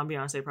favorite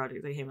non-Beyonce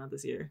project that came out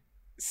this year.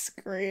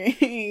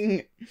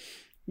 Scream.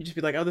 You just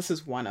be like, oh, this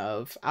is one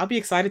of... I'll be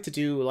excited to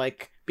do,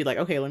 like... Be like,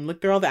 okay, let me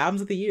look through all the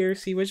albums of the year,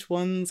 see which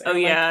ones... Oh,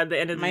 yeah, the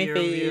end of the year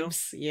review.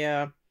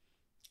 Yeah.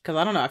 Because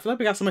I don't know. I feel like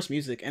we got so much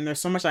music and there's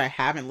so much I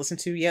haven't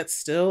listened to yet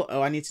still.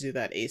 Oh, I need to do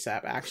that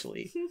ASAP,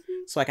 actually.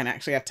 So I can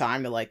actually have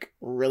time to, like,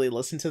 really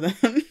listen to them.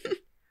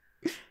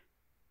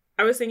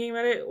 I was thinking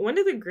about it. When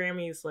did the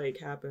Grammys, like,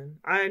 happen?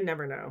 I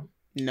never know.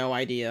 No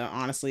idea,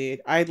 honestly.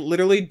 I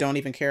literally don't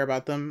even care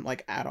about them,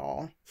 like, at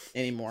all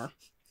anymore.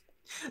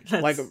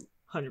 That's Like,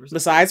 100%.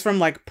 besides from,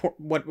 like,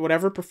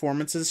 whatever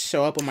performances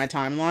show up on my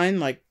timeline,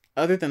 like,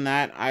 other than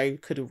that, I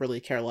could really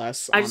care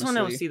less, I just want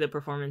to honestly. see the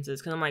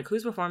performances because I'm like,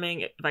 who's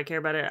performing? If I care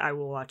about it, I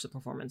will watch the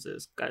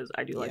performances because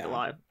I do like Yeah. the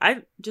live.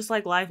 I just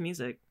like live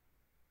music,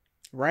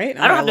 Right?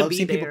 I don't have to love be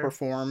seeing people there.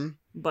 perform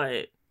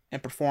but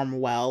and perform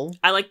well.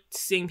 I like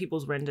seeing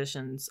people's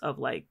renditions of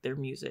like their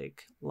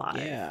music live.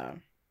 Yeah,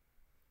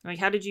 Like,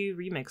 how did you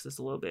remix this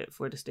a little bit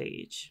for the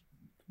stage?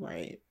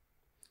 right.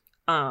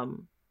 I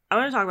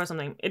want to talk about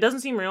something. It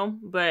doesn't seem real,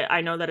 but I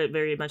know that it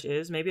very much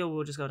is. Maybe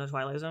we'll just go into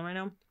Twilight Zone right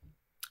now.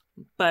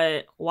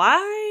 But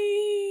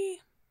why?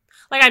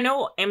 Like, I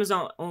know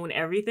Amazon own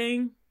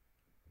everything,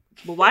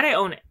 but why they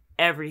own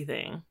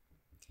everything?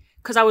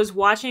 Because I was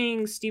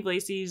watching Steve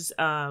Lacy's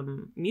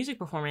music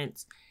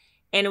performance,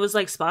 and it was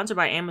like sponsored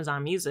by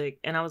Amazon Music,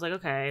 and I was like,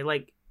 okay,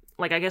 like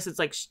I guess it's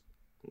like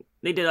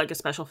they did like a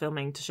special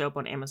filming to show up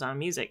on Amazon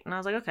Music, and I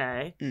was like,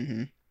 okay.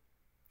 Mm-hmm.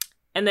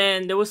 And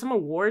then there was some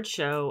award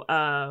show.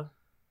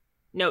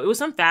 No, it was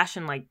some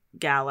fashion like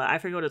gala. I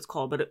forget what it's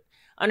called, but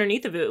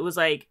underneath of it, it was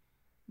like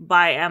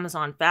by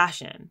Amazon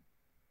Fashion,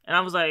 and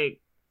I was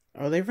like,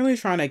 Are they really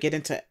trying to get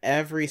into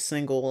every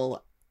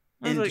single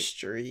I was like,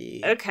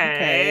 industry?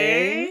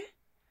 okay.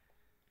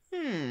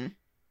 I'm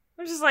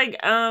just like,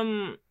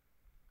 I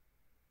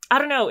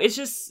don't know. It's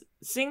just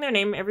seeing their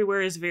name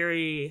everywhere is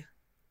very,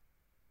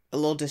 a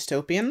little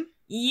dystopian.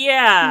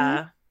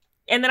 yeah.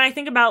 And then I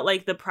think about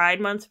like the Pride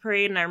Month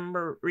parade, and I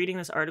remember reading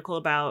this article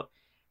about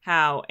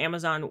how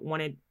Amazon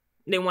wanted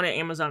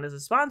Amazon as a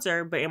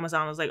sponsor, but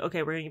Amazon was like,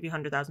 okay, we're gonna give you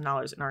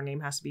 $100,000 and our name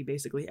has to be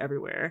basically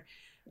everywhere.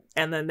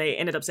 And then they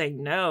ended up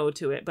saying no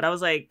to it. But I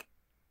was like,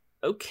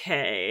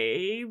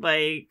 okay,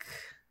 like,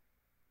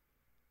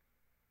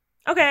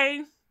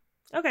 okay.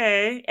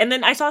 And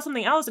then I saw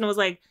something else and it was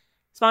like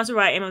sponsored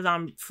by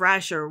Amazon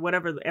Fresh or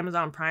whatever,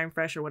 Amazon Prime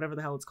Fresh or whatever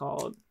the hell it's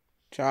called.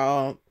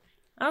 Child,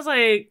 I was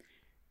like,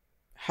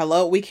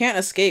 hello, we can't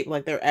escape.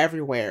 Like, they're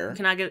everywhere.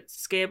 can I get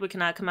scared but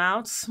can I come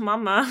out?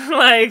 Mama.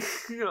 Like,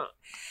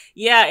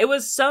 yeah, it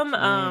was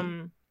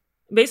some,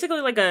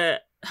 basically like a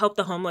help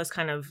the homeless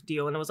kind of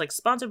deal. And it was like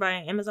sponsored by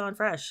Amazon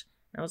Fresh.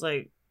 And I was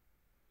like,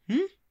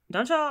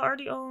 don't y'all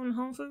already own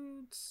Home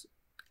Foods?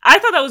 I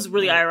thought that was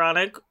really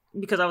ironic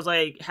because I was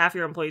like, half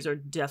your employees are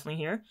definitely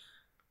here.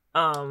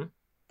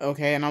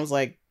 Okay, and I was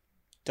like,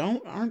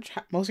 aren't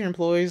most of your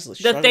employees The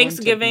struggling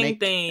Thanksgiving to make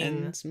thing.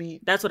 ends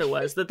meet? That's what it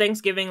was. The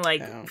Thanksgiving like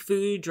Yeah.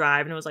 food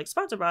drive, and it was like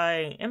sponsored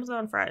by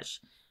Amazon Fresh.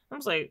 I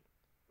was like,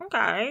 okay,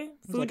 I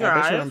was food like, I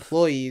bet your drive.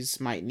 employees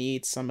might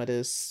need some of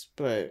this,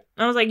 but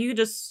I was like, you could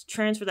just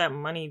transfer that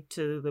money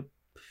to the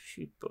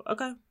people.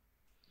 Okay.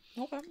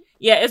 okay.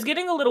 Yeah, it's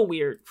getting a little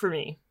weird for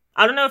me.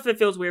 I don't know if it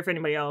feels weird for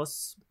anybody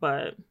else,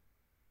 but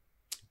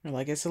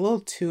Like, it's a little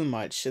too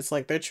much. It's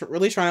like they're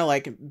really trying to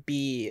like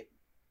be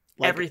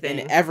like Everything.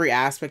 in every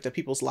aspect of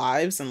people's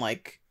lives, and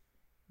like,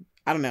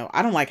 I don't know.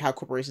 I don't like how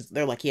corporations,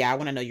 they're like, yeah, I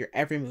want to know your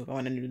every move. I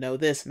want to know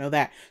this, know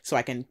that, so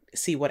I can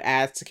see what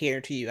ads to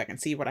cater to you. I can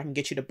see what I can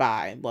get you to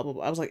buy, and blah blah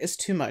blah. I was like, it's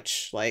too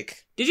much.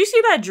 Like, did you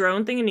see that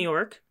drone thing in New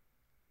York?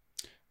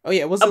 oh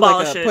yeah, was it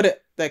Abolish like it. put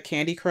it the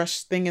Candy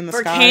Crush thing in the For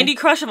sky? Candy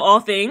Crush of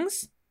all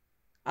things?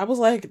 I was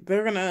like,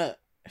 they're gonna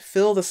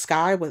fill the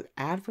sky with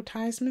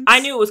advertisements. I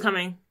knew it was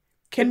coming.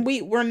 Can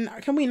we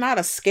not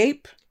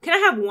escape Can I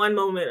have one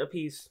moment of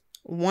peace?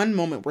 one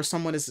moment where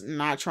someone is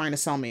not trying to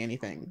sell me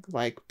anything?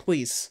 Like,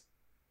 please.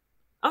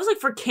 I was like,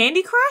 for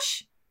Candy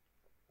Crush?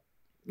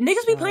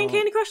 Niggas be playing Oh.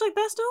 Candy Crush like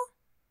that still?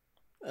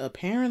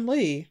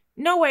 Apparently.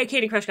 No way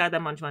Candy Crush got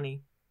that much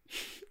money.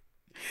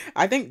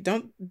 I think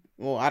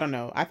I don't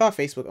know. I thought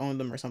Facebook owned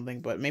them or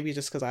something, but maybe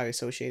just because I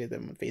associated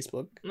them with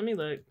Facebook. Let me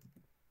look.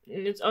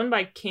 It's owned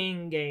by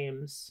King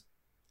Games.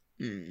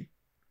 Hmm.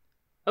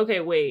 Okay,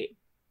 wait.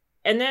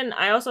 And then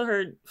I also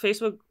heard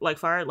Facebook like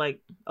fired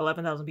like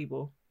 11,000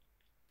 people.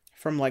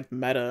 From like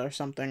Meta or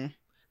something.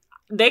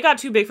 They got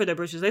too big for their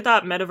britches. They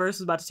thought Metaverse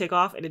was about to take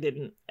off and it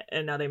didn't.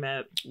 And now they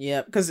mad.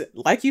 Yeah, because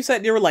like you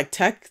said, they were like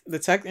the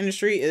tech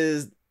industry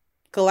is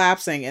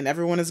collapsing and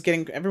everyone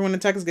in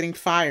tech is getting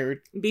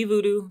fired. Be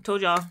voodoo.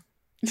 Told y'all.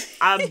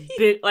 I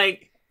bit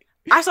like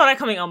I saw that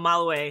coming a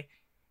mile away.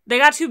 They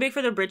got too big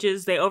for their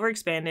britches. They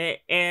overexpanded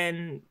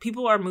and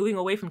people are moving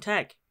away from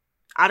tech.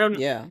 I don't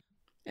Yeah.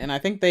 And I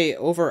think they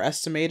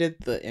overestimated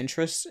the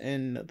interest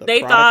in the They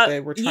product thought- they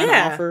were trying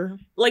yeah. to offer.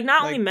 like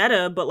not Like, only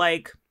Meta, but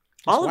like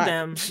all of whack.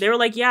 them. They were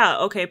like, yeah,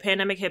 okay,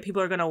 pandemic hit,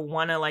 people are gonna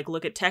wanna like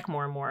look at tech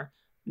more and more.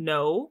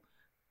 No.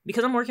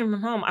 Because I'm working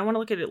from home, I wanna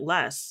look at it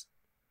less.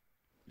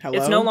 Hello?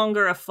 It's no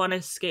longer a fun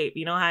escape.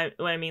 You know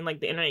what I mean?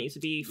 Like the internet used to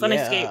be fun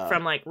Yeah. escape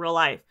from like real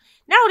life.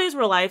 Now it is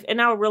real life, and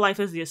now real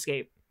life is the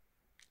escape.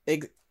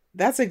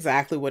 That's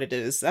exactly what it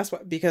is. That's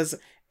what, because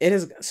it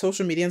is,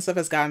 social media and stuff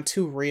has gotten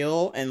too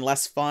real and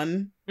less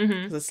fun.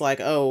 Mm-hmm. 'Cause it's like,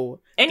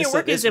 oh, And this your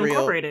work stuff is real.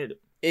 incorporated.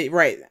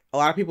 Right. A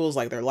lot of people's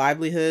like their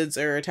livelihoods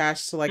are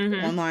attached to like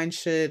Mhm. online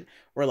shit,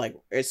 or like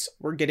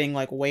we're getting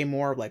like way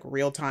more like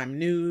real time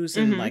news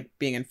and Mhm. like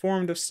being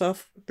informed of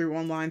stuff through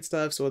online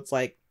stuff. So it's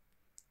like,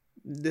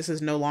 this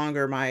is no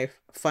longer my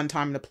fun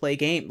time to play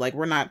game. Like,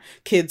 we're not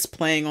kids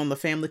playing on the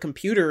family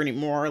computer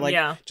anymore. Like,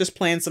 Yeah. just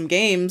playing some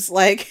games.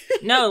 Like,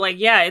 No, like,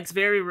 yeah, it's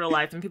very real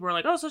life. And people are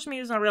like, oh, social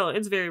media is not real.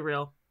 It's very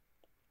real.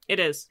 It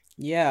is.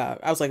 yeah,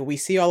 I was like, we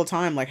see all the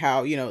time, like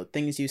how, you know,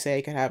 things you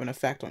say can have an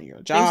effect on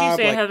your job. Things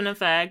you say like, have an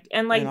effect.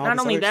 And, like, and all not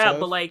this only other that, stuff.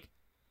 but, like,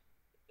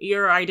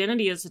 your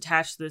identity is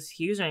attached to this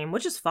username,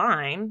 which is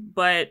fine.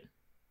 But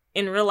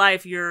in real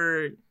life,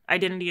 your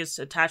identity is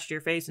attached to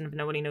your face. And if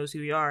nobody knows who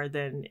you are,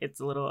 then it's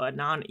a little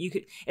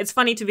it's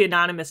funny to be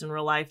anonymous in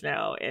real life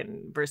now,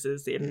 and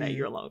versus the internet,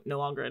 you're no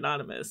longer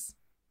anonymous.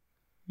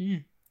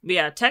 Mm. But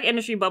yeah, tech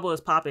industry bubble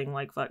is popping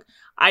like fuck.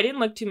 I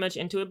didn't look too much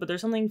into it, but there's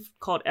something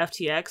called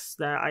FTX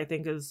that I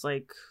think is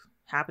like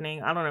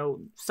happening. I don't know.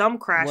 Some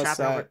crash What's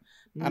happened that? over.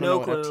 I don't No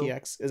know clue. what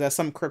FTX is. That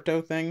some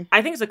crypto thing?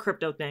 I think it's a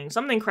crypto thing.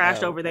 Something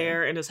crashed Oh, over okay.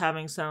 there and is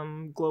having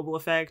some global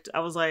effect. I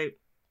was like,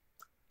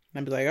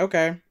 I'd be like,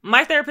 okay.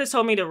 my therapist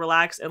told me to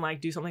relax and like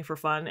do something for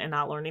fun and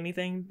not learn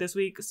anything this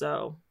week.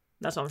 So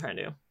that's what I'm trying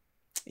to do.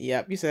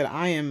 Yep, you said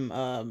I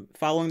am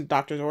following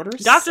doctor's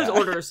orders. Doctor's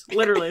orders,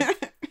 literally.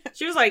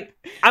 She was like,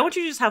 I want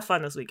you to just have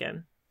fun this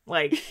weekend.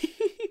 Like,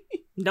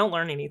 don't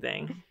learn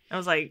anything. I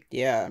was like,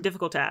 Yeah.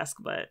 difficult task,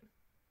 but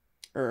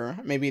Or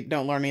maybe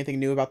don't learn anything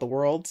new about the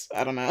world.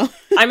 I don't know.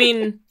 I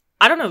mean,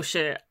 I don't know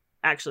shit,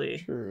 actually.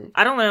 True.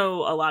 I don't know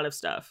a lot of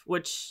stuff,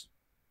 which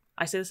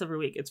I say this every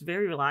week. It's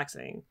very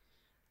relaxing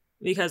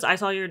because I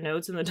saw your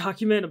notes in the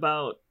document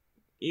about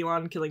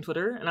Elon killing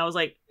Twitter, and I was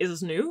like, is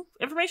this new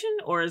information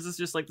or is this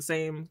just like the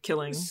same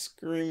killing?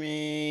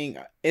 Screaming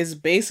is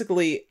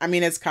basically, I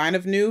mean, it's kind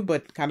of new,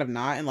 but kind of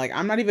not. And like,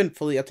 I'm not even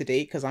fully up to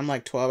date because I'm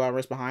like 12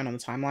 hours behind on the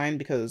timeline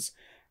because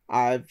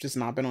I've just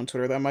not been on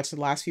Twitter that much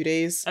the last few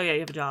days. Oh yeah,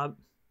 you have a job.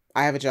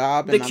 I have a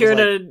job. The and I cure was,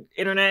 like, to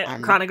internet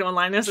I'm chronic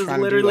onlineness is trying to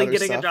do literally other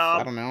getting a stuff.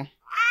 job. I don't know.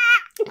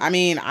 I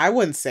mean, I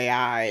wouldn't say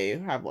I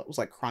was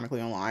like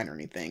chronically online or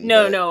anything.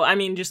 No, but- no, I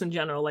mean just in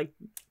general. Like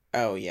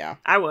Oh yeah.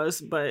 I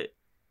was, but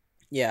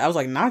Yeah, I was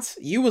like, not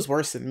you was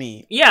worse than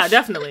me. yeah,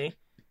 definitely.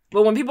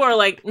 But when people are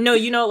like, no,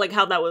 you know, like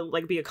how that would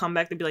like be a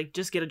comeback, they'd be like,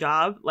 just get a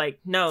job. Like,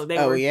 no, they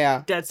Oh were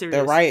yeah. dead serious.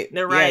 They're right.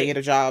 They're Yeah, right. get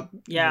a job.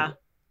 Yeah.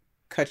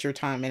 Cut your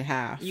time in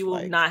half. You will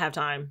like- not have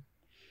time.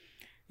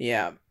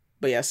 Yeah.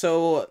 But yeah,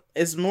 so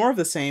it's more of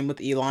the same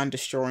with Elon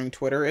destroying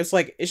Twitter. It's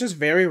like it's just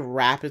very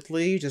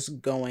rapidly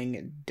just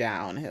going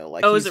downhill.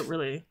 Like Oh, is it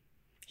really?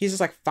 He's just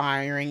like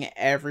firing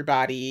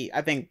everybody.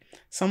 I think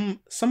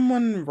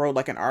someone wrote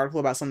like an article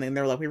about something.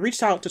 They were like, we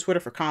reached out to Twitter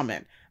for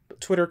comment,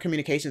 but Twitter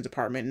communications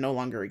department no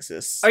longer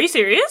exists. Are you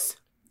serious?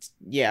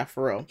 Yeah,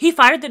 for real. He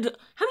fired the.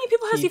 How many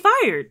people has he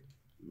fired?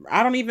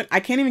 I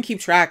can't even keep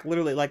track,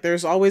 literally. Like,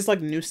 there's always,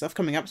 like, new stuff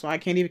coming up, so I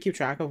can't even keep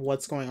track of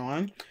what's going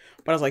on.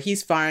 But I was like,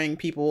 he's firing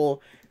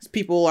people.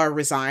 People are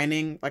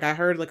resigning. Like, I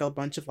heard, like, a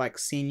bunch of, like,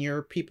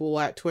 senior people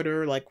at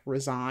Twitter, like,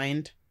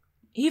 resigned.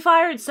 He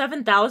fired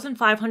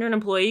 7,500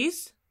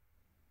 employees?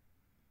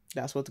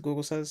 That's what the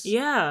Google says?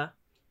 Yeah.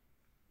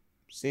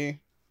 See?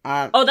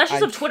 Oh, that's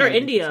just I of Twitter can't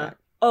even keep India. track.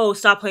 Oh,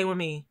 stop playing with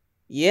me.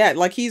 Yeah,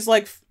 like, he's,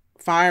 like,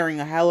 firing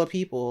a hell of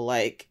people.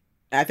 Like,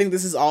 I think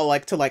this is all,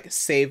 like, to, like,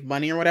 save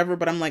money or whatever.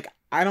 But I'm like,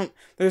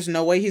 there's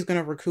no way he's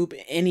gonna recoup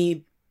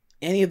any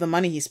of the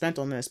money he spent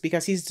on this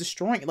because he's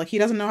destroying, like, he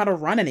doesn't know how to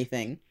run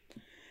anything.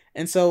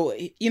 And so,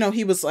 you know,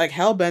 he was like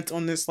hell-bent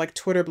on this like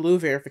Twitter Blue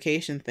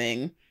verification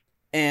thing.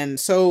 And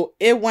so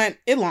it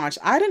launched.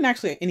 I didn't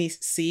actually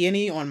see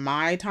any on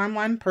my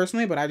timeline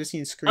personally, but I just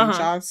seen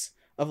screenshots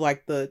of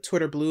like the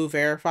Twitter Blue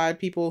verified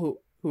people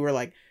who were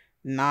like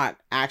not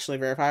actually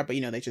verified, but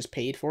you know, they just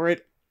paid for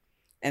it.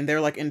 And they're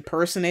like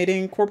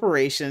impersonating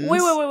corporations.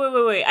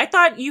 Wait. I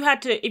thought you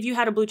had to, if you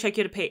had a blue check,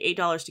 you had to pay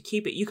 $8 to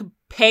keep it. You could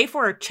pay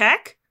for a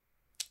check?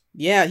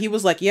 Yeah, he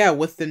was like, yeah,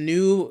 with the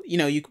new, you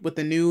know, with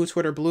the new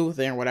Twitter Blue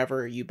thing or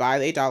whatever, you buy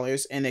the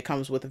 $8 and it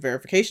comes with a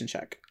verification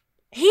check.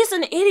 He's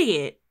an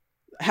idiot.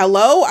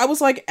 Hello? I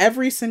was like,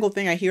 every single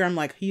thing I hear, I'm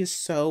like, he is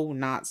so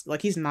not,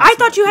 like, he's not I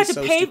thought smart. you had He's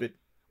to so pay. stupid.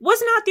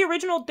 Was not the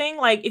original thing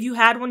like if you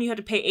had one, you had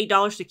to pay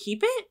 $8 to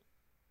keep it?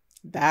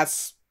 That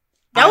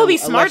would be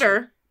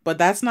smarter. But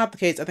that's not the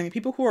case. I think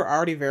people who are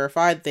already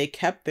verified, they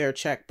kept their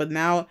check, but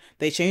now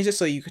they changed it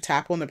so you could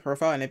tap on the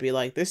profile and it'd be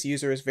like, this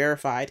user is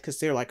verified because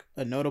they're like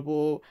a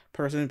notable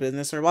person in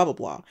business or blah blah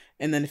blah.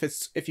 And then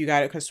if you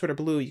got it because Twitter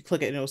Blue, you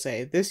click it and it'll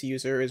say this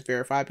user is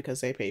verified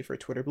because they paid for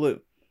Twitter Blue.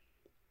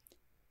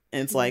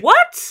 And it's like,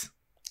 what?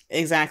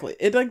 Exactly.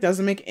 It like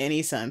doesn't make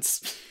any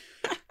sense.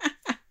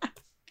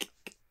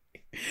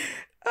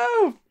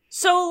 Oh.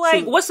 So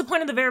like, what's the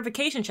point of the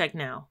verification check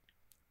now?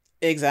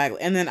 Exactly.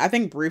 And then I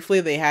think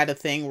briefly they had a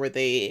thing where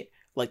they,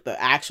 like the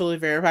actually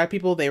verified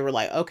people, they were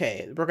like,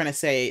 okay, we're going to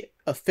say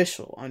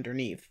official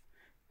underneath.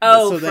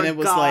 Oh, so then for it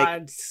was God.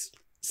 like,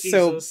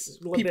 So Jesus,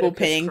 people Leviticus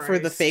paying for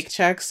the Christ. fake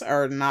checks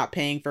are not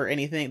paying for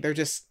anything.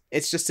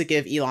 It's just to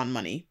give Elon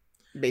money,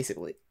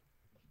 basically.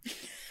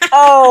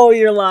 Oh,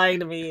 you're lying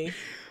to me.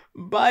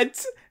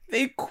 But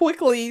they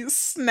quickly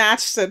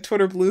snatched that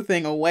Twitter Blue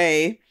thing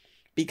away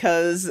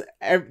because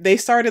they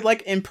started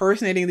like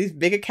impersonating these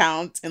big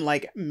accounts and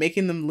like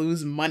making them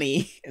lose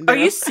money. And Are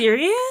you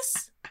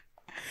serious?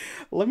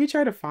 Let me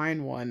try to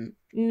find one.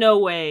 No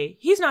way.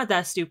 He's not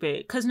that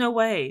stupid. Cause no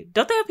way.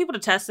 Don't they have people to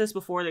test this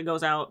before it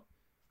goes out?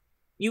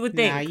 You would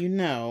think. Now you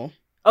know.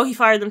 Oh, he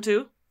fired them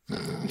too?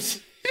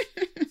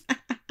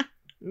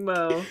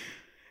 No.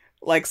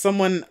 Like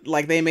someone,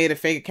 like they made a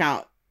fake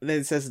account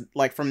that says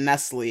like from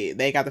Nestle.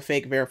 They got the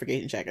fake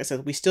verification check. It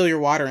says, "We steal your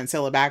water and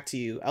sell it back to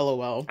you.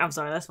 LOL." I'm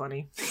sorry, that's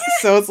funny.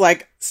 So it's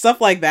like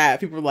stuff like that.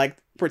 People are like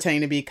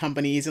pretending to be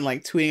companies and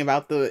like tweeting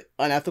about the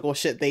unethical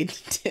shit they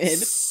did.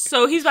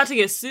 So he's about to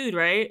get sued,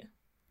 right?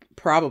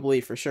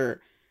 Probably, for sure.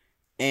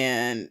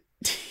 And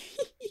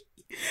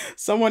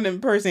someone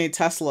impersonated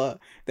Tesla.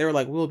 They were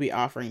like, "We'll be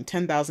offering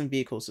 10,000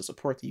 vehicles to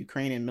support the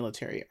Ukrainian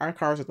military. Our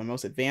cars are the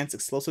most advanced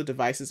explosive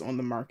devices on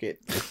the market."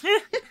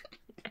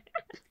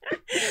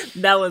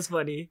 That was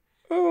funny.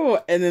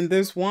 Oh, and then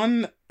there's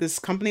this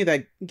company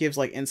that gives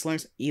like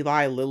insulin,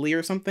 Eli Lilly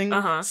or something.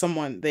 Uh-huh.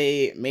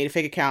 They made a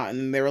fake account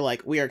and they were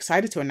like, "We are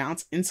excited to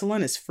announce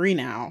insulin is free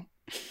now."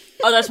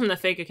 Oh, that's from the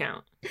fake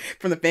account.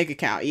 From the fake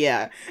account,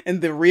 yeah.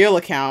 And the real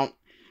account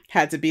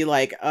had to be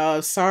like,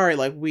 sorry,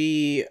 like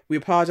we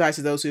apologize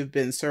to those who have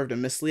been served a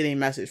misleading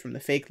message from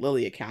the fake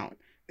Lily account.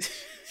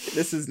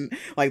 This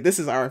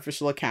is our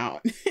official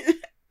account.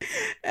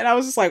 And I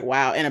was just like,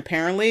 wow. And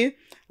apparently,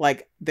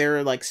 like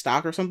their like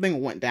stock or something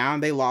went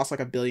down. They lost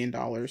like $1 billion.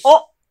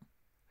 Oh,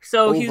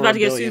 so he's Over about to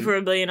 $1 get sued for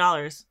 $1 billion.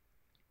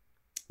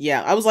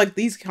 Yeah, I was like,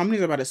 these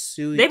companies are about to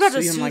sue. They about to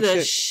him sue like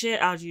the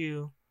shit out of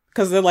you.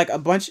 Because they're like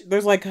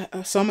there's like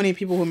so many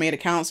people who made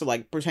accounts or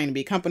like pretending to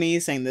be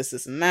companies saying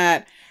this and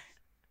that.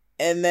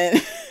 And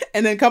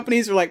then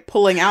companies are like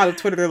pulling out of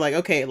Twitter. They're like,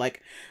 okay,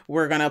 like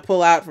we're going to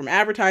pull out from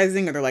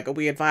advertising. Or they're like,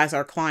 we advise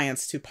our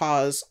clients to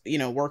pause,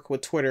 work with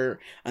Twitter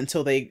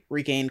until they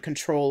regain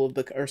control of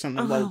or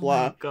something, blah, blah,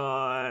 blah. My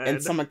God.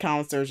 And some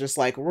accounts are just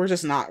like, we're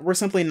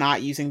simply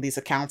not using these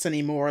accounts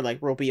anymore. Like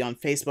we'll be on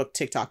Facebook,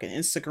 TikTok, and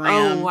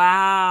Instagram. Oh,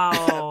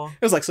 wow.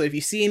 It was like, so if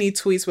you see any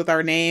tweets with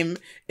our name,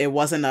 it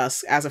wasn't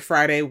us. As of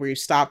Friday, we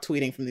stopped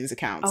tweeting from these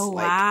accounts. Oh,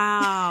 like,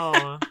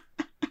 wow.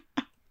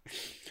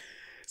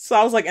 So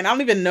I was like, and I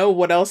don't even know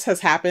what else has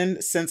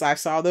happened since I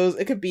saw those.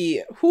 It could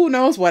be, who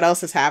knows what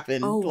else has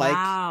happened. Oh, like,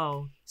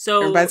 wow.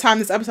 So and by the time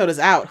this episode is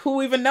out,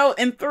 who even know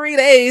in 3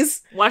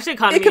 days? Watch the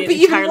economy it could be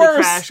even entirely worse.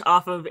 crash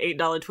off of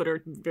 $8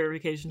 Twitter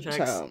verification checks.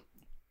 So,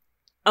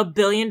 $1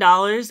 billion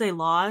they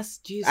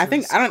lost? Jesus I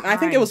think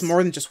it was Christ.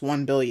 more than just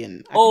 1 billion. I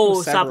think it Oh,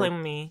 was stop several. playing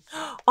with me.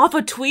 Off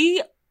a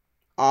tweet?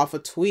 Off a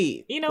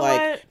tweet. You know like,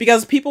 what?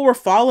 Because people were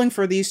falling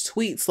for these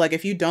tweets. Like,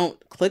 if you don't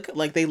click,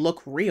 like, they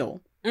look real.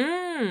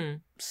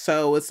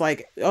 So it's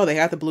like, oh, they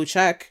have the blue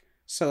check,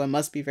 so it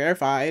must be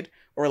verified.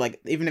 Or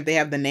like, even if they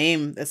have the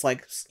name that's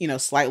like,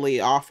 slightly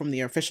off from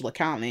the official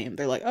account name,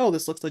 they're like, oh,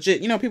 this looks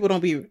legit. People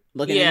don't be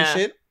looking at any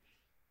shit.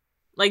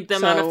 Like, the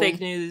amount of fake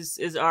news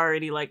is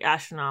already like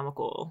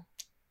astronomical.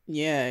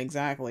 Yeah,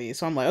 exactly.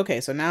 So I'm like,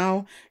 okay, so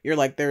now you're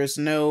like, there's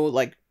no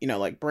like,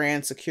 like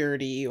brand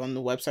security on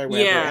the website,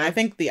 whatever. Yeah. And I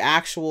think the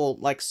actual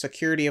like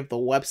security of the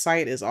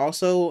website is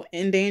also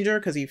in danger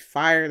because he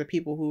fired the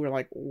people who were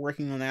like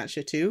working on that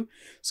shit too.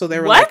 So they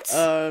were What?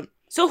 like,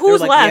 So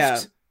who's like,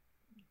 left? yeah.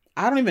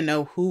 I don't even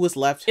know who was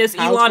left. It's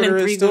How Elon Twitter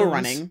and is 3 still goons.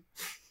 running.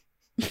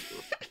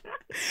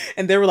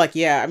 And they were like,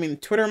 yeah, I mean,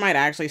 Twitter might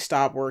actually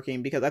stop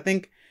working because I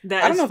think I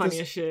That don't is know if funny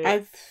this- as shit.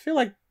 I feel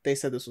like they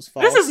said this was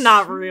false. This is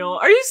not real.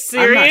 Are you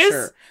I'm not serious?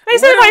 sure. They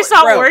said it might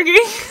stop Bro. working.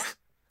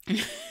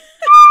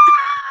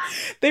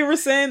 They were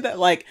saying that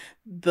like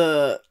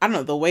the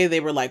way they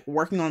were like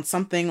working on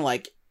something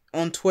like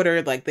on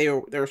Twitter, like they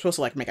were supposed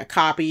to like make a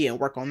copy and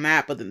work on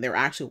that, but then they were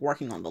actually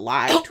working on the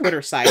live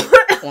Twitter site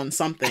on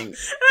something.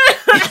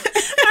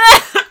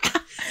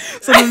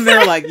 So then they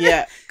were like,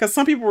 yeah, because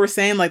some people were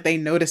saying like they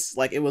noticed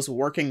like it was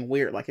working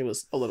weird, like it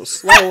was a little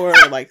slower,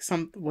 or, like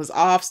something was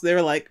off. So they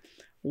were like,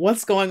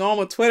 what's going on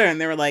with Twitter? And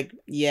they were like,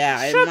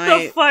 yeah, it Shut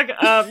might. the fuck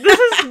up. This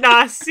is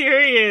not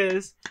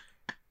serious.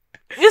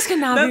 This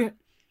cannot be.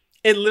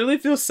 It literally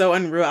feels so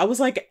unreal. I was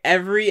like,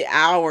 every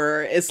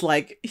hour, it's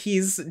like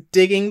he's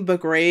digging the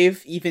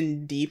grave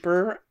even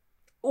deeper.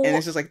 And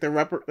it's just like the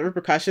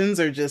repercussions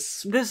are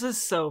just This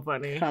is so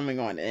funny. coming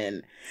on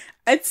in.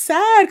 It's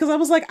sad because I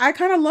was like, I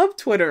kind of love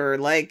Twitter.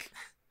 Like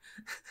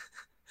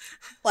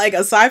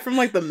aside from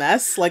like the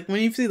mess, like when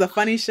you see the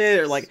funny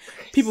shit or like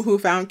people who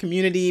found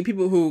community,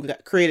 people who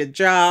created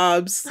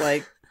jobs,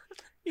 like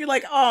you're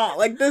like, oh,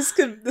 like this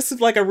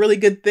is like a really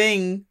good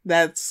thing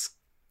that's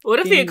What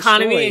if the being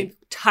economy destroyed.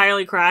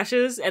 entirely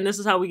crashes and this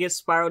is how we get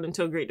spiraled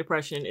into a Great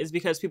Depression is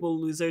because people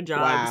lose their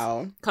jobs.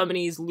 wow.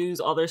 Companies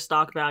lose all their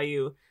stock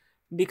value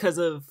because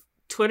of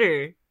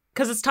Twitter.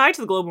 Because it's tied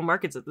to the global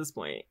markets at this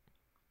point.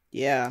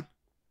 Yeah.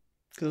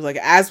 Because like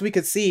as we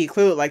could see,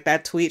 clearly like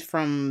that tweet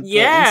from the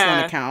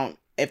Yeah. insulin account,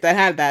 if that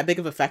had that big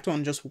of effect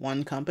on just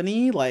one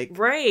company, like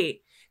Right.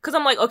 Because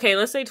I'm like, okay,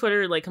 let's say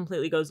Twitter like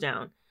completely goes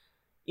down.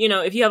 You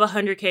know, if you have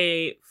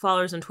 100K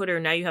followers on Twitter,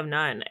 now you have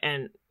none.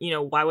 And, you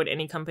know, why would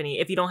any company,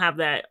 if you don't have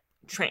that,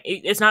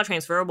 it's not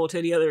transferable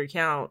to the other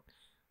account.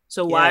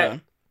 So why? Yeah.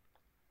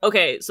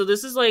 Okay, so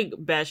this is like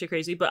batshit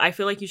crazy, but I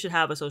feel like you should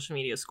have a social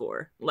media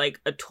score. Like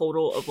a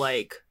total of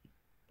like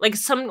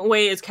some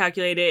way it's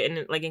calculated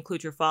and like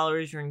include your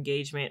followers, your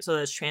engagement, so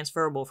that's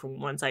transferable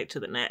from one site to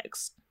the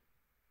next.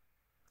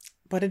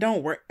 But it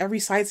don't work. Every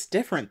site's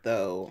different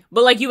though.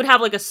 But like you would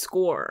have like a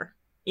score.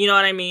 You know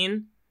what I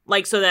mean?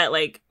 Like so that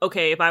like,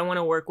 okay, if I want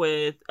to work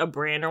with a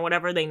brand or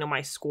whatever, they know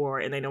my score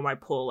and they know my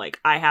pull. Like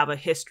I have a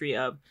history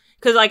of,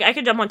 because like I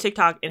could jump on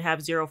TikTok and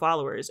have 0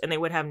 followers and they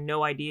would have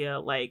no idea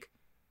like.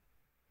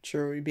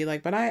 True, you'd be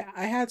like, but I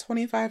had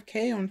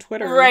 25K on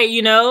Twitter. Right,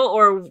 you know,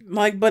 or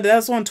like, but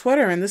that's on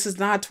Twitter and this is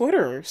not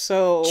Twitter.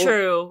 So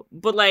true.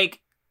 But like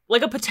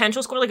a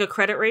potential score, like a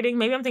credit rating.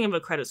 Maybe I'm thinking of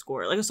a credit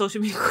score, like a social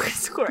media credit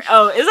score.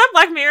 Oh, is that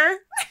Black Mirror?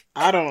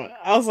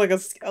 I was like,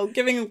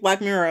 giving Black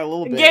Mirror a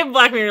little bit. Give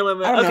Black Mirror a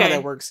little bit. I don't know Okay. how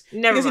that works.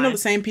 Never because mind. you know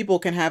the same people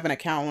can have an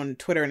account on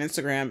Twitter and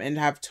Instagram and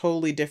have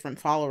totally different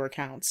follower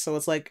counts. So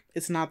it's like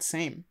it's not the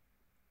same.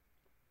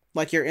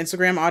 Like your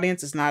Instagram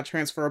audience is not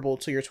transferable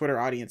to your Twitter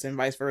audience and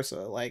vice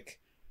versa. Like,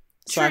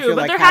 so True, I feel but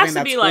like there having has to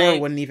that be, score like-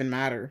 wouldn't even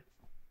matter.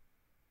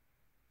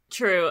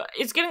 True.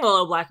 It's getting a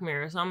little Black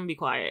Mirror, so I'm gonna be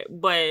quiet.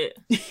 But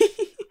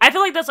I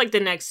feel like that's like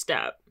the next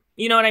step.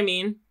 You know what I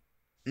mean?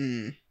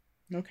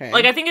 Okay.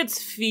 Like I think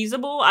it's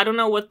feasible. I don't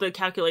know what the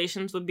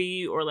calculations would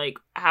be, or like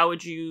how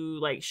would you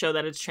like show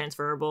that it's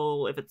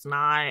transferable if it's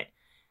not.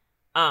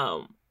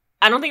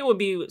 I don't think it would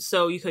be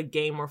so you could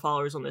gain more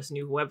followers on this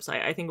new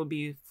website. I think it would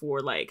be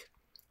for like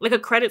a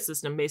credit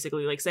system,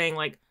 basically, like saying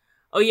like,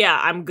 oh yeah,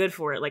 I'm good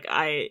for it. Like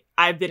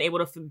I've been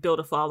able to build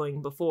a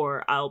following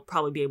before. I'll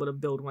probably be able to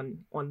build one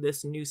on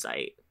this new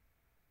site.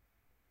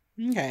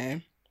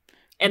 Okay.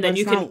 And then But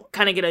you it's can not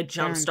kind of get a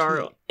jump start.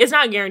 guaranteed. It's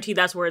not guaranteed.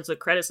 That's where it's a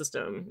credit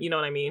system. You know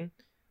what I mean?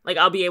 Like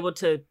I'll be able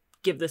to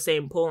give the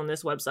same pull on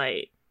this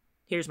website.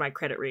 Here's my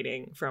credit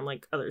rating from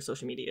like other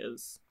social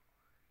medias.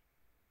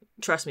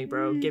 Trust me,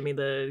 bro. Give me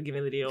the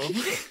deal.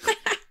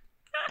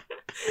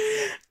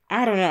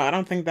 I don't know. I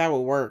don't think that would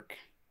work.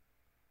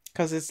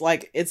 Cause it's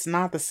like it's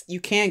not this. You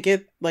can't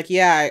get like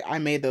I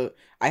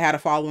had a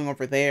following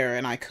over there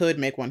and I could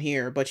make one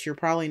here, but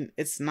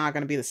it's not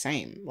gonna be the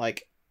same.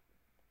 Like,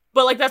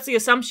 But like that's the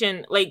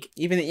assumption. Like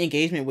even the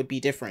engagement would be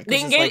different.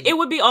 'Cause it's like, it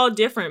would be all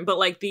different. But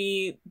like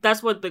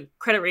that's what the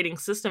credit rating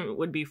system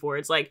would be for.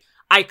 It's like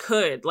I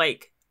could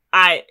like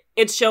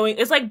it's showing.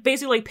 It's like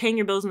basically like paying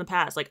your bills in the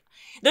past. Like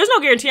there's no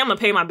guarantee I'm gonna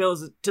pay my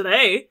bills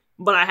today,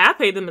 but I have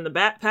paid them in the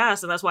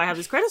past, and that's why I have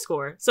this credit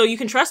score. So you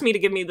can trust me to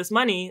give me this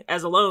money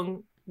as a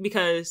loan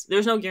because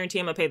there's no guarantee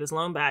I'm gonna pay this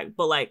loan back.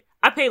 But like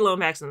I paid loan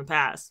backs in the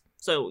past,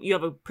 so you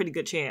have a pretty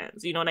good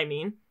chance. You know what I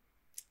mean?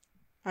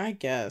 I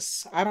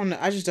guess I don't know.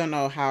 I just don't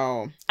know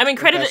how. I mean,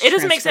 credit. that's It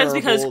doesn't make sense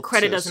because transferable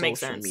credit to doesn't make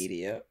social sense.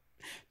 Media.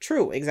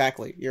 True.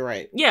 Exactly. You're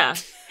right. Yeah.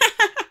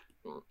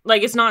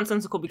 Like it's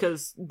nonsensical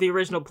because the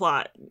original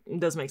plot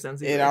doesn't make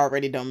sense either. It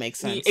already don't make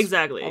sense.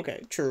 Exactly.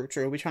 Okay. True.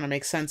 We're trying to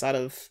make sense out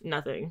of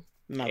Nothing.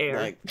 nothing. Air.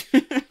 Like,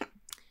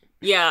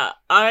 Yeah.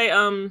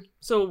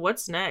 So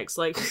what's next?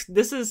 Like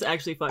this is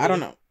actually funny. I don't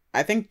know.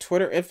 I think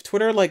if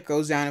Twitter like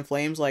goes down in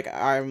flames, like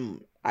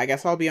I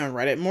guess I'll be on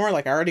Reddit more.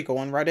 Like I already go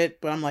on Reddit,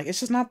 but I'm like, it's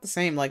just not the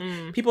same. Like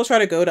people try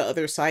to go to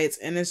other sites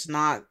and it's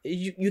not,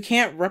 you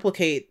can't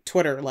replicate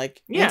Twitter.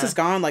 Like once it's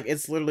gone, like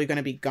it's literally going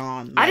to be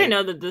gone. Like, I didn't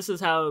know that this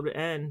is how it would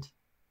end.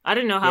 I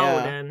didn't know how it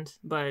would end,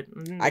 but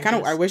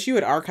I wish you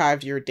had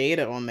archived your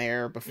data on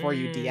there before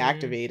you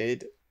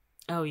deactivated.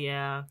 Oh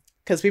yeah.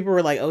 Because people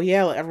were like, oh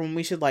yeah, everyone,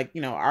 we should like,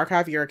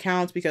 archive your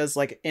accounts because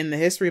like in the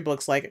history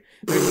books, like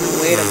there's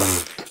no way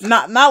to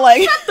not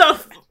like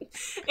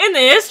in the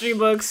history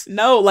books.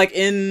 No, like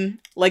in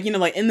like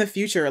in the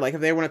future, like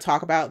if they want to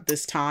talk about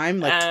this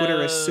time, like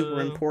Twitter is super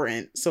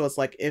important. So it's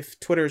like if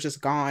Twitter is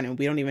just gone and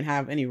we don't even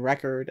have any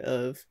record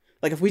of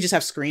like if we just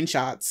have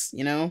screenshots,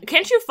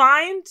 Can't you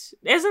find?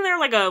 Isn't there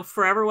like a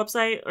forever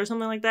website or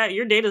something like that?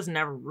 Your data's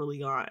never really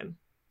gone.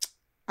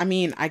 I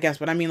mean, I guess,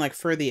 but I mean, like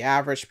for the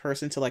average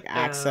person to like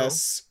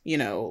access,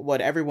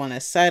 what everyone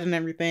has said and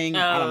everything.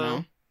 I don't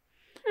know.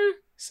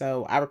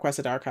 So I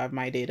requested to archive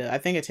my data. I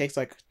think it takes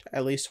like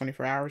at least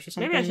 24 hours or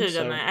something. Maybe I should have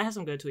done that. I had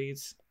some good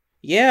tweets.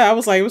 Yeah, I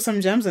was like, it was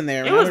some gems in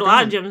there. It was a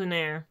lot of gems in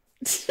there.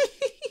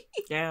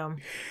 Damn.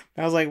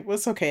 I was like, well,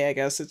 it's okay, I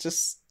guess.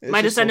 It's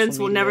my just descendants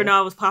will never know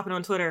I was popping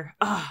on Twitter.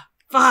 Ugh,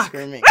 fuck.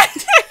 Screaming.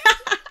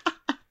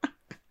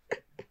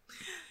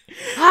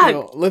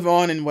 Fuck. Live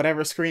on in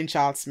whatever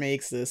screenshots may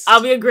exist.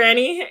 I'll be a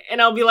granny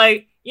and I'll be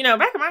like,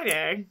 back in my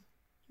day.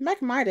 Back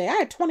in my day, I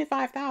had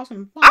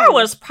 25,000 I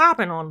was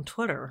popping on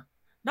Twitter.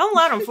 Don't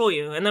let them fool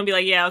you. And they'll be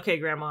like, yeah, okay,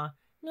 grandma.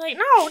 I'm like,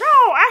 no,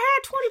 I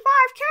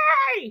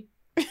had 25K.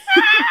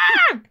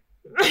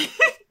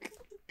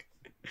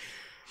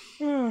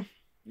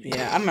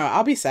 Yeah, I don't know.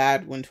 I'll be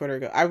sad when Twitter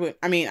goes.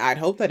 I'd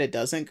hope that it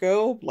doesn't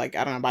go. Like,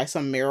 I don't know, by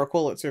some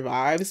miracle it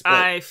survives. But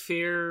I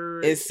fear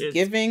it's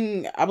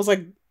giving. I was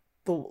like,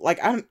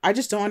 I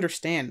just don't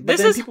understand. But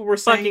This then is people were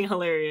fucking saying,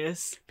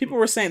 hilarious. people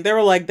were saying they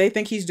were like, they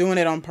think he's doing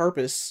it on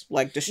purpose,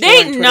 like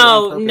destroying Twitter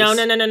on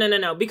purpose.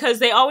 No, because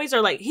they always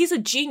are like, he's a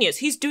genius,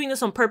 he's doing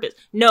this on purpose.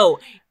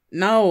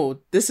 No,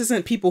 this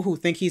isn't people who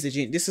think he's a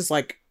genius. This is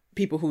like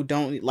people who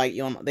don't like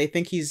Elon. They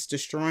think he's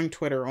destroying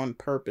Twitter on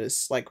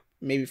purpose, like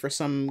maybe for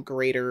some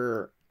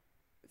greater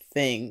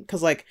thing.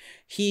 Because like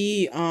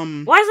he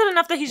why is it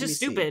enough that he's let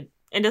just me see. stupid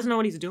and doesn't know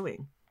what he's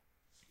doing?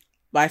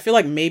 But I feel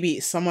like maybe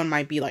someone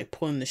might be like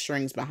pulling the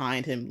strings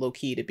behind him low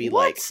key to be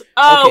What? like,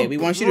 Oh, okay, we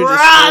want you to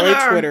brother!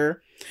 destroy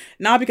Twitter.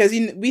 Not because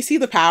we see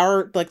the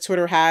power like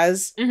Twitter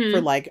has Mhm.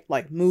 for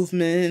like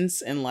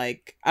movements and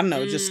like, I don't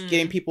know, just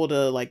getting people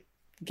to like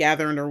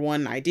gather under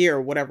one idea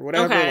or whatever.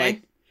 Okay.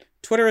 Like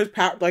Twitter is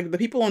like the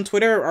people on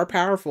Twitter are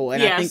powerful,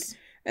 and I think, Yes.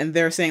 and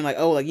they're saying like,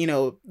 oh, like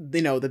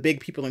the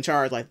big people in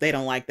charge, like they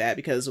don't like that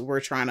because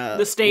we're trying to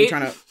The state?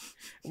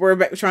 we're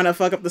trying to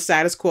fuck up the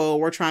status quo.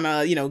 We're trying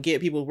to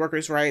get people's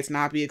workers' rights,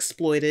 not be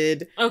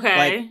exploited. Okay.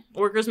 Like,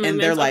 Workers' and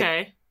movements, they're like,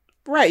 okay.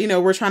 Right,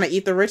 we're trying to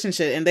eat the rich and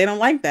shit, and they don't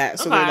like that.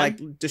 So they Okay.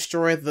 like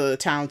destroy the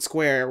town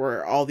square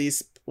where all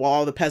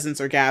the peasants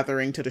are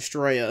gathering to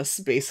destroy us,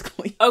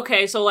 basically.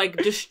 Okay, so like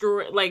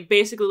destroy, like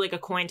basically like a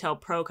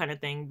COINTELPRO kind of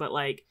thing, but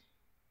like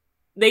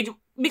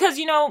because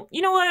you know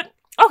what?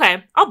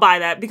 Okay, I'll buy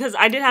that because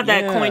I did have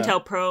that Yeah.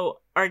 COINTELPRO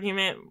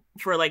argument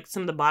for like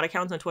some of the bot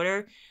accounts on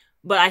Twitter,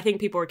 but I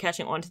think people were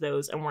catching on to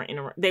those and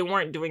they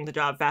weren't doing the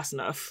job fast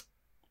enough.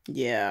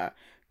 Yeah,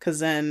 because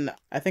then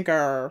I think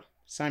our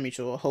side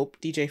mutual Hope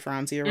DJ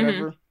Franzi or Mhm.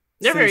 whatever.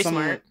 They're sent very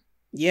someone- smart.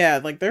 Yeah,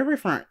 like they're very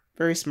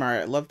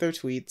smart. I love their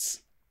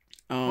tweets.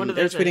 What do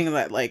they They're say? tweeting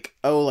that like,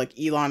 oh, like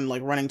Elon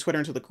like running Twitter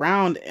into the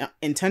ground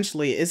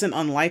intentionally isn't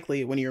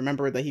unlikely when you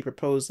remember that he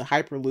proposed the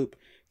Hyperloop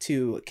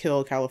to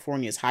kill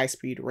California's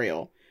high-speed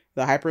rail.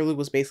 The Hyperloop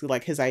was basically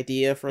like his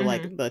idea for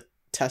like the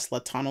Tesla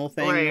tunnel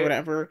thing Right. or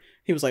whatever.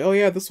 He was like, oh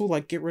yeah, this will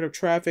like get rid of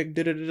traffic.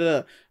 Da da da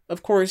da.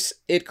 Of course,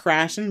 it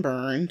crashed and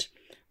burned.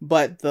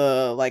 But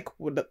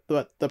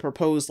the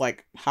proposed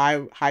like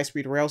high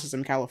speed rail system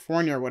in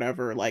California or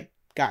whatever like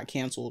got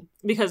canceled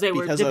Because they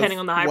were because depending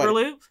of on the what-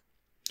 Hyperloop.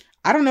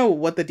 I don't know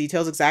what the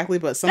details exactly,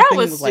 but something That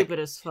was was like stupid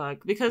as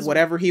fuck. Because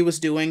whatever he was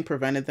doing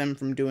prevented them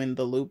from doing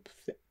the loop.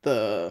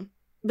 but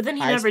then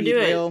he never high-speed do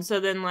rail. it. So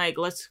then like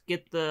let's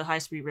get the high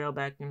speed rail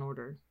back in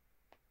order.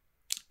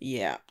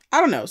 Yeah,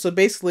 I don't know. So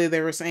basically, they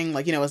were saying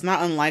like it's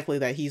not unlikely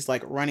that he's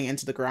like running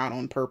into the ground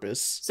on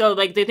purpose. So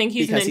like they think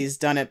Because he's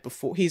done it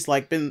before. He's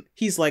like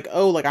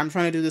oh, like I'm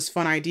trying to do this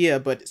fun idea,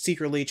 but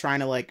secretly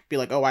trying to like be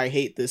like, oh, I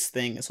hate this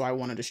thing, so I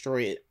want to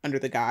destroy it under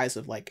the guise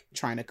of like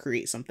trying to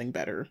create something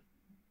better.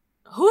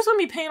 Who's gonna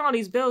be paying all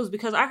these bills?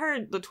 Because I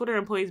heard the Twitter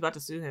employees about to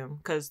sue him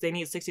because they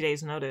need 60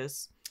 days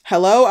notice.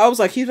 Hello, I was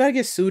like, he's about to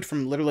get sued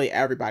from literally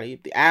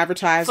everybody, the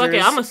advertisers, Fuck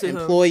it, I'ma sue him.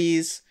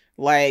 employees,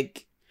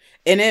 like,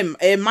 and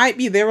it might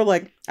be they were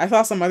like, I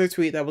saw some other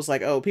tweet that was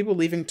like, oh, people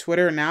leaving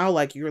Twitter now,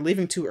 like you're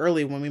leaving too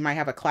early when we might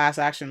have a class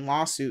action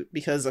lawsuit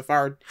because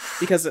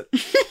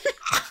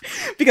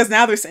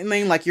now they're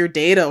saying like your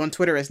data on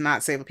Twitter is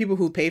not safe. People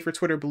who pay for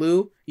Twitter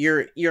Blue,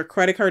 your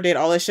credit card data,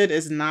 all this shit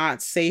is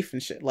not safe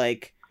and shit.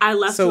 Like I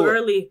left So- too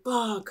early.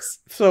 Fuck.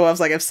 so I was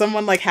like, if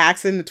someone like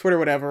hacks into Twitter,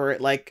 whatever,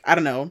 like I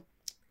don't know,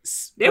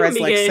 They would spreads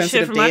be like getting shit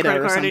sensitive from my data credit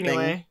or card something.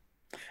 anyway.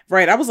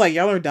 Right, I was like,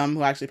 y'all are dumb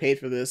who actually paid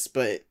for this,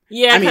 but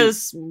Yeah, I mean,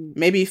 because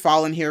maybe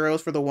fallen heroes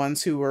for the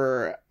ones who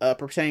were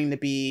pretending to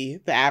be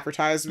the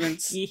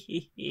advertisements,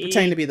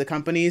 pretending to be the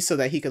companies so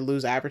that he could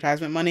lose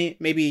advertisement money.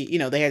 Maybe,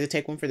 they had to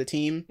take one for the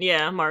team,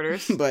 yeah,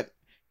 martyrs. but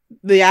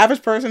the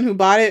average person who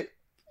bought it,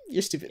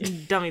 you're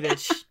stupid. Dummy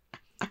bitch.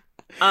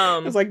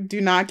 It's like, do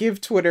not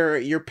give Twitter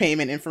your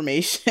payment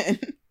information.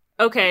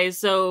 Okay,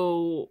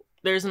 so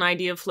there's an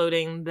idea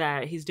floating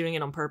that he's doing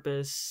it on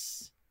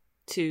purpose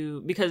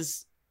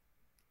because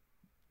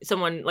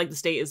someone like the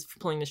state is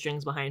pulling the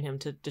strings behind him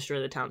to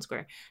destroy the town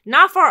square.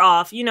 Not far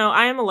off.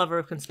 I am a lover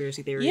of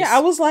conspiracy theories. Yeah, I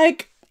was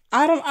like,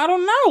 I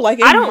don't know. Like,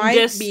 it I don't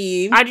might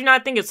be. I do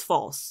not think it's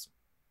false.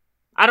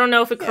 I don't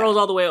know if it curls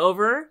all the way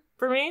over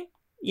for me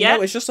yet.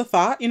 It's just a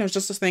thought. It's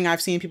just this thing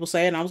I've seen people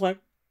say, and I was like,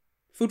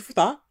 food for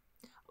thought.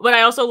 But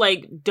I also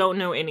don't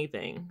know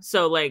anything.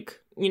 So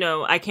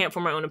I can't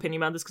form my own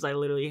opinion about this because I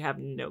literally have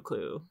no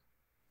clue.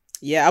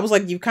 Yeah, I was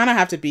like, you kind of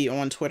have to be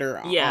on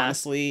Twitter, Yeah.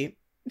 honestly.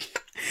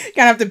 You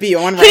kind of have to be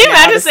on right Can you now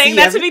imagine to saying see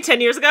that to me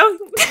 10 years ago?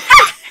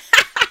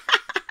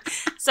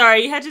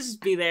 Sorry, you had to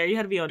just be there. You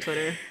had to be on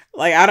Twitter.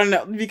 Like, I don't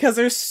know, because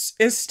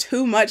it's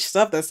too much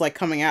stuff that's like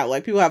coming out.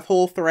 Like, people have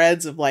whole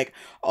threads of like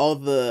all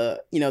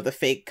the the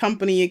fake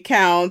company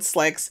accounts,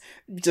 like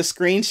just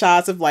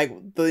screenshots of like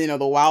the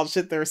wild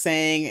shit they're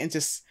saying, and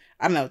just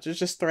I don't know, there's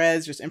just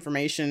threads, just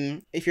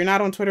information. If you're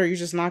not on Twitter, you're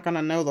just not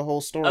gonna know the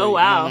whole story. Oh,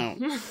 I wow. don't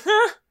know.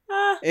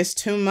 It's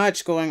too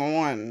much going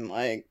on.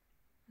 Like,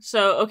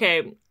 So,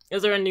 okay.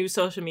 Is there a new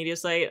social media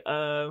site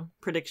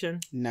prediction?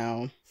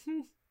 no.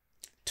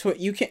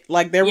 You can't,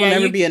 like, there will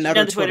never be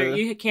another Twitter.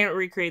 You can't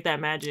recreate that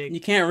magic. You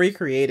can't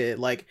recreate it.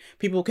 Like,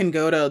 people can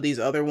go to these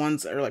other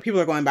ones, or like people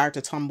are going back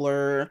to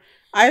Tumblr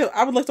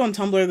I looked on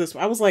Tumblr this.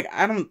 I was like,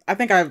 I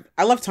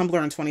left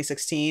Tumblr in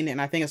 2016,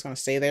 and I think it's gonna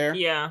stay there.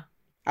 Yeah.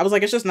 I was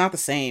like, it's just not the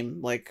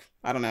same. Like,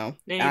 I don't know.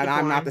 They need And the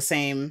I'm not porn. the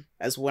same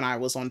as when I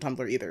was on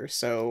Tumblr either.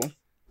 So,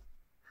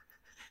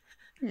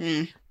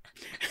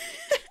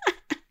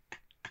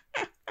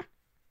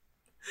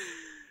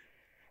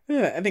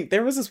 Yeah, I think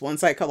there was this one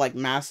site called like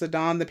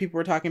Mastodon that people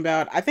were talking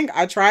about. I think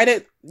I tried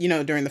it,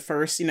 during the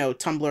first,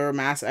 Tumblr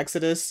mass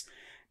exodus,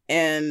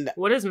 and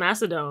What is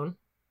Macedon?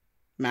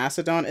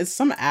 Mastodon, it's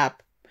some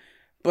app,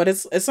 but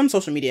it's some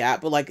social media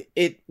app, but like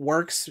it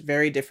works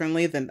very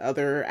differently than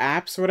other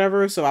apps or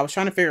whatever. So I was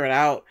trying to figure it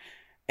out,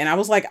 and I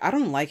was like, I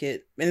don't like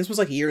it. And this was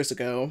like years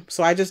ago,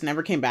 so I just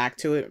never came back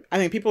to it. I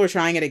think people are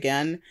trying it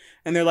again,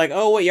 and they're like,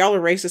 "Oh, what, y'all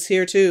are racist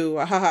here too?"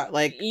 Haha,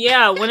 like,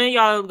 Yeah, when are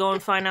y'all going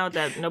to find out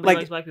that nobody Like-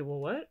 likes black people?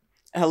 What?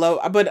 hello,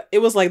 but it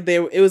was like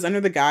it was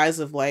under the guise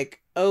of like,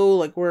 oh,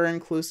 like we're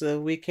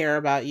inclusive, we care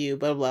about you,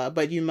 blah blah.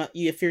 But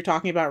if you're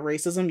talking about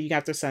racism, you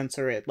have to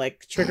censor it.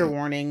 Like, trigger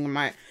warning.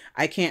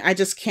 I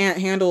just can't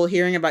handle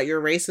hearing about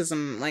your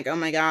racism. Like, oh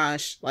my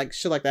gosh, like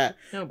shit like that.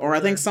 No, Or I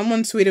think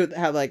someone tweeted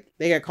how like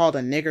they got called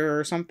a nigger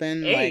or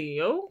something. Hey, Like,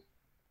 yo.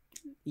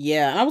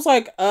 yeah, and I was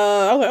like,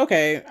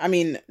 okay. I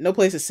mean, no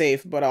place is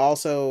safe, but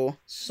also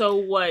So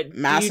what?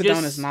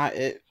 Macedon is not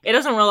it. It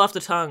doesn't roll off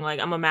the tongue. Like,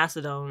 I'm a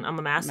Macedon. I'm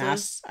a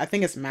massive. I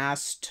think it's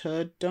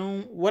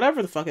Mastodon,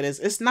 whatever the fuck it is.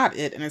 It's not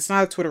it, and it's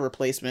not a Twitter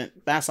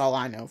replacement. That's all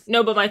I know.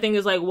 No, but my thing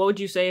is like, what would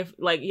you say if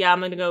like, yeah,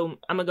 I'm gonna go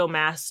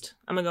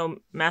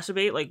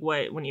masturbate. Like,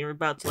 what when you're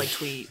about to like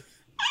tweet?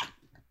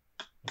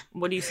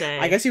 What do you say?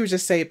 I guess you would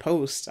just say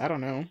post. I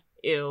don't know,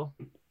 Ew.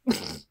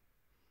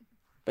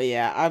 but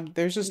yeah,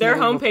 there's just Their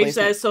no homepage replacement.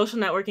 says social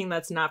networking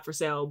that's not for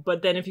sale.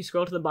 But then if you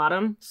scroll to the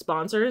bottom,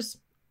 sponsors.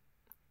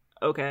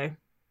 Okay.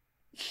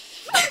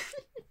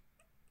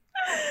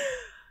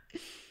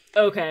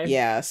 Okay.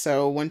 Yeah,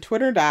 so when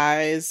Twitter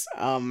dies,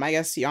 I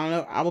guess y'all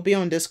know I will be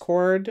on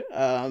Discord.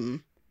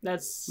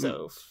 That's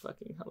so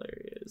fucking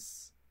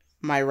hilarious.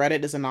 My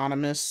Reddit is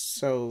anonymous,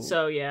 so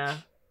So yeah.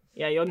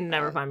 Yeah, you'll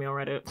never find me on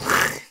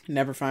Reddit.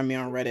 never find me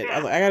on Reddit.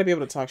 I gotta be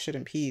able to talk shit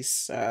in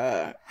peace.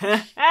 I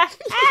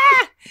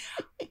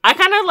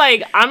kind of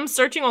like, I'm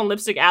searching on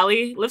Lipstick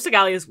Alley. Lipstick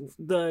Alley is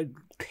the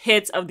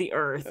pit of the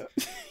earth.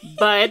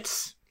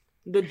 But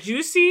the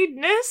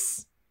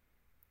juiciness,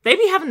 they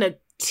be having the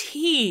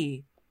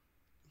tea.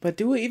 But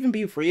do it even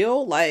be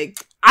real? Like,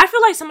 I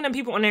feel like some of them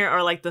people on there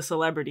are like the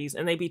celebrities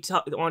and they be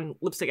on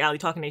Lipstick Alley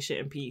talking their shit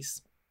in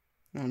peace.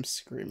 I'm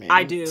screaming.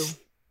 I do.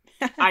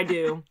 I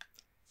do.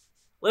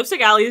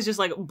 Lipstick Alley is just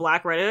like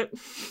Black Reddit.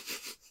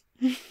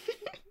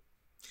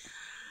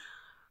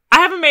 I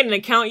haven't made an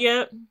account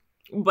yet,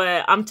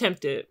 but I'm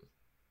tempted.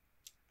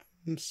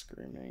 I'm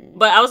screaming.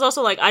 But I was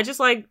also like, I just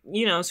like,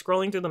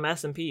 scrolling through the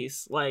mess in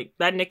peace. Like,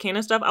 that Nick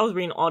Cannon stuff, I was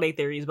reading all day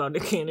theories about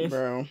Nick Cannon.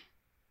 Bro,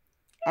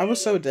 I was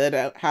so dead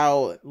at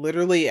how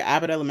literally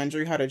Abbott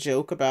Elementary had a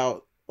joke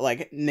about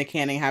like Nick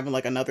Cannon having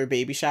like another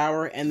baby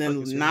shower, and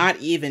then not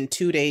even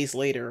 2 days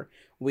later,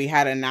 we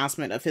had an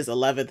announcement of his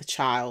 11th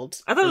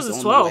child. I thought it was his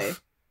on the way. 12th.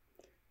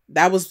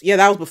 That was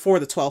before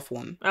the 12th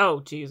one. Oh,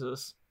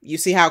 Jesus. You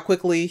see how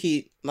quickly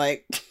he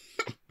like.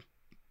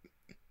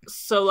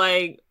 So,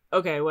 like,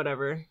 okay,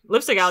 whatever.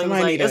 Lipstick Alley was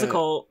Somebody like, need it's a a-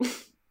 cult.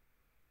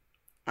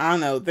 I don't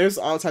know. There's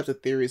all types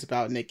of theories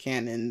about Nick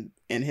Cannon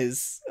and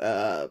his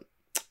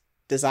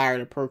desire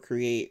to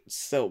procreate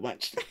so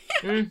much.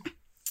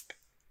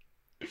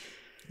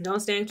 Don't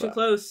stand too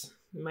close.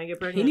 You might get He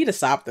pregnant. need to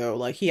stop though.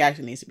 Like, he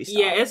actually needs to be stopped.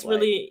 Yeah, it's Like,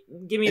 really,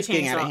 give me a it's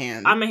getting chance. out of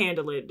hand. I'm gonna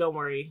handle it. Don't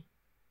worry.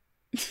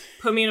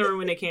 Put me in a room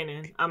with Nick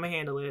Cannon. I'm gonna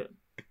handle it.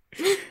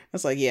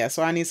 It's like, yeah,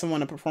 so I need someone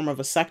to perform a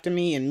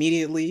vasectomy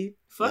immediately.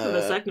 Fuck a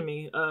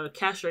vasectomy.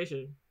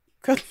 Castration.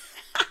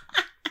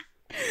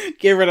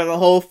 Get rid of the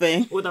whole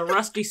thing. With a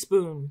rusty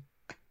spoon.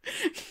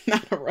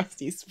 Not a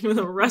rusty spoon. With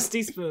a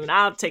rusty spoon.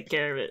 I'll take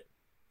care of it.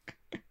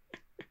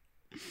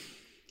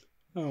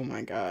 Oh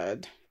my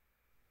god.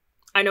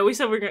 I know we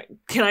said we're gonna...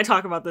 Can I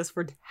talk about this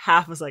for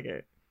half a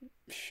second?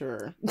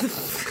 Sure. It was the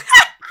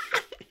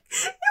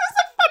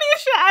funniest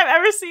shit I've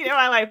ever seen in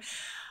my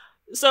life.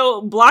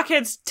 So,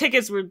 Blockhead's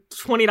tickets were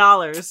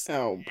 $20.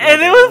 Oh,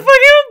 And it was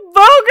fucking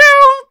BOGO!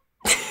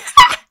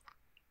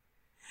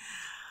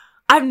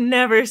 I've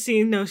never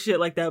seen no shit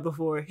like that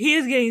before. He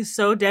is getting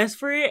so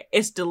desperate,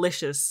 it's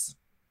delicious.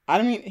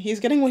 I mean, he's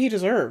getting what he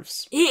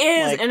deserves. He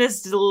is, Like- and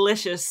it's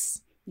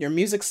delicious. Your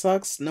music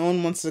sucks. No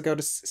one wants to go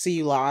to see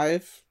you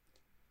live.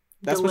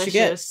 That's what you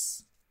get.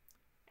 Delicious.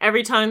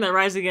 Every tongue that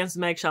rises against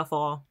Meg shall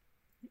fall.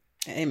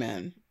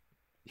 Amen.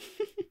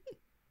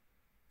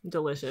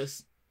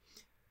 Delicious.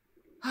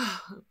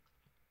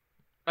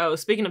 Oh,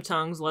 speaking of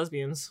tongues,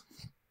 lesbians.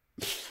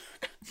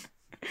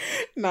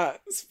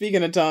 Not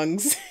speaking of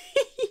tongues.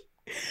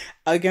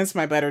 Against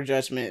my better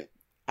judgment,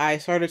 I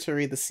started to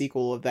read the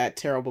sequel of that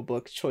terrible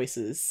book,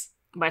 Choices.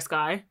 By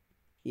Sky.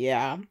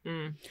 Yeah.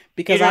 Mm.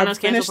 Because Adriana's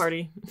cancel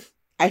party.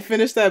 I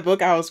finished that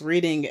book I was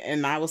reading,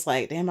 and I was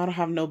like, damn, I don't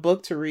have no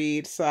book to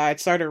read. So I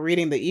started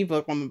reading the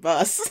ebook on the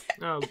bus.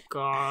 Oh,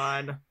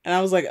 God. And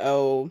I was like,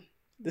 oh,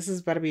 this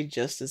is better be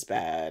just as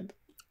bad.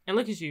 And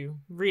look at you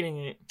reading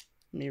it.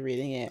 Me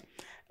reading it.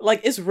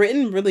 Like, it's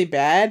written really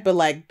bad, but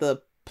like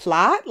the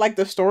plot, like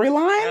the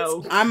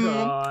storylines,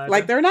 God.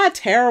 like they're not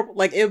terrible.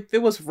 Like, if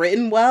it was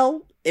written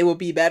well, it would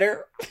be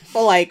better.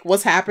 But like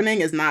what's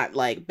happening is not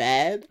like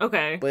bad.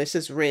 Okay. But it's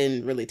just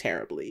written really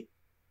terribly.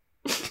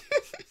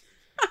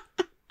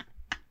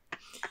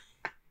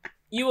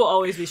 You will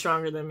always be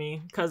stronger than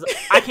me because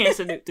I can't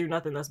sit through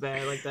nothing that's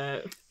bad like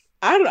that.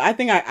 I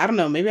don't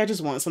know. Maybe I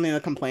just want something to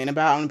complain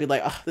about. I'm gonna be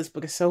like, oh, this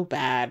book is so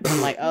bad. But I'm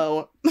like,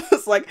 oh,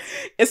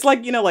 it's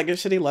like you know, like a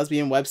shitty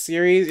lesbian web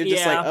series. You're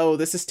just like, oh,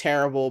 this is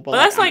terrible. But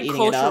that's like I'm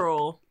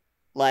cultural.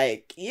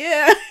 Like,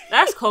 yeah,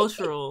 that's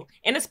cultural,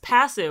 and it's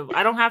passive.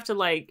 I don't have to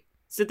like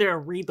sit there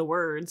and read the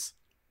words.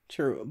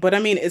 True, but I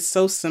mean, it's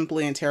so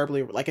simply and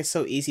terribly like it's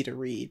so easy to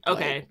read.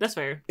 Okay, like... that's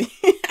fair.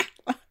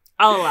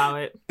 I'll allow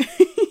it.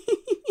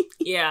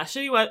 Yeah,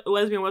 shitty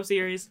lesbian web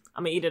series.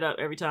 I'm gonna eat it up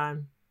every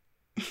time.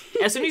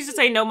 As soon as you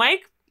say no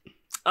mic,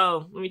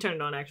 oh, let me turn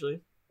it on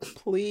actually.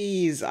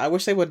 Please, I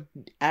wish they would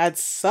add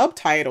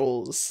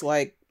subtitles.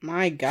 Like,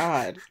 my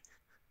God.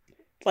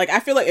 Like,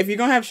 I feel like if you're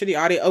gonna have shitty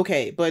audio,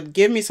 okay, but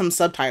give me some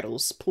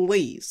subtitles,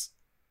 please.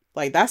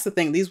 Like, that's the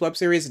thing. These web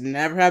series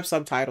never have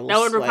subtitles. That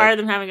would require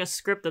them having a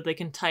script that they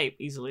can type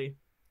easily.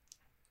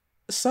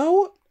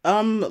 So,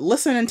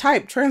 listen and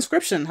type.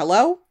 Transcription.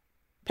 Hello?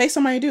 Pay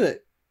somebody to do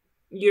it.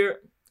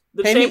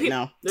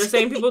 The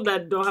same people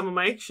that don't have a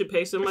mic should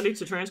pay somebody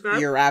to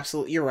transcribe. You're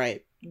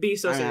right. Be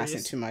so serious. I'm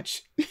asking too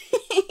much.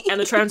 And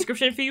the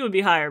transcription fee would be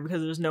higher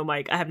because there's no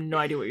mic. I have no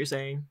idea what you're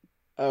saying.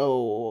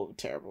 Oh,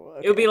 terrible.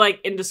 Okay. It would be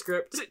like in the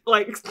script,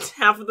 like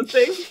half of the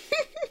thing.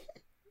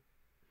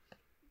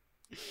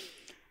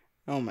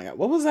 Oh my God.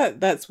 What was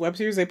that? That's web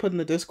series they put in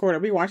the Discord. Are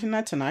we watching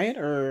that tonight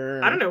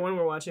or? I don't know when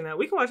we're watching that.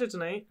 We can watch it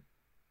tonight.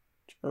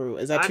 True.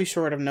 Is that too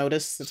short of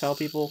notice to tell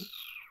people?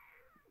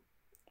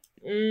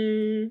 I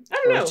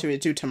don't know. Should we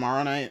do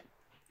tomorrow night?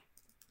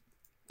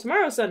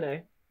 Tomorrow's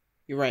Sunday.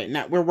 You're right.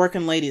 Now we're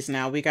working ladies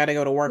now. We got to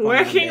go to work.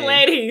 Working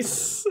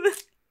ladies.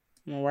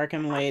 I'm a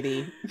working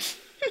lady.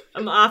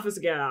 I'm the office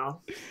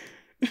gal.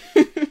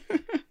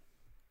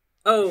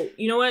 Oh,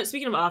 you know what?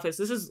 Speaking of office,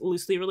 this is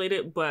loosely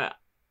related, but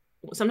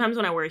sometimes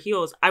when I wear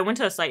heels, I went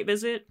to a site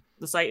visit.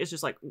 The site is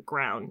just like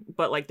ground,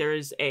 but like there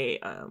is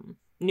a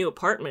new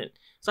apartment,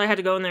 so I had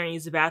to go in there and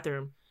use the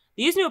bathroom.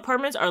 These new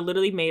apartments are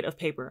literally made of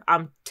paper.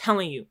 I'm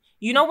telling you.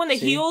 You know when the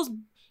heels,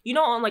 you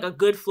know on like a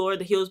good floor,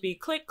 the heels be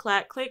click,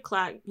 clack,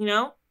 you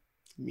know?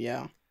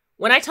 Yeah.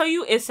 When I tell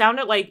you, it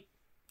sounded like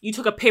you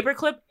took a paper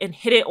clip and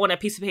hit it on a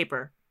piece of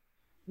paper.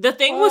 The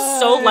thing was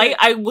so light,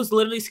 I was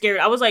literally scared.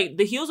 I was like,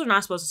 the heels are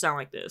not supposed to sound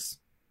like this.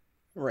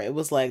 Right. It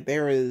was like,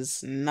 there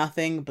is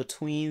nothing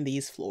between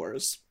these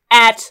floors.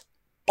 At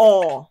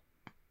all.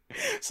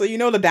 So you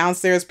know the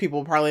downstairs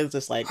people probably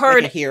just like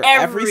heard hear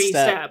every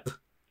step.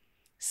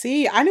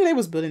 See, I knew they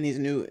was building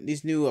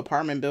these new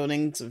apartment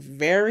buildings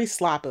very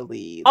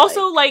sloppily.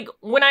 Also, like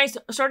when I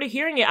started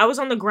hearing it, I was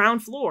on the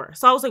ground floor,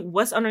 so I was like,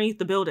 "What's underneath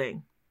the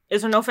building?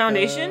 Is there no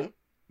foundation?"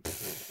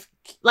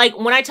 Like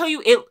when I tell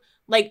you it,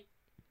 like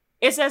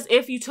it's as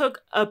if you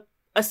took a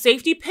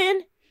safety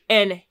pin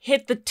and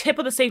hit the tip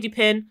of the safety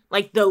pin,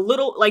 like the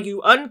little, like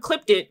you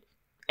unclipped it,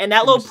 and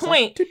that little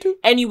point,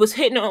 and you was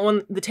hitting it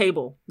on the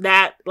table.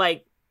 That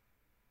like,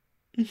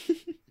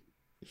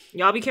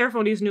 y'all be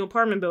careful in these new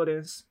apartment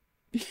buildings.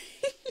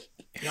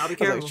 Y'all be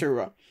careful. Like,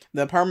 true.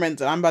 The apartment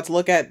that I'm about to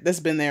look at, this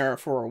has been there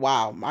for a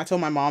while. I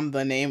told my mom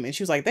the name, and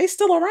she was like, "They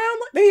still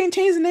around? They ain't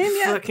changed the name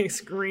yet." Fucking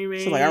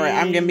screaming. She's like, "All right,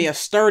 I'm gonna be a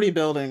sturdy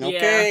building,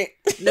 okay?"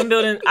 Yeah. Them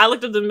buildings. I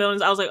looked at the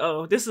buildings. I was like,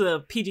 "Oh, this is a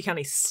PG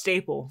County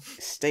staple."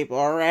 Staple.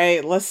 All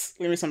right, let's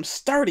give me some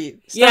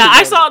sturdy yeah, building.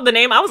 I saw the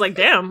name. I was like,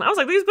 "Damn!" I was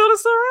like, "These buildings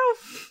still around?"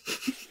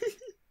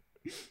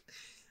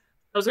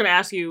 I was gonna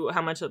ask you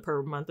how much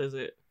per month is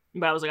it,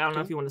 but I was like, I don't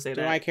know if you want to say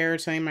that. Do I care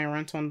to say my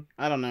rent on?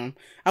 I don't know.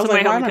 I was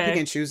Somebody like, why am help I me pay. picking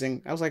and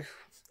choosing? I was like,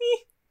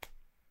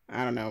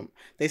 I don't know.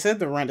 They said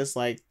the rent is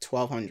like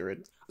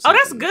 $1,200. Oh,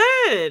 that's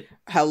good.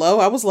 Hello,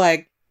 I was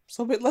like,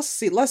 so but let's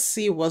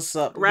see what's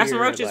up. Rats and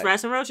here. roaches, Like,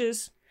 rats and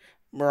roaches.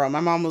 Bro, my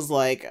mom was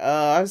like,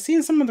 I've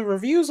seen some of the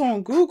reviews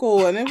on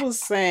Google, and it was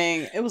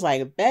saying it was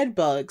like bed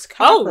bugs,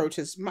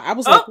 cockroaches. I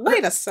was like,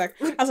 wait a sec.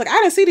 I was like,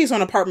 I didn't see these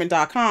on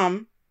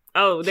apartment.com.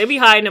 Oh, they be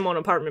hiding them on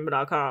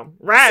apartment.com.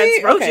 Rats,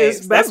 See? roaches, Okay,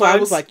 bed that's why I bugs.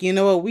 was like, you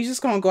know what? We just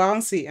gonna go out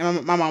and see.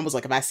 And my mom was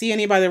like, if I see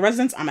anybody in the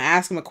residence, I'm gonna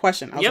ask them a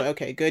question. I was like,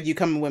 okay, good. You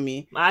coming with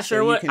me? I sure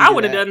so would. I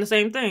would have done the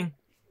same thing.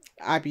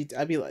 I'd be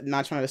like,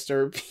 not trying to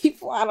disturb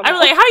people. I don't know. I'd be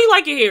like, how you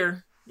like it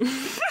here?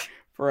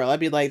 For real,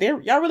 I'd be like,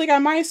 y'all really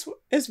got mice?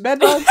 It's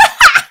bed bugs?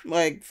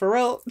 Like, for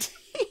real?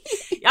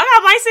 Y'all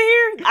got mice in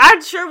here?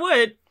 I sure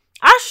would.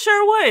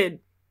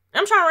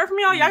 I'm trying to rent from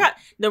y'all. Y'all got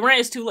the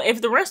rent is too low.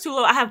 If the rent's too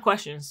low, I have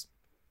questions.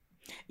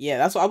 Yeah,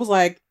 that's what I was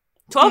like.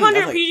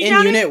 1,200 like, PG in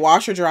County? unit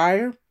washer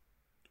dryer.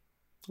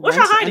 What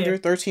y'all Rent's hiding? under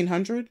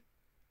 1,300.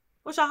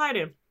 What y'all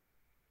hiding?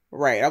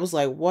 Right. I was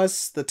like,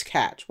 what's the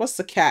catch? What's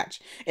the catch?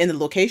 And the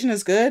location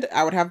is good.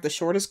 I would have the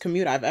shortest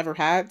commute I've ever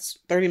had.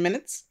 30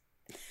 minutes.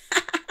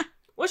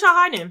 What y'all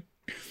hiding?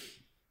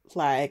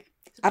 Like,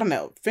 I don't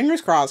know.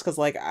 Fingers crossed, because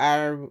like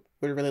I would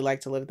really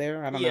like to live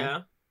there. I don't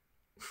know.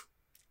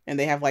 And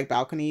they have like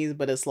balconies,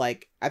 but it's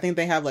like I think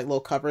they have like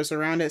little covers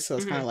around it, so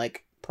it's kind of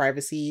like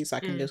privacy. So I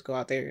can just go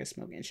out there and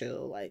smoke and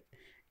chill, like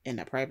in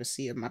the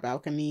privacy of my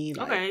balcony.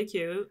 Like, okay,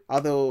 cute.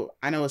 Although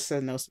I know it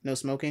says no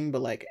smoking,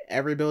 but like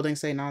every building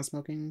say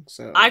non-smoking,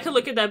 so I could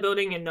look at that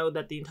building and know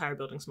that the entire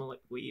building smelled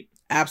like weed.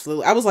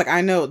 Absolutely. I was like,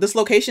 I know this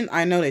location.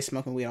 I know they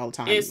smoking weed all the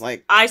time.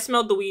 Like I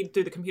smelled the weed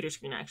through the computer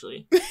screen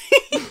actually.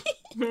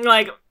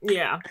 Like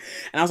yeah.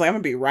 And I was like, I'm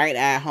gonna be right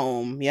at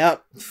home.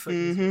 Yep.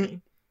 Mm-hmm.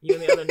 You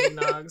and the other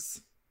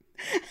nogs.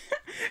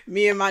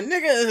 Me and my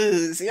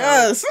niggas.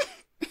 Yes.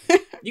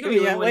 You can be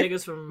living with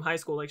niggas from high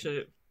school like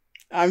shit.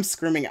 I'm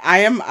screaming.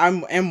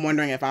 I'm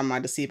wondering if I'm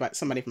about to see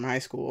somebody from high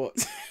school.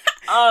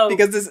 Oh.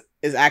 Because this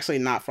is actually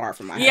not far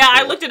from my high school.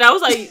 I looked at it. I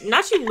was like,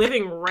 not you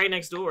living right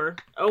next door.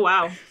 Oh,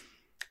 wow.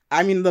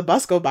 I mean, the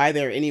bus go by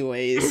there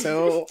anyways,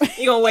 so...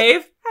 You gonna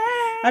wave?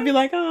 I'd be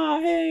like,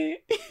 oh, hey.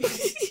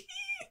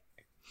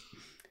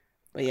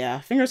 But yeah,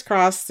 fingers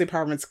crossed the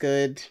apartment's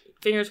good.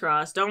 Fingers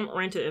crossed. Don't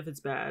rent it if it's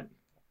bad.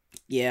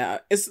 Yeah,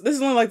 this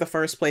is only like the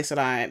first place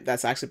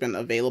that's actually been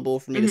available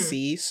for me to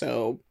see,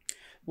 so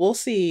we'll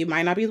see.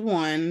 Might not be the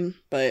one,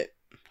 but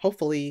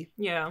hopefully.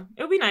 Yeah,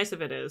 it would be nice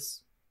if it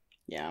is.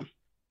 Yeah.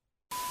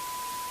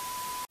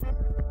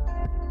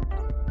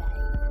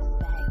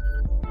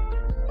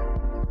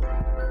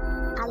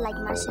 I like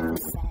my shit.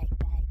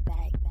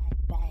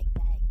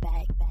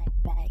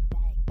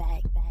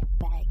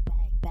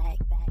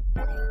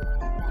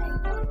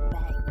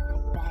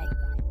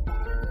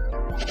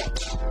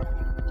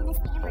 In this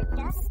amber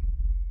dust.